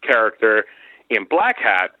Hemsworth's character in Black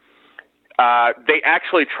Hat, they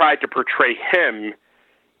actually tried to portray him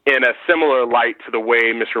in a similar light to the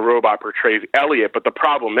way Mr. Robot portrays Elliot. But the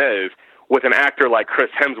problem is, with an actor like Chris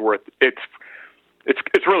Hemsworth, it's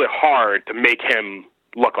really hard to make him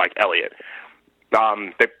look like Elliot.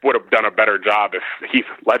 They would have done a better job if Heath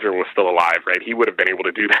Ledger was still alive, right? He would have been able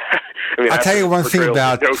to do that. I'll tell you one thing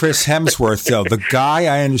about Chris Hemsworth, though. The guy,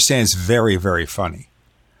 I understand, is very, very funny.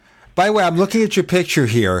 By the way, I'm looking at your picture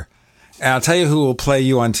here, and I'll tell you who will play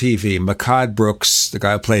you on TV. Mehcad Brooks, the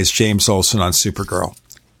guy who plays James Olsen on Supergirl.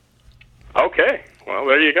 Okay. Well,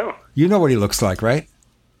 there you go. You know what he looks like, right?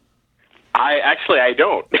 I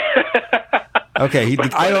don't. Okay.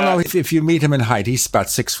 I don't know if you meet him in height. He's about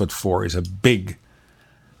 6'4". He's a big,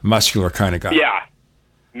 muscular kind of guy. Yeah.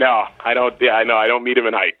 No, I don't. Yeah, I know. I don't meet him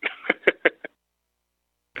in height.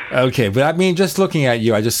 Okay. But I mean, just looking at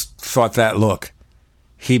you, I just thought that look.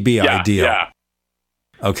 He'd be ideal. Yeah.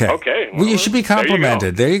 Okay. Okay. Well, you should be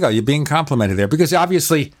complimented. There you go. You're being complimented there. Because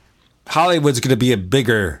obviously, Hollywood's going to be a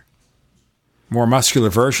bigger, more muscular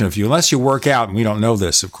version of you. Unless you work out, and we don't know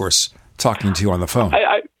this, of course, talking to you on the phone.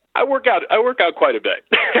 I work out. I work out quite a bit.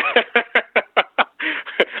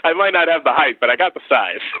 I might not have the height, but I got the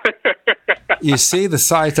size. You see, the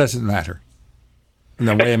size doesn't matter.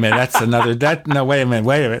 No, wait a minute. That's another. No, wait a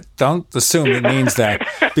minute. Don't assume it means that,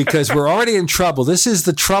 because we're already in trouble. This is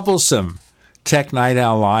the troublesome Tech Night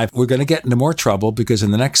Owl Live. We're going to get into more trouble because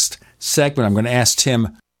in the next segment, I'm going to ask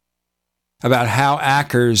Tim about how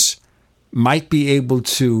hackers might be able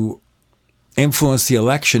to influence the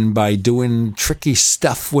election by doing tricky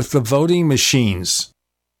stuff with the voting machines.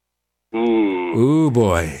 Ooh,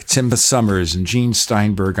 boy. Tim Summers and Gene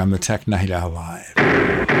Steinberg on the Tech Night Owl Live.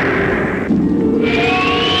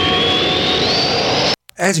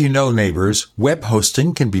 As you know, neighbors, web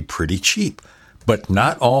hosting can be pretty cheap, but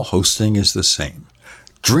not all hosting is the same.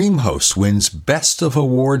 DreamHost wins Best of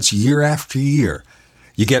Awards year after year.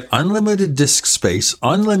 You get unlimited disk space,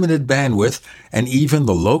 unlimited bandwidth, and even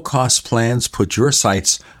the low-cost plans put your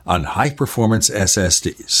sites on high-performance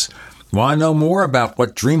SSDs. Want to know more about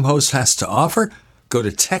what DreamHost has to offer? Go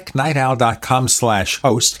to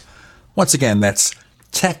technightowl.com/host. Once again, that's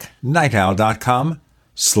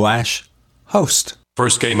technightowl.com/host.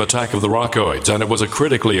 First came Attack of the Rockoids, and it was a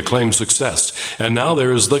critically acclaimed success. And now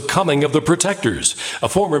there's The Coming of the Protectors. A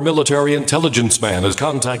former military intelligence man is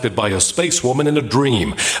contacted by a space woman in a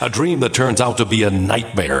dream that turns out to be a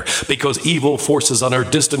nightmare because evil forces on her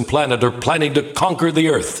distant planet are planning to conquer the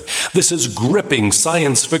Earth. This is gripping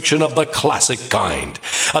science fiction of the classic kind.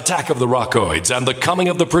 Attack of the Rockoids and The Coming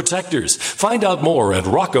of the Protectors. Find out more at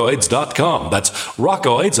rockoids.com. That's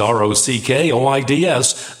Rockoids,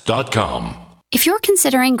 ROCKOIDS.com. If you're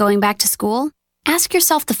considering going back to school, ask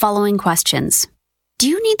yourself the following questions. Do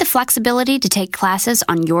you need the flexibility to take classes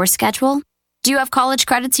on your schedule? Do you have college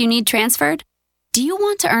credits you need transferred? Do you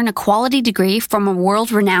want to earn a quality degree from a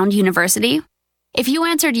world-renowned university? If you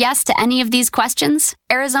answered yes to any of these questions,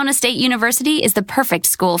 Arizona State University is the perfect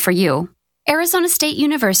school for you. Arizona State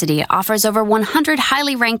University offers over 100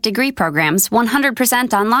 highly ranked degree programs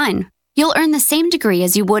 100% online. You'll earn the same degree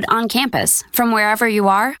as you would on campus, from wherever you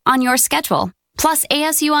are, on your schedule. Plus,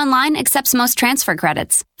 ASU Online accepts most transfer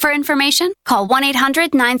credits. For information, call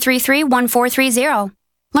 1-800-933-1430.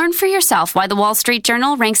 Learn for yourself why the Wall Street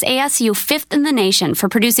Journal ranks ASU 5th in the nation for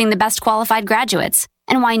producing the best qualified graduates,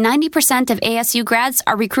 and why 90% of ASU grads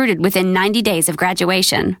are recruited within 90 days of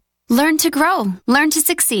graduation. Learn to grow, learn to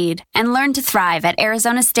succeed, and learn to thrive at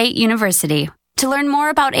Arizona State University. To learn more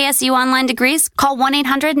about ASU Online degrees, call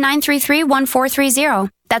 1-800-933-1430.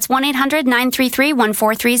 That's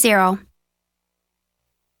 1-800-933-1430.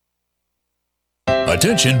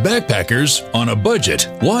 Attention backpackers on a budget.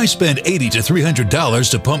 Why spend $80 to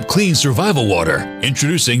 $300 to pump clean survival water?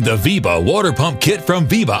 Introducing the VIBA Water Pump Kit from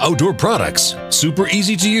VIBA Outdoor Products. Super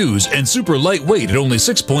easy to use and super lightweight at only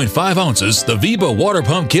 6.5 ounces, the VIBA Water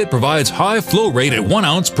Pump Kit provides high flow rate at 1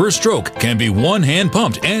 ounce per stroke, can be one-hand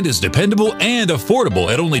pumped, and is dependable and affordable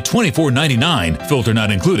at only $24.99, filter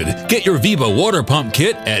not included. Get your VIBA Water Pump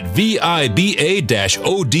Kit at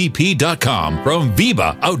VIBA-ODP.com from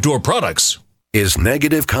VIBA Outdoor Products. Is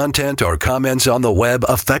negative content or comments on the web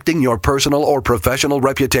affecting your personal or professional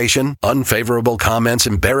reputation? Unfavorable comments,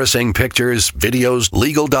 embarrassing pictures, videos,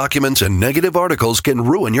 legal documents, and negative articles can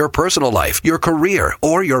ruin your personal life, your career,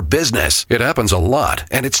 or your business. It happens a lot,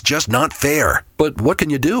 and it's just not fair. But what can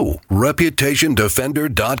you do?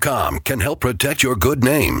 ReputationDefender.com can help protect your good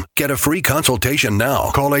name. Get a free consultation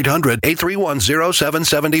now. Call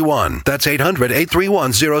 800-831-0771. That's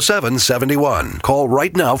 800-831-0771. Call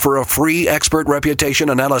right now for a free expert reputation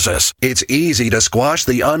analysis. It's easy to squash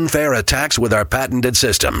the unfair attacks with our patented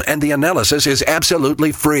system, and the analysis is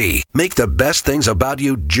absolutely free. Make the best things about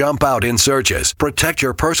you jump out in searches. Protect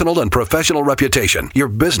your personal and professional reputation, your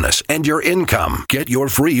business, and your income. Get your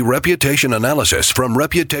free reputation analysis from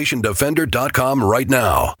ReputationDefender.com right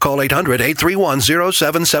now. Call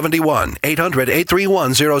 800-831-0771.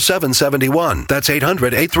 800-831-0771. That's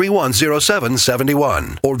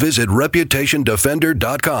 800-831-0771. Or visit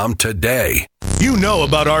ReputationDefender.com today. You know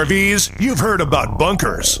about RVs, you've heard about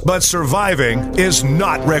bunkers, but surviving is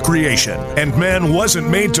not recreation, and man wasn't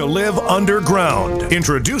made to live underground.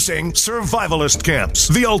 Introducing Survivalist Camps,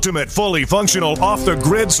 the ultimate fully functional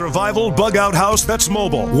off-the-grid survival bug-out house that's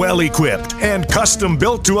mobile, well-equipped, and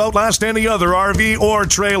custom-built to outlast any other RV or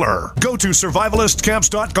trailer. Go to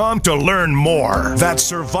survivalistcamps.com to learn more.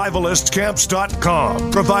 That's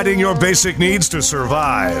survivalistcamps.com, providing your basic needs to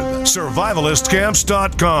survive.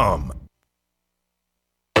 Survivalistcamps.com.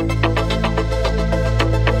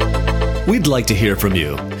 We'd like to hear from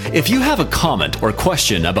you. If you have a comment or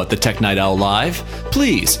question about the Tech Night Owl Live,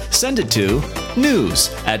 please send it to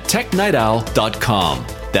news@technightowl.com.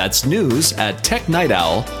 That's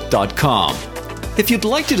news@technightowl.com. If you'd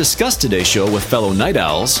like to discuss today's show with fellow night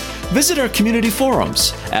owls, visit our community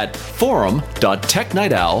forums at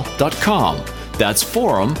forum.technightowl.com. That's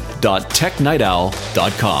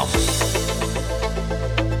forum.technightowl.com.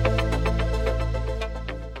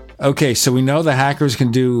 Okay, so we know the hackers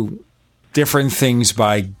can do different things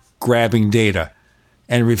by grabbing data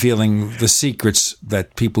and revealing the secrets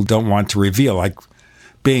that people don't want to reveal, like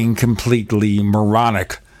being completely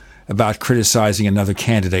moronic about criticizing another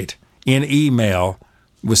candidate. In email,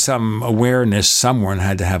 with some awareness, someone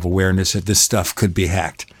had to have awareness that this stuff could be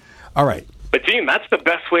hacked. All right. But Gene, that's the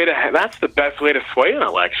best way to sway an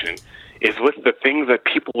election, is with the things that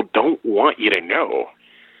people don't want you to know.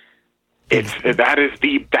 That is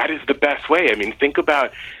the best way. I mean, think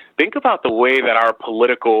about the way that our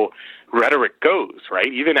political rhetoric goes,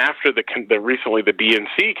 right? Even after recently the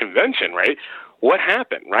DNC convention, right? What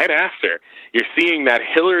happened right after? You're seeing that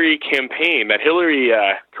Hillary campaign, that Hillary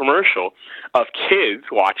commercial of kids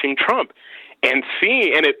watching Trump, and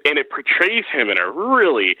it portrays him in a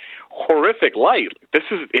really horrific light. Is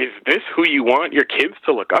this who you want your kids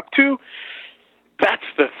to look up to? That's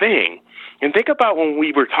the thing. And think about when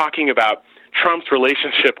we were talking about Trump's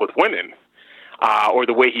relationship with women, or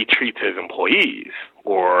the way he treats his employees,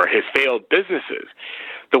 or his failed businesses.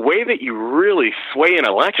 The way that you really sway an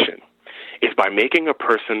election is by making a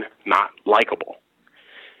person not likable.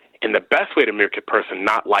 And the best way to make a person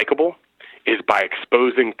not likable is by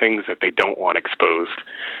exposing things that they don't want exposed.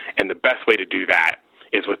 And the best way to do that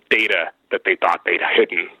is with data that they thought they'd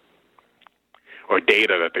hidden, or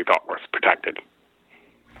data that they thought was protected.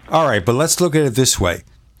 All right, but let's look at it this way.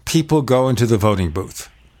 People go into the voting booth.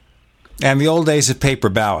 And the old days of paper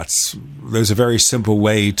ballots, there's a very simple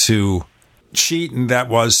way to cheat, and that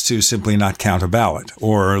was to simply not count a ballot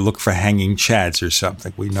or look for hanging chads or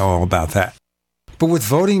something. We know all about that. But with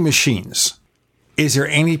voting machines, is there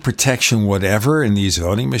any protection whatever in these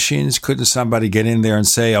voting machines? Couldn't somebody get in there and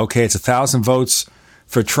say, okay, it's 1,000 votes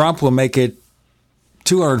for Trump, we'll make it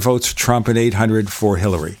 200 votes for Trump and 800 for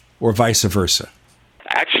Hillary, or vice versa?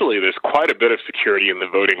 Actually, there's quite a bit of security in the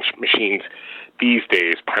voting machines these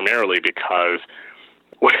days, primarily because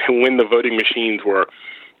when the voting machines were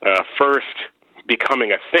first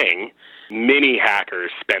becoming a thing, many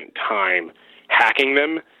hackers spent time hacking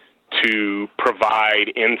them to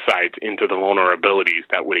provide insights into the vulnerabilities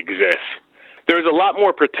that would exist. There's a lot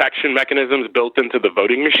more protection mechanisms built into the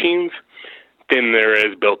voting machines than there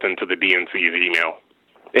is built into the DNC's email,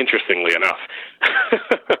 interestingly enough.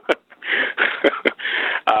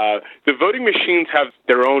 The voting machines have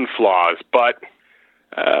their own flaws, but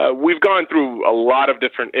we've gone through a lot of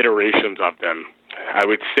different iterations of them. I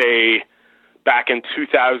would say back in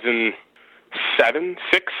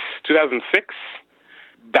 2006,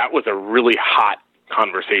 that was a really hot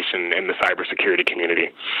conversation in the cybersecurity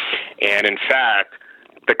community. And in fact,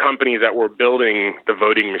 the companies that were building the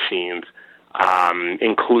voting machines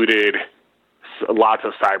included lots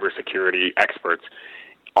of cybersecurity experts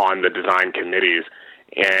on the design committees.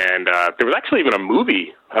 And there was actually even a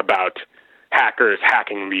movie about hackers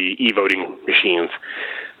hacking the e-voting machines.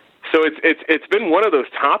 So it's been one of those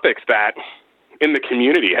topics that in the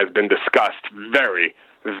community has been discussed very,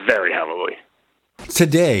 very heavily.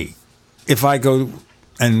 Today, if I go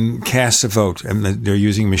and cast a vote and they're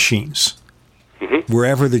using machines,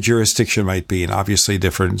 wherever the jurisdiction might be, and obviously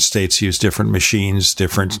different states use different machines,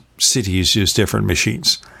 different cities use different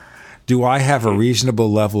machines, do I have a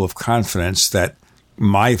reasonable level of confidence that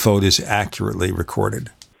my vote is accurately recorded?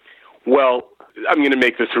 Well, I'm going to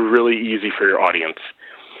make this really easy for your audience.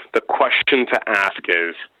 The question to ask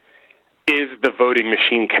is the voting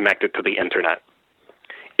machine connected to the internet?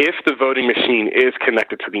 If the voting machine is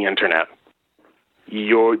connected to the internet,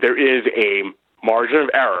 there is a margin of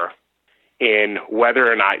error in whether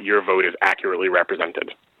or not your vote is accurately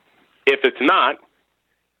represented. If it's not,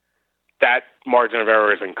 that margin of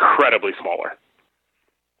error is incredibly smaller.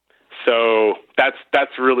 So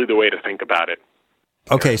that's really the way to think about it.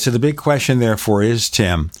 Okay, so the big question, therefore, is,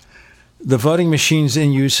 Tim, the voting machines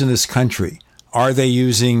in use in this country, are they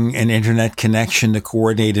using an internet connection to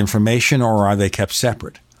coordinate information, or are they kept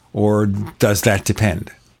separate? Or does that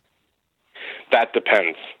depend? That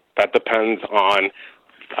depends. That depends on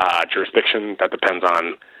jurisdiction. That depends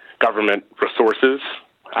on government resources.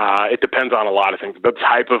 It depends on a lot of things. The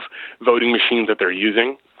type of voting machines that they're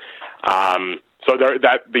using. So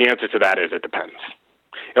the answer to that is it depends.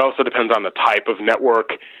 It also depends on the type of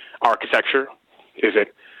network architecture. Is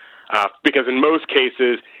it because in most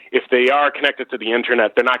cases, if they are connected to the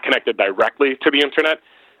internet, they're not connected directly to the internet.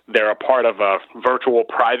 They're a part of a virtual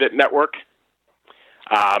private network.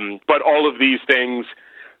 But all of these things,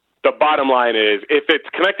 the bottom line is, if it's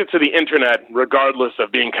connected to the internet, regardless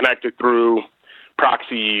of being connected through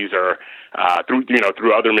proxies or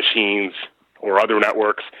through other machines or other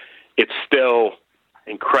networks, it's still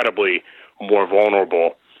incredibly more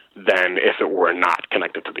vulnerable than if it were not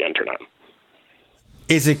connected to the internet.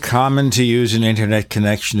 Is it common to use an internet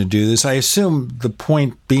connection to do this? I assume the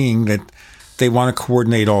point being that they want to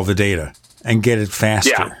coordinate all the data and get it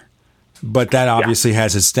faster. Yeah. But that obviously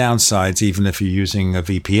has its downsides, even if you're using a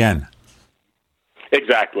VPN.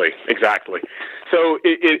 Exactly. So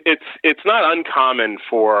it's not uncommon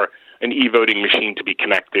for an e-voting machine to be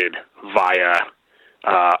connected via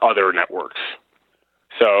other networks.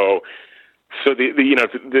 So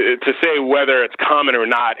to say whether it's common or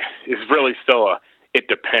not is really still it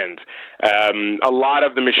depends. A lot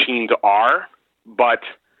of the machines are, but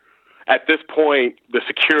at this point, the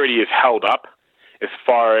security is held up. As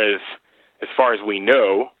far as we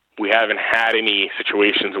know, we haven't had any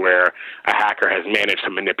situations where a hacker has managed to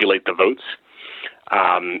manipulate the votes.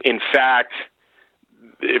 In fact,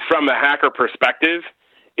 from a hacker perspective,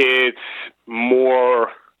 it's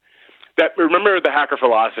more remember the hacker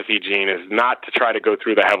philosophy, Gene, is not to try to go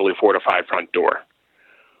through the heavily fortified front door,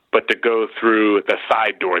 but to go through the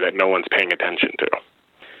side door that no one's paying attention to.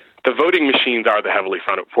 The voting machines are the heavily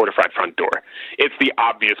fortified front door. It's the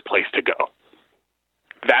obvious place to go.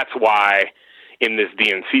 That's why in this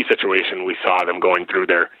DNC situation we saw them going through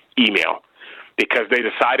their email, because they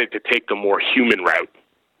decided to take the more human route.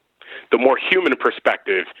 The more human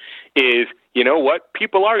perspective is, you know what?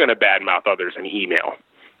 People are going to badmouth others in email.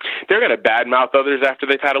 They're going to badmouth others after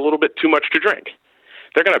they've had a little bit too much to drink.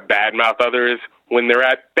 They're going to badmouth others when they're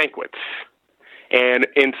at banquets. And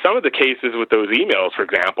in some of the cases with those emails, for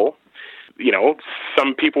example, you know,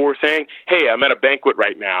 some people were saying, hey, I'm at a banquet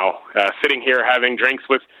right now, sitting here having drinks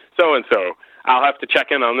with so-and-so. I'll have to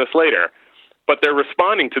check in on this later. But they're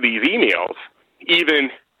responding to these emails even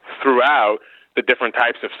throughout the different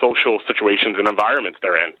types of social situations and environments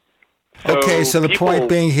they're in. So the point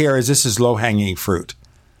being here is this is low-hanging fruit.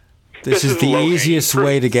 This is the easiest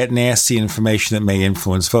way to get nasty information that may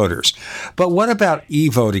influence voters. But what about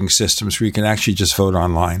e-voting systems where you can actually just vote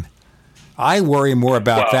online? I worry more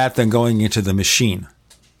about that than going into the machine.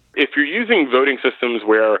 If you're using voting systems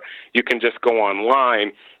where you can just go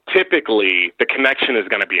online, typically the connection is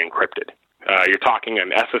going to be encrypted. You're talking an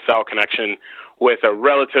SSL connection with a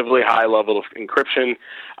relatively high level of encryption,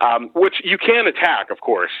 which you can attack, of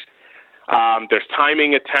course. There's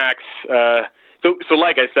timing attacks. So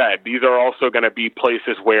like I said, these are also going to be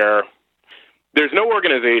places where there's no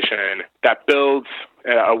organization that builds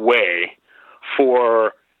a way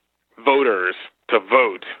for voters to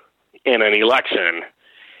vote in an election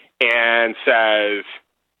and says,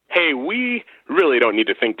 hey, we really don't need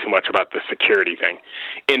to think too much about the security thing.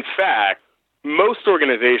 In fact, most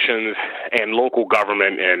organizations and local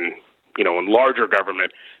government and, you know, and larger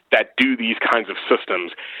government that do these kinds of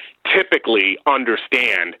systems typically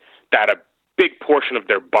understand that a big portion of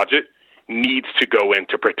their budget needs to go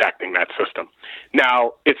into protecting that system.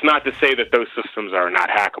 Now, it's not to say that those systems are not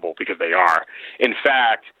hackable, because they are. In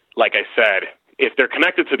fact, like I said, if they're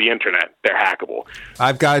connected to the internet, they're hackable.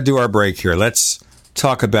 I've got to do our break here. Let's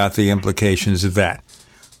talk about the implications of that.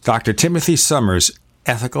 Dr. Timothy Summers,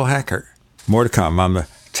 ethical hacker. More to come on the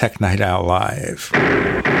Tech Night Owl Live.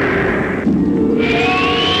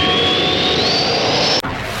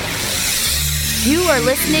 You are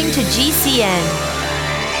listening to GCN.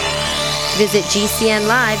 Visit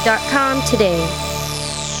GCNlive.com today.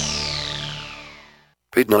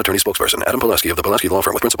 Paid non-attorney spokesperson Adam Pulaski of the Pulaski Law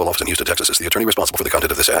Firm with principal office in Houston, Texas is the attorney responsible for the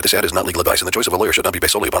content of this ad. This ad is not legal advice, and the choice of a lawyer should not be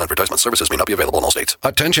based solely upon advertisement. Services may not be available in all states.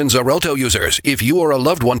 Attention Xarelto users. If you or a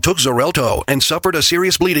loved one took Xarelto and suffered a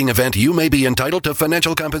serious bleeding event, you may be entitled to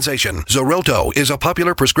financial compensation. Xarelto is a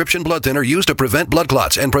popular prescription blood thinner used to prevent blood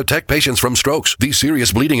clots and protect patients from strokes. These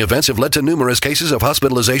serious bleeding events have led to numerous cases of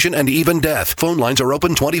hospitalization and even death. Phone lines are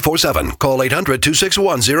open 24/7. Call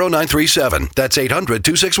 800-261-0937. That's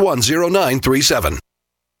 800-261-0937.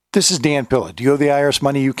 This is Dan Pilla. Do you owe the IRS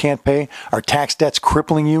money you can't pay? Are tax debts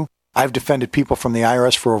crippling you? I've defended people from the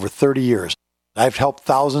IRS for over 30 years. I've helped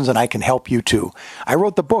thousands, and I can help you too. I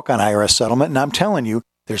wrote the book on IRS settlement, and I'm telling you,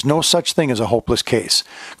 there's no such thing as a hopeless case.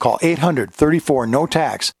 Call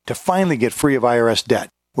 800-34-NO-TAX to finally get free of IRS debt.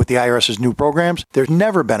 With the IRS's new programs, there's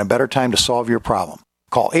never been a better time to solve your problem.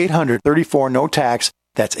 Call 800-34-NO-TAX.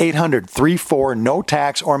 That's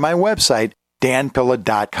 800-34-NO-TAX, or my website,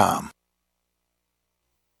 danpilla.com.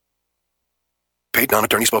 Paid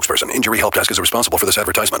non-attorney spokesperson. Injury Help Desk is responsible for this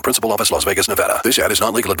advertisement. Principal office, Las Vegas, Nevada. This ad is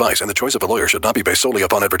not legal advice, and the choice of a lawyer should not be based solely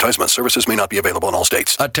upon advertisement. Services may not be available in all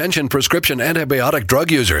states. Attention prescription antibiotic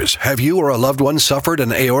drug users. Have you or a loved one suffered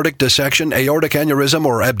an aortic dissection, aortic aneurysm,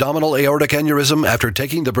 or abdominal aortic aneurysm after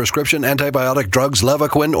taking the prescription antibiotic drugs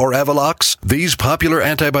Levaquin or Avelox? These popular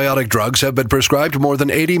antibiotic drugs have been prescribed more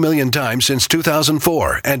than 80 million times since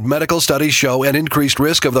 2004, and medical studies show an increased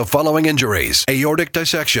risk of the following injuries: aortic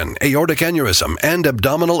dissection, aortic aneurysm, and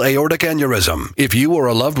abdominal aortic aneurysm. If you or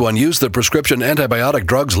a loved one used the prescription antibiotic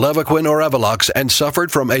drugs Levaquin or Avelox and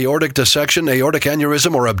suffered from aortic dissection, aortic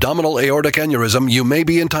aneurysm, or abdominal aortic aneurysm, you may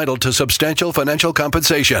be entitled to substantial financial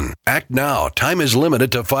compensation. Act now. Time is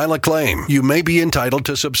limited to file a claim. You may be entitled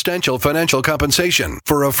to substantial financial compensation.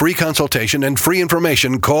 For a free consultation and free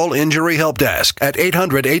information, call Injury Help Desk at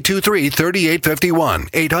 800-823-3851,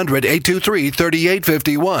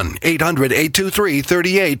 800-823-3851,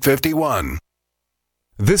 800-823-3851.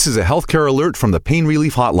 This is a healthcare alert from the Pain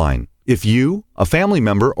Relief Hotline. If you, a family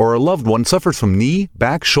member, or a loved one suffers from knee,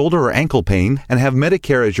 back, shoulder, or ankle pain and have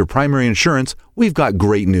Medicare as your primary insurance, we've got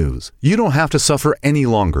great news. You don't have to suffer any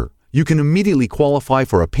longer. You can immediately qualify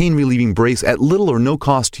for a pain-relieving brace at little or no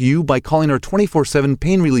cost to you by calling our 24/7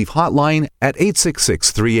 pain relief hotline at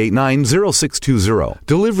 866-389-0620.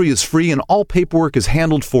 Delivery is free and all paperwork is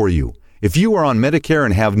handled for you. If you are on Medicare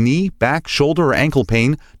and have knee, back, shoulder, or ankle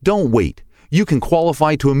pain, don't wait. You can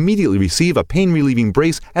qualify to immediately receive a pain-relieving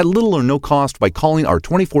brace at little or no cost by calling our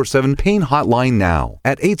 24/7 pain hotline now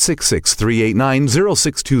at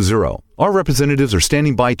 866-389-0620. Our representatives are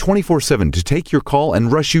standing by 24/7 to take your call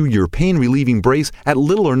and rush you your pain-relieving brace at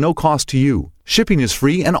little or no cost to you. Shipping is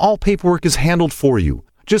free and all paperwork is handled for you.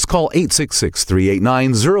 Just call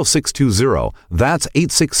 866-389-0620. That's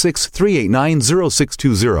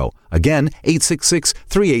 866-389-0620. Again,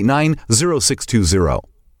 866-389-0620.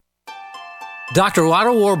 Dr.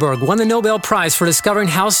 Otto Warburg won the Nobel Prize for discovering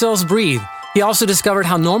how cells breathe. He also discovered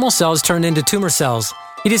how normal cells turn into tumor cells.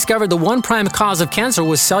 He discovered the one prime cause of cancer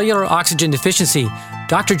was cellular oxygen deficiency.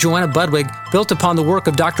 Dr. Joanna Budwig built upon the work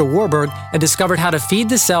of Dr. Warburg and discovered how to feed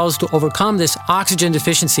the cells to overcome this oxygen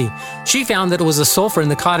deficiency. She found that it was the sulfur in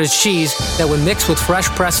the cottage cheese that would mix with fresh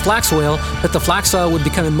pressed flax oil, that the flax oil would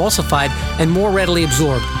become emulsified and more readily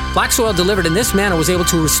absorbed. Flax oil delivered in this manner was able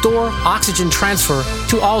to restore oxygen transfer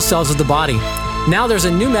to all cells of the body. Now there's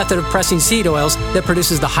a new method of pressing seed oils that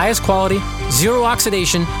produces the highest quality, zero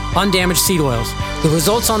oxidation, undamaged seed oils. The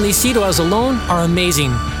results on these seed oils alone are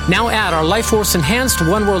amazing. Now add our Life Force Enhanced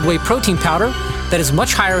One World Whey Protein Powder that is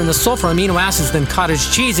much higher in the sulfur amino acids than cottage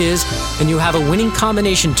cheese is, and you have a winning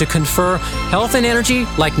combination to confer health and energy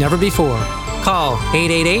like never before. Call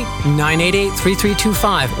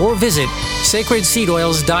 888-988-3325 or visit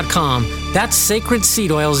sacredseedoils.com. That's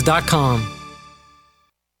sacredseedoils.com.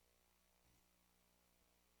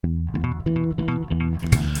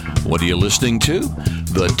 What are you listening to?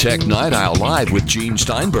 The Tech Night Owl Live with Gene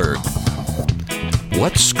Steinberg.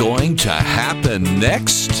 What's going to happen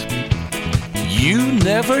next? You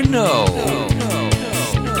never know.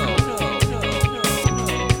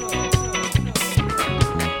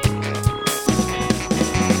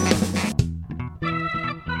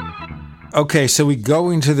 Okay, so we go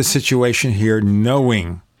into the situation here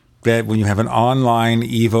knowing that when you have an online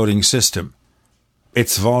e-voting system,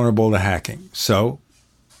 it's vulnerable to hacking. So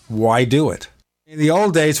why do it? In the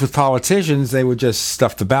old days with politicians, they would just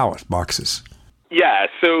stuff the ballot boxes. Yeah,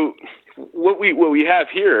 so what we have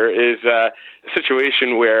here is a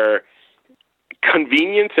situation where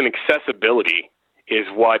convenience and accessibility is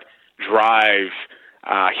what drives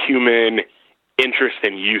human interest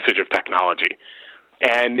and usage of technology.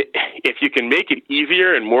 And if you can make it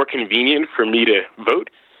easier and more convenient for me to vote,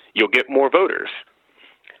 you'll get more voters.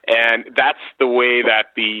 And that's the way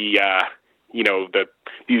that the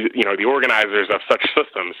organizers of such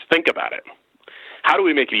systems think about it. How do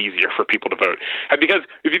we make it easier for people to vote? Because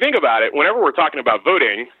if you think about it, whenever we're talking about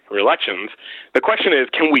voting or elections, the question is,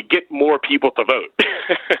 can we get more people to vote?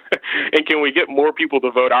 And can we get more people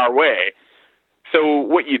to vote our way? So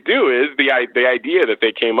what you do is, the idea that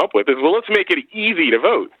they came up with is, well, let's make it easy to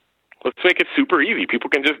vote. Let's make it super easy. People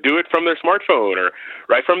can just do it from their smartphone or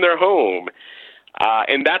right from their home.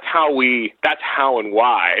 And that's how and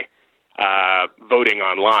why voting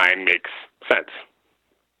online makes sense.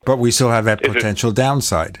 But we still have that potential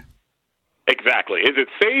downside. Exactly. Is it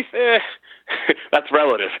safe? That's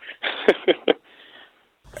relative.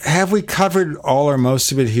 Have we covered all or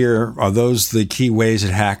most of it here? Are those the key ways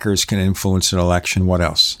that hackers can influence an election? What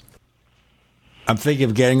else? I'm thinking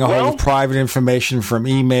of getting a hold of private information from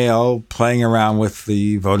email, playing around with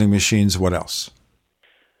the voting machines. What else?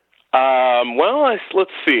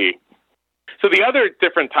 Let's see. So the other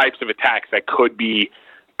different types of attacks that could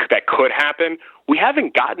happen, we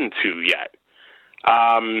haven't gotten to yet.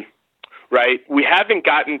 Right? We haven't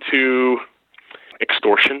gotten to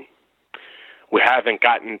extortion. We haven't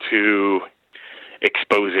gotten to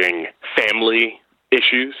exposing family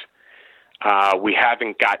issues. We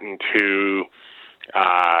haven't gotten to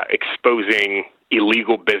exposing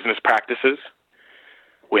illegal business practices.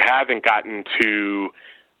 We haven't gotten to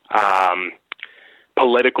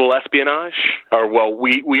political espionage.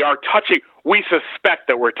 We suspect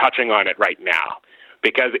that we're touching on it right now.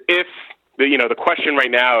 Because if, the question right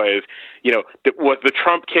now is, was the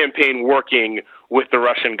Trump campaign working with the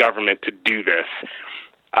Russian government to do this?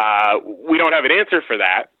 We don't have an answer for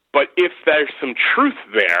that, but if there's some truth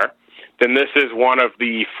there, then this is one of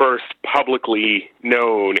the first publicly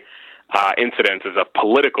known incidences of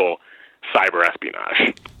political cyber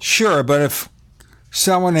espionage. Sure, but if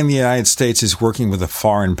someone in the United States is working with a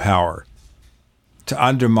foreign power to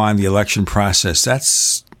undermine the election process,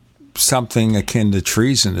 that's something akin to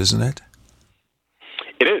treason, isn't it?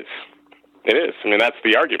 It is. It is. I mean, that's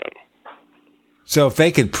the argument. So if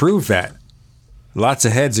they could prove that, lots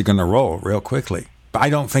of heads are going to roll real quickly. But I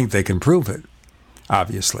don't think they can prove it,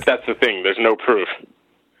 obviously. That's the thing. There's no proof.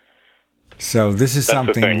 So this is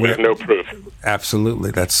something. The thing. There's no proof.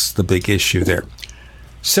 Absolutely. That's the big issue there.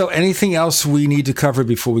 So anything else we need to cover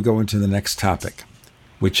before we go into the next topic,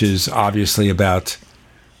 which is obviously about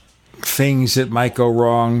things that might go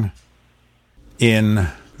wrong in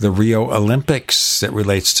the Rio Olympics that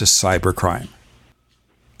relates to cybercrime?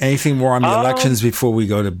 Anything more on the elections before we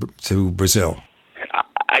go to Brazil?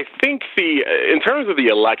 I think in terms of the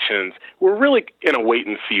elections, we're really in a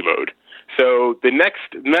wait-and-see mode. So the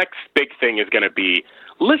next big thing is going to be,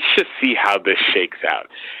 let's just see how this shakes out.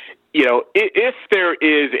 You know, if there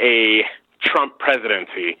is a Trump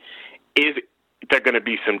presidency, is there going to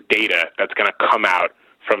be some data that's going to come out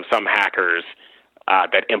from some hackers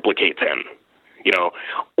that implicates him? You know,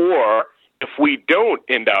 or if we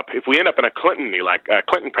end up in a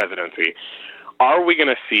Clinton presidency, are we going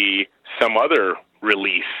to see some other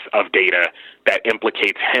release of data that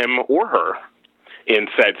implicates him or her in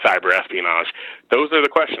said cyber espionage? Those are the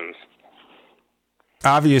questions.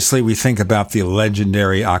 Obviously, we think about the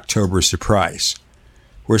legendary October surprise,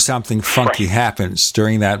 where something funky happens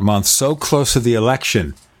during that month so close to the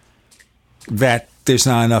election that there's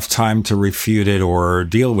not enough time to refute it or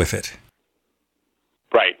deal with it.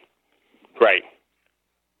 Right.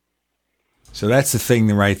 So that's the thing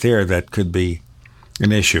right there that could be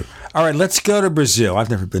an issue. All right, let's go to Brazil. I've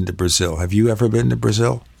never been to Brazil. Have you ever been to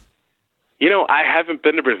Brazil? You know, I haven't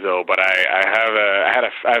been to Brazil, but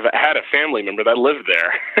I've had a family member that lived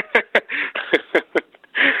there.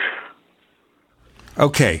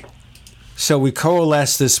 Okay, so we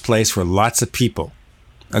coalesce this place where lots of people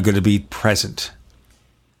are going to be present.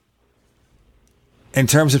 In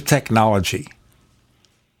terms of technology.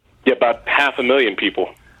 Yeah, about 500,000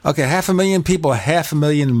 people. Okay, 500,000 people,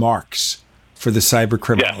 500,000 marks for the cyber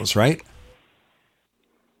criminals, right?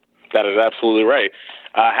 That is absolutely right.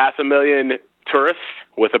 500,000 tourists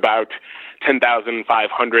with about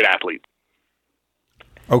 10,500 athletes.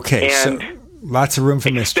 Okay, and so lots of room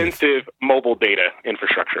for mischief. Extensive mobile data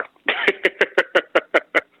infrastructure.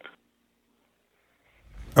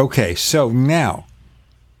 Okay, so now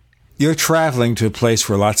you're traveling to a place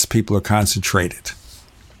where lots of people are concentrated.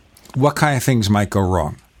 What kind of things might go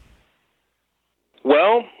wrong?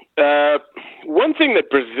 Well, one thing that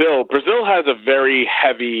Brazil has a very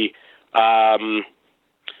heavy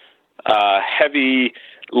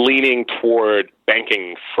leaning toward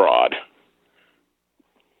banking fraud.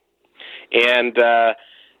 And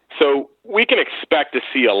so we can expect to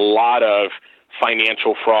see a lot of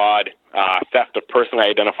financial fraud, theft of personally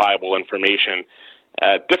identifiable information,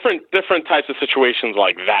 different types of situations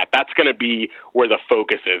like that. That's going to be where the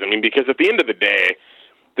focus is. I mean, because at the end of the day,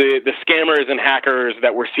 the scammers and hackers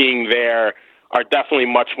that we're seeing there are definitely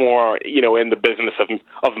much more, in the business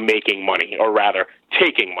of making money, or rather,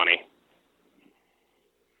 taking money.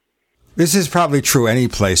 This is probably true any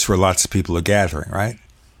place where lots of people are gathering, right?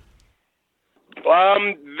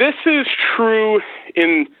 This is true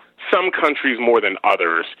in some countries more than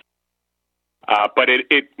others. But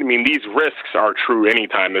these risks are true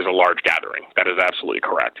anytime there's a large gathering. That is absolutely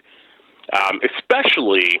correct.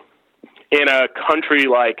 Especially in a country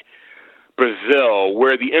like Brazil,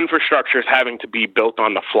 where the infrastructure is having to be built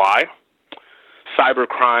on the fly.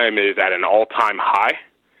 Cybercrime is at an all-time high.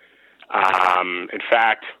 In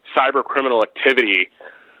fact, cyber criminal activity,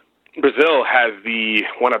 Brazil has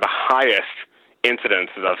one of the highest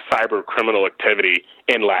incidences of cyber criminal activity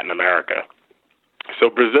in Latin America. So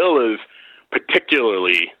Brazil is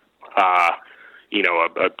particularly, a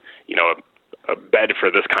bed for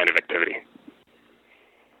this kind of activity.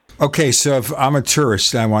 Okay, so if I'm a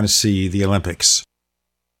tourist and I want to see the Olympics,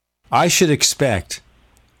 I should expect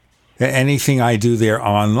that anything I do there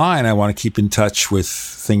online, I want to keep in touch with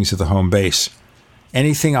things at the home base.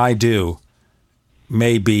 Anything I do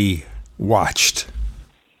may be watched.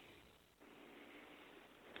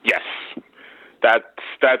 Yes, that's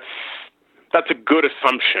a good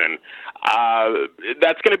assumption.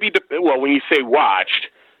 That's going to be when you say watched,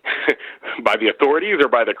 by the authorities or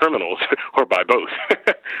by the criminals, or by both.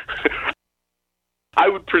 I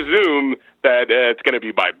would presume that it's going to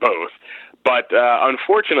be by both. But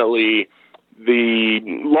unfortunately, the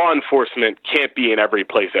law enforcement can't be in every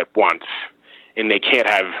place at once, and they can't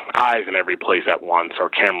have eyes in every place at once, or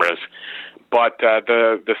cameras. But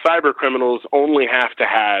the cyber criminals only have to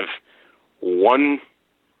have one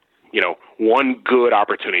good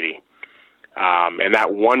opportunity. And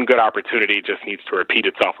that one good opportunity just needs to repeat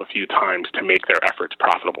itself a few times to make their efforts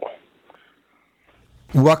profitable.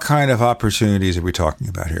 What kind of opportunities are we talking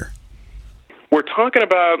about here? We're talking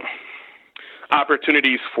about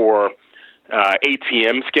opportunities for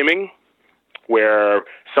ATM skimming, where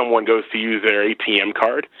someone goes to use their ATM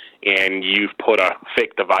card and you've put a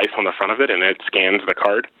fake device on the front of it and it scans the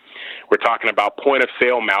card. We're talking about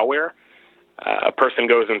point-of-sale malware. A person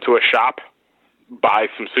goes into a shop, buys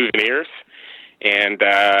some souvenirs, and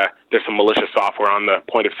there's some malicious software on the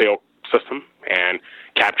point-of-sale system and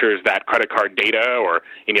captures that credit card data or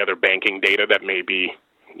any other banking data that may be,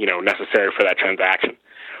 necessary for that transaction.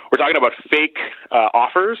 We're talking about fake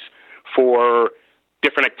offers for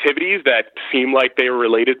different activities that seem like they were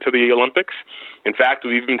related to the Olympics. In fact,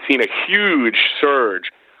 we've even seen a huge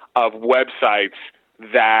surge of websites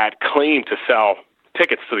that claim to sell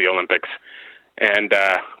tickets to the Olympics, and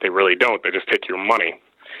they really don't. They just take your money.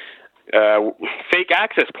 Fake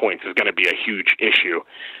access points is going to be a huge issue.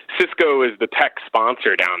 Cisco is the tech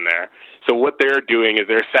sponsor down there. So what they're doing is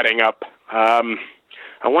they're setting up,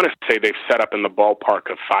 I want to say they've set up in the ballpark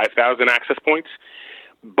of 5,000 access points.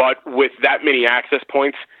 But with that many access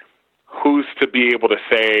points, who's to be able to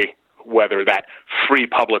say whether that free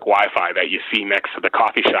public Wi-Fi that you see next to the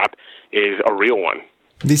coffee shop is a real one?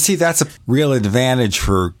 You see, that's a real advantage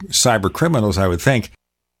for cyber criminals, I would think,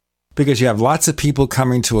 because you have lots of people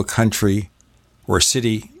coming to a country or a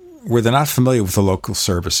city where they're not familiar with the local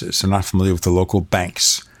services, they're not familiar with the local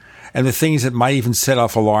banks, and the things that might even set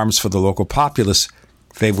off alarms for the local populace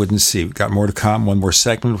they wouldn't see. We've got more to come. One more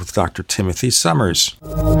segment with Dr. Timothy Summers.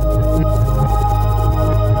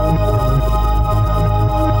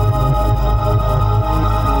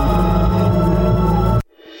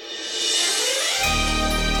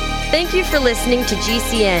 Thank you for listening to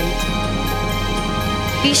GCN.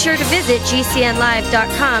 Be sure to visit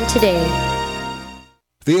GCNlive.com today.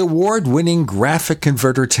 The award-winning Graphic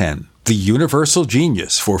Converter 10, the universal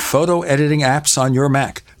genius for photo editing apps on your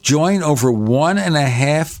Mac. Join over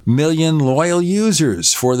 1.5 million loyal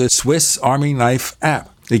users for the Swiss Army Knife app.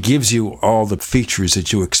 It gives you all the features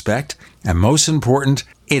that you expect, and most important,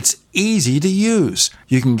 it's easy to use.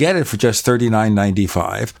 You can get it for just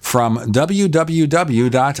 $39.95 from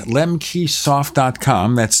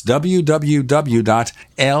www.lemkesoft.com. That's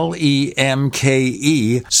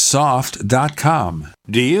www.lemkesoft.com.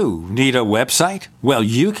 Do you need a website? Well,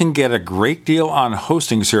 you can get a great deal on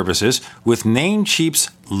hosting services with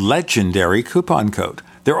Namecheap's legendary coupon code.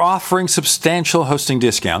 They're offering substantial hosting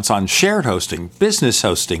discounts on shared hosting, business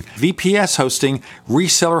hosting, VPS hosting,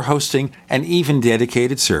 reseller hosting, and even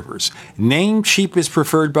dedicated servers. Namecheap is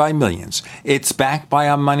preferred by millions. It's backed by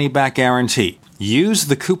a money-back guarantee. Use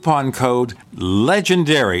the coupon code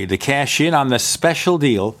LEGENDARY to cash in on the special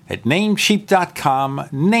deal at Namecheap.com,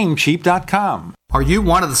 Namecheap.com. Are you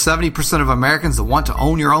one of the 70% of Americans that want to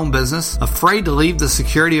own your own business? Afraid to leave the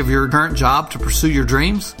security of your current job to pursue your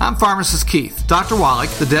dreams? I'm Pharmacist Keith. Dr. Wallach,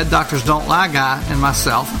 the Dead Doctors Don't Lie guy, and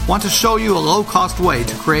myself want to show you a low-cost way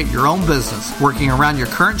to create your own business, working around your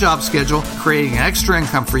current job schedule, creating an extra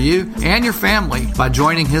income for you and your family by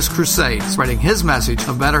joining his crusade, spreading his message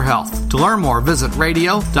of better health. To learn more, visit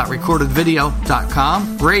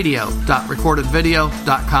radio.recordedvideo.com,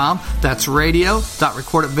 radio.recordedvideo.com. That's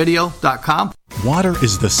radio.recordedvideo.com. Water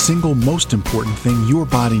is the single most important thing your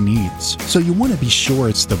body needs, so you want to be sure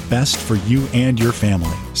it's the best for you and your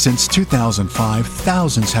family. Since 2005,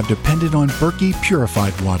 thousands have depended on Berkey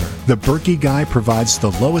purified water. The Berkey Guy provides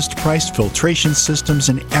the lowest priced filtration systems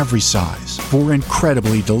in every size. For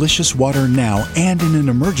incredibly delicious water now and in an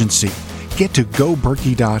emergency, get to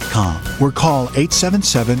GoBerkey.com or call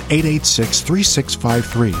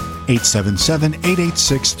 877-886-3653.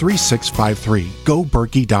 877-886-3653.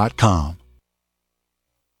 GoBerkey.com.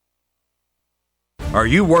 Are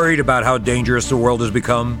you worried about how dangerous the world has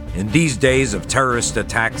become? In these days of terrorist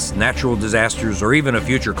attacks, natural disasters, or even a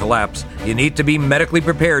future collapse, you need to be medically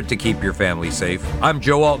prepared to keep your family safe. I'm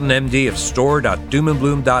Joe Alton, MD of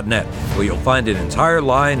store.doomandbloom.net, where you'll find an entire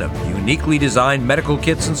line of uniquely designed medical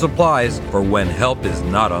kits and supplies for when help is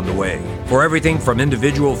not on the way. For everything from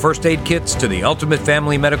individual first aid kits to the ultimate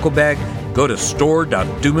family medical bag, go to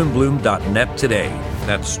store.doomandbloom.net today.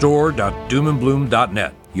 That's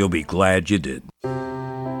store.doomandbloom.net. You'll be glad you did.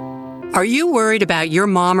 Are you worried about your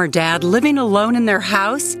mom or dad living alone in their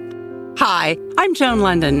house? Hi, I'm Joan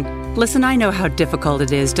London. Listen, I know how difficult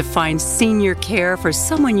it is to find senior care for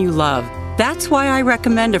someone you love. That's why I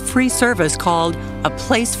recommend a free service called A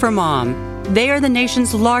Place for Mom. They are the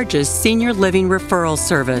nation's largest senior living referral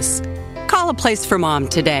service. Call A Place for Mom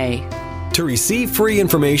today. To receive free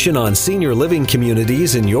information on senior living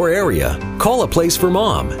communities in your area, call A Place for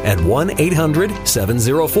Mom at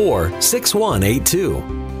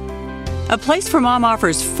 1-800-704-6182. A Place for Mom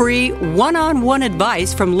offers free one-on-one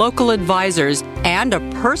advice from local advisors and a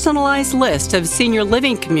personalized list of senior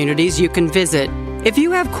living communities you can visit. If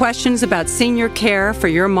you have questions about senior care for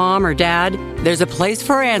your mom or dad, there's a place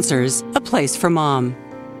for answers, a place for mom.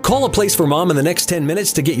 Call A Place for Mom in the next 10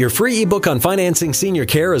 minutes to get your free ebook on financing senior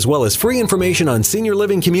care as well as free information on senior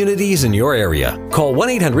living communities in your area. Call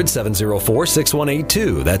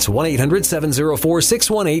 1-800-704-6182. That's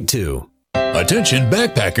 1-800-704-6182. Attention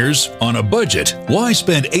backpackers on a budget. Why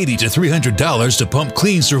spend $80 to $300 to pump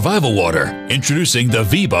clean survival water? Introducing the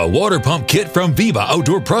Viba Water Pump Kit from Viba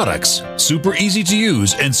Outdoor Products. Super easy to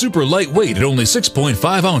use and super lightweight at only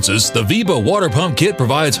 6.5 ounces, the Viba Water Pump Kit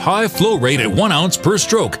provides high flow rate at 1 ounce per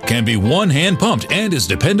stroke, can be one-hand pumped, and is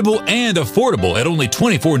dependable and affordable at only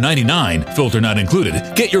 $24.99. Filter not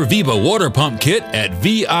included. Get your Viba Water Pump Kit at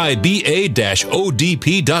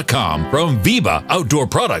viba-odp.com from Viba Outdoor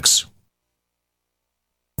Products.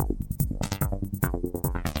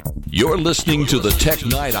 You're listening to the Tech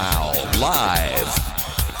Night Owl live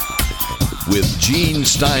with Gene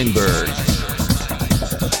Steinberg.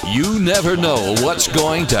 You never know what's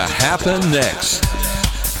going to happen next.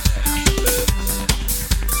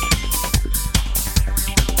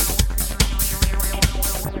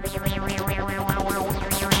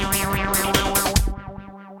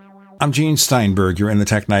 I'm Gene Steinberg. You're in the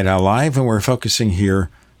Tech Night Owl Live, and we're focusing here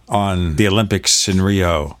on the Olympics in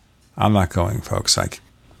Rio. I'm not going, folks. I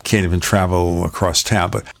can't even travel across town.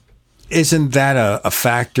 But isn't that a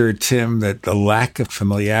factor, Tim, that the lack of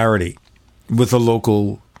familiarity with the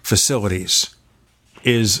local facilities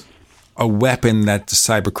is a weapon that the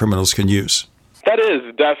cyber criminals can use? That is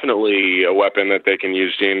definitely a weapon that they can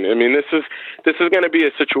use, Gene. I mean, this is going to be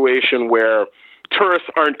a situation where tourists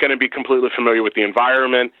aren't going to be completely familiar with the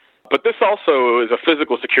environment, but this also is a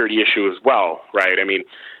physical security issue as well, right? I mean,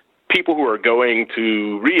 people who are going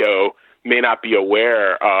to Rio may not be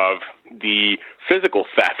aware of the physical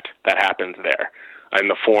theft that happens there in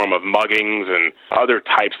the form of muggings and other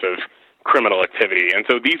types of criminal activity. And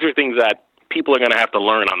so these are things that people are going to have to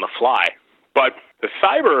learn on the fly. But the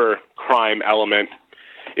cyber crime element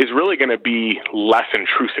is really going to be less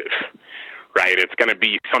intrusive, right? It's going to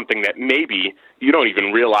be something that maybe you don't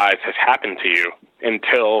even realize has happened to you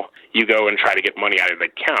until you go and try to get money out of the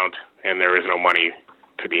account and there is no money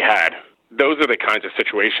to be had. Those are the kinds of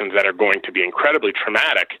situations that are going to be incredibly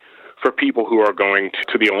traumatic for people who are going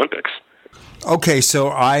to the Olympics. Okay, so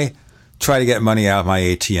I try to get money out of my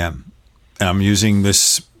ATM, and I'm using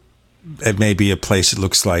this. It may be a place that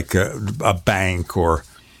looks like a bank or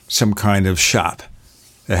some kind of shop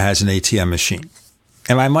that has an ATM machine,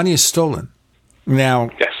 and my money is stolen. Now,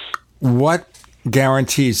 yes. What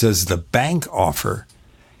guarantees does the bank offer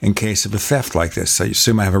in case of a theft like this? I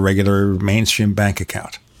assume I have a regular mainstream bank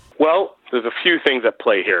account. Well, there's a few things at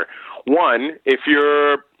play here. One, if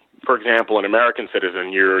you're, for example, an American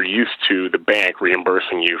citizen, you're used to the bank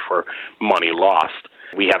reimbursing you for money lost.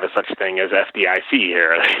 We have a such thing as FDIC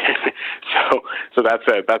here. so that's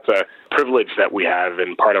a privilege that we have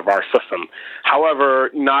in part of our system. However,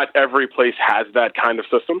 not every place has that kind of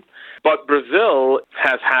system. But Brazil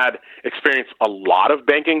has had experienced a lot of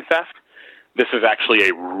banking theft. This is actually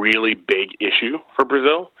a really big issue for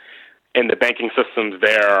Brazil. And the banking systems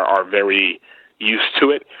there are very used to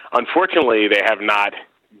it. Unfortunately, they have not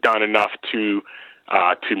done enough to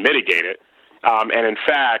mitigate it. And in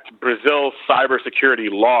fact, Brazil's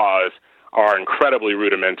cybersecurity laws are incredibly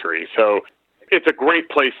rudimentary. So it's a great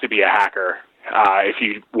place to be a hacker if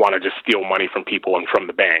you want to just steal money from people and from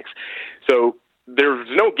the banks. So there's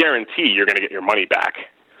no guarantee you're going to get your money back.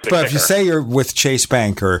 But if you say you're with Chase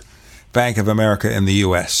Bank or Bank of America in the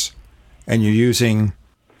U.S. and you're using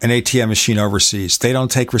an ATM machine overseas, they don't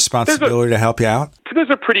take responsibility to help you out? There's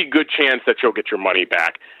a pretty good chance that you'll get your money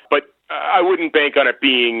back. But I wouldn't bank on it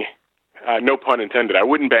being, no pun intended, I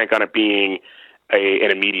wouldn't bank on it being an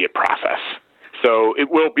immediate process. So it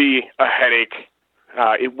will be a headache.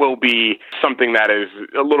 It will be something that is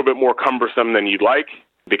a little bit more cumbersome than you'd like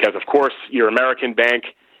because, of course, your American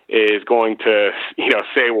bank is going to,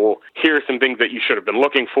 say, well, here are some things that you should have been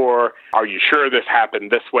looking for. Are you sure this happened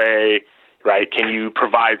this way? Right? Can you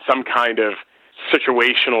provide some kind of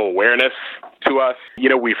situational awareness to us?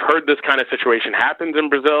 We've heard this kind of situation happens in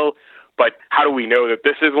Brazil, but how do we know that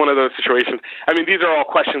this is one of those situations? I mean, these are all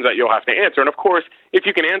questions that you'll have to answer. And of course, if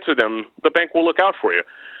you can answer them, the bank will look out for you.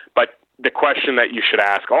 But the question that you should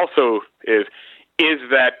ask also is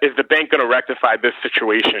the bank going to rectify this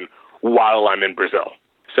situation while I'm in Brazil?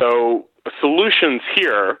 So solutions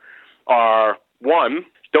here are, one,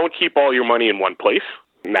 don't keep all your money in one place.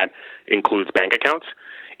 And that includes bank accounts.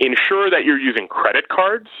 Ensure that you're using credit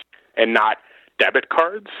cards and not debit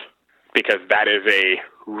cards, because that is a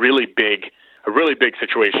really big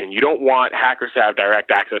situation. You don't want hackers to have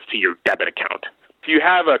direct access to your debit account If you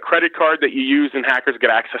have a credit card that you use and hackers get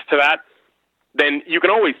access to that, then you can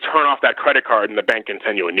always turn off that credit card and the bank can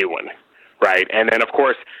send you a new one, right? And then, of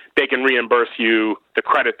course, they can reimburse you the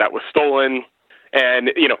credit that was stolen.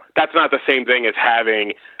 And, that's not the same thing as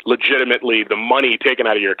having legitimately the money taken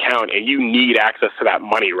out of your account and you need access to that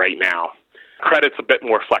money right now. Credit's a bit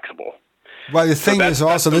more flexible. Well, the thing is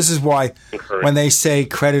also, this is why when they say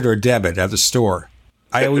credit or debit at the store,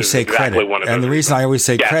 I always say credit. And the reason I always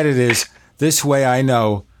say credit is this way I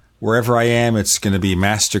know wherever I am, it's going to be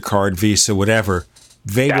MasterCard, Visa, whatever.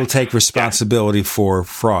 They will take responsibility for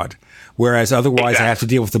fraud. Whereas otherwise I have to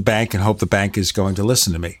deal with the bank and hope the bank is going to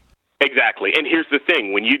listen to me. Exactly. And here's the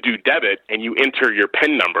thing. When you do debit and you enter your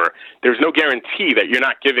PIN number, there's no guarantee that you're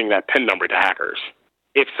not giving that PIN number to hackers.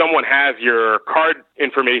 If someone has your card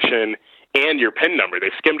information and your PIN number,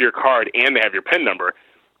 they've skimmed your card and they have your PIN number,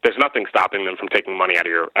 there's nothing stopping them from taking money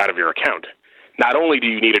out of your account. Not only do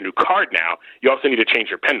you need a new card now, you also need to change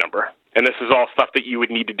your PIN number. And this is all stuff that you would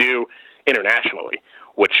need to do internationally,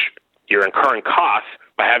 which you're incurring costs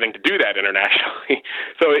by having to do that internationally.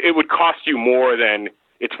 So it would cost you more than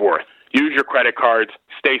it's worth. Use your credit cards,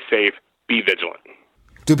 stay safe, be vigilant.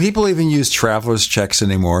 Do people even use traveler's checks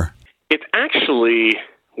anymore? It's actually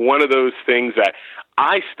one of those things that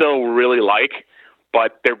I still really like,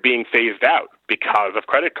 but they're being phased out because of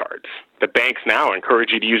credit cards. The banks now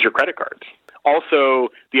encourage you to use your credit cards. Also,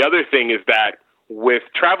 the other thing is that with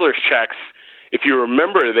traveler's checks, if you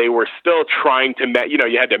remember, they were still trying to,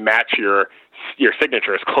 you had to match your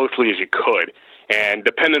signature as closely as you could. And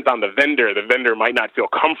dependent on the vendor might not feel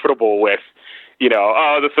comfortable with,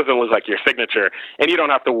 this doesn't look like your signature. And you don't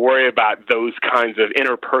have to worry about those kinds of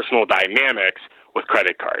interpersonal dynamics with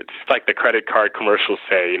credit cards. It's like the credit card commercials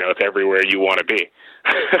say, it's everywhere you want to be.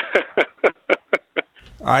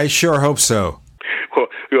 I sure hope so.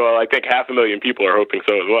 Well, I think 500,000 people are hoping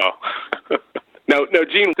so as well. No,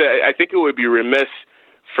 Gene, I think it would be remiss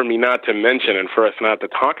for me not to mention and for us not to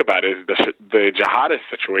talk about is the jihadist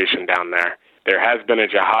situation down there. There has been a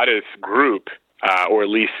jihadist group, or at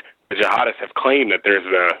least the jihadists have claimed that there's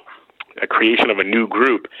a creation of a new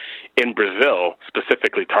group in Brazil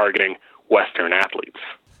specifically targeting Western athletes.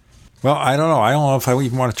 Well, I don't know. I don't know if I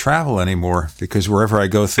even want to travel anymore because wherever I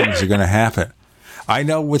go, things are going to happen. I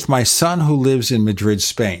know with my son who lives in Madrid,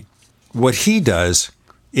 Spain, what he does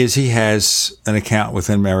is he has an account with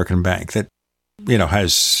an American bank that,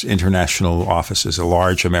 has international offices, a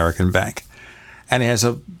large American bank. And he has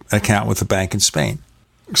an account with a bank in Spain.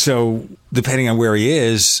 So depending on where he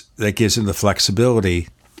is, that gives him the flexibility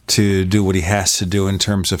to do what he has to do in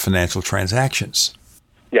terms of financial transactions.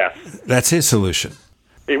 Yes. That's his solution.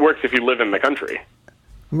 It works if you live in the country.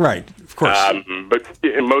 Right, of course. But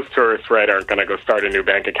most tourists, aren't going to go start a new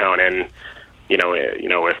bank account and,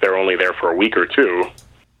 if they're only there for a week or two.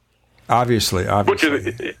 Obviously. Which is,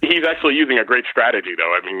 he's actually using a great strategy,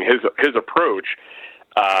 though. I mean, his approach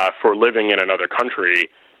for living in another country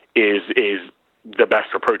is the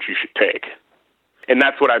best approach you should take. And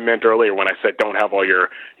that's what I meant earlier when I said don't have all your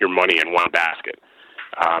money in one basket.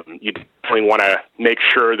 You definitely want to make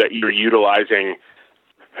sure that you're utilizing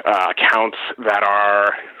accounts that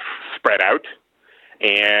are spread out.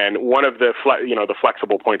 And one of the the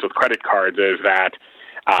flexible points with credit cards is that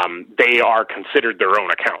they are considered their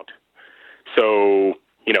own account. So,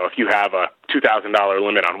 if you have a $2,000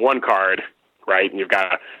 limit on one card, right, and you've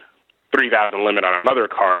got a $3,000 limit on another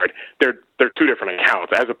card, they're two different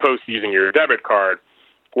accounts, as opposed to using your debit card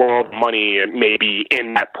where all the money may be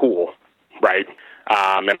in that pool, right?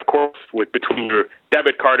 And of course, between your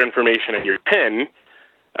debit card information and your PIN,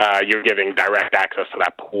 you're giving direct access to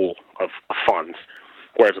that pool of funds.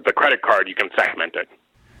 Whereas with the credit card, you can segment it.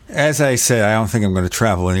 As I said, I don't think I'm going to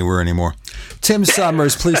travel anywhere anymore. Tim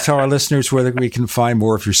Summers, please tell our listeners where we can find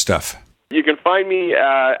more of your stuff. You can find me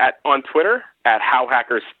on Twitter at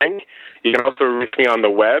HowHackersThink. You can also reach me on the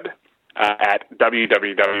web at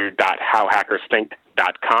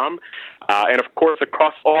www.howhackersthink.com. And, of course,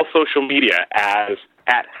 across all social media as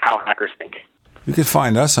at HowHackersThink. You can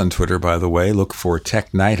find us on Twitter, by the way. Look for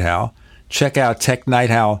Tech Night Owl. Check out Tech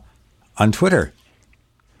Night Owl on Twitter.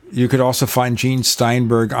 You could also find Gene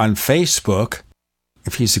Steinberg on Facebook.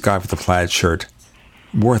 If he's the guy with the plaid shirt,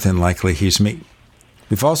 more than likely he's me.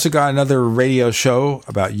 We've also got another radio show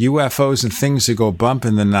about UFOs and things that go bump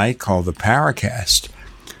in the night called the Paracast.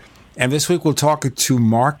 And this week we'll talk to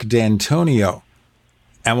Mark D'Antonio.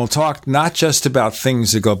 And we'll talk not just about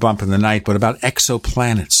things that go bump in the night, but about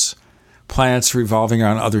exoplanets. Planets revolving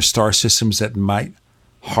around other star systems that might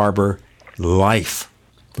harbor life.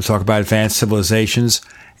 We'll talk about advanced civilizations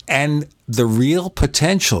and the real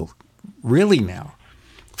potential, really now,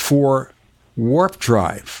 for warp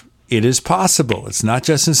drive It is possible. It's not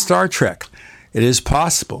just in Star Trek. It is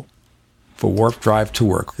possible for warp drive to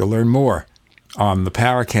work. You'll learn more on the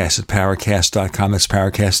Paracast at Paracast.com. That's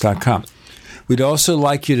Paracast.com. We'd also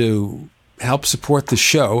like you to help support the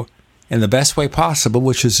show in the best way possible,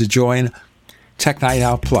 which is to join Tech Night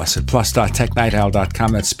Owl Plus at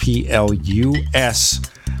plus.technightowl.com. That's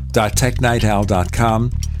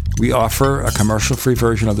plus.technightowl.com. We offer a commercial-free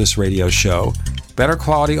version of this radio show, better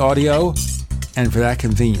quality audio, and for that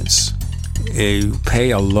convenience, you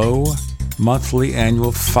pay a low monthly,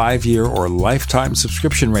 annual, 5-year, or lifetime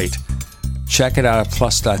subscription rate. Check it out at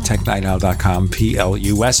plus.technightowl.com,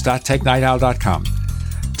 plus.technightowl.com.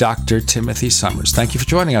 Dr. Timothy Summers, thank you for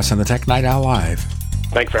joining us on the Tech Night Owl Live.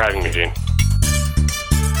 Thanks for having me, Gene.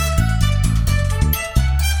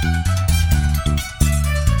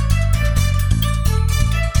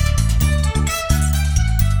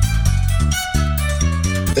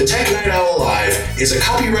 The Tech Night Owl Live is a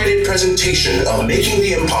copyrighted presentation of Making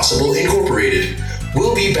the Impossible Incorporated.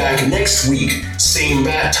 We'll be back next week. Same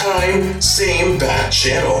bat time, same bat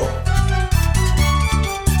channel.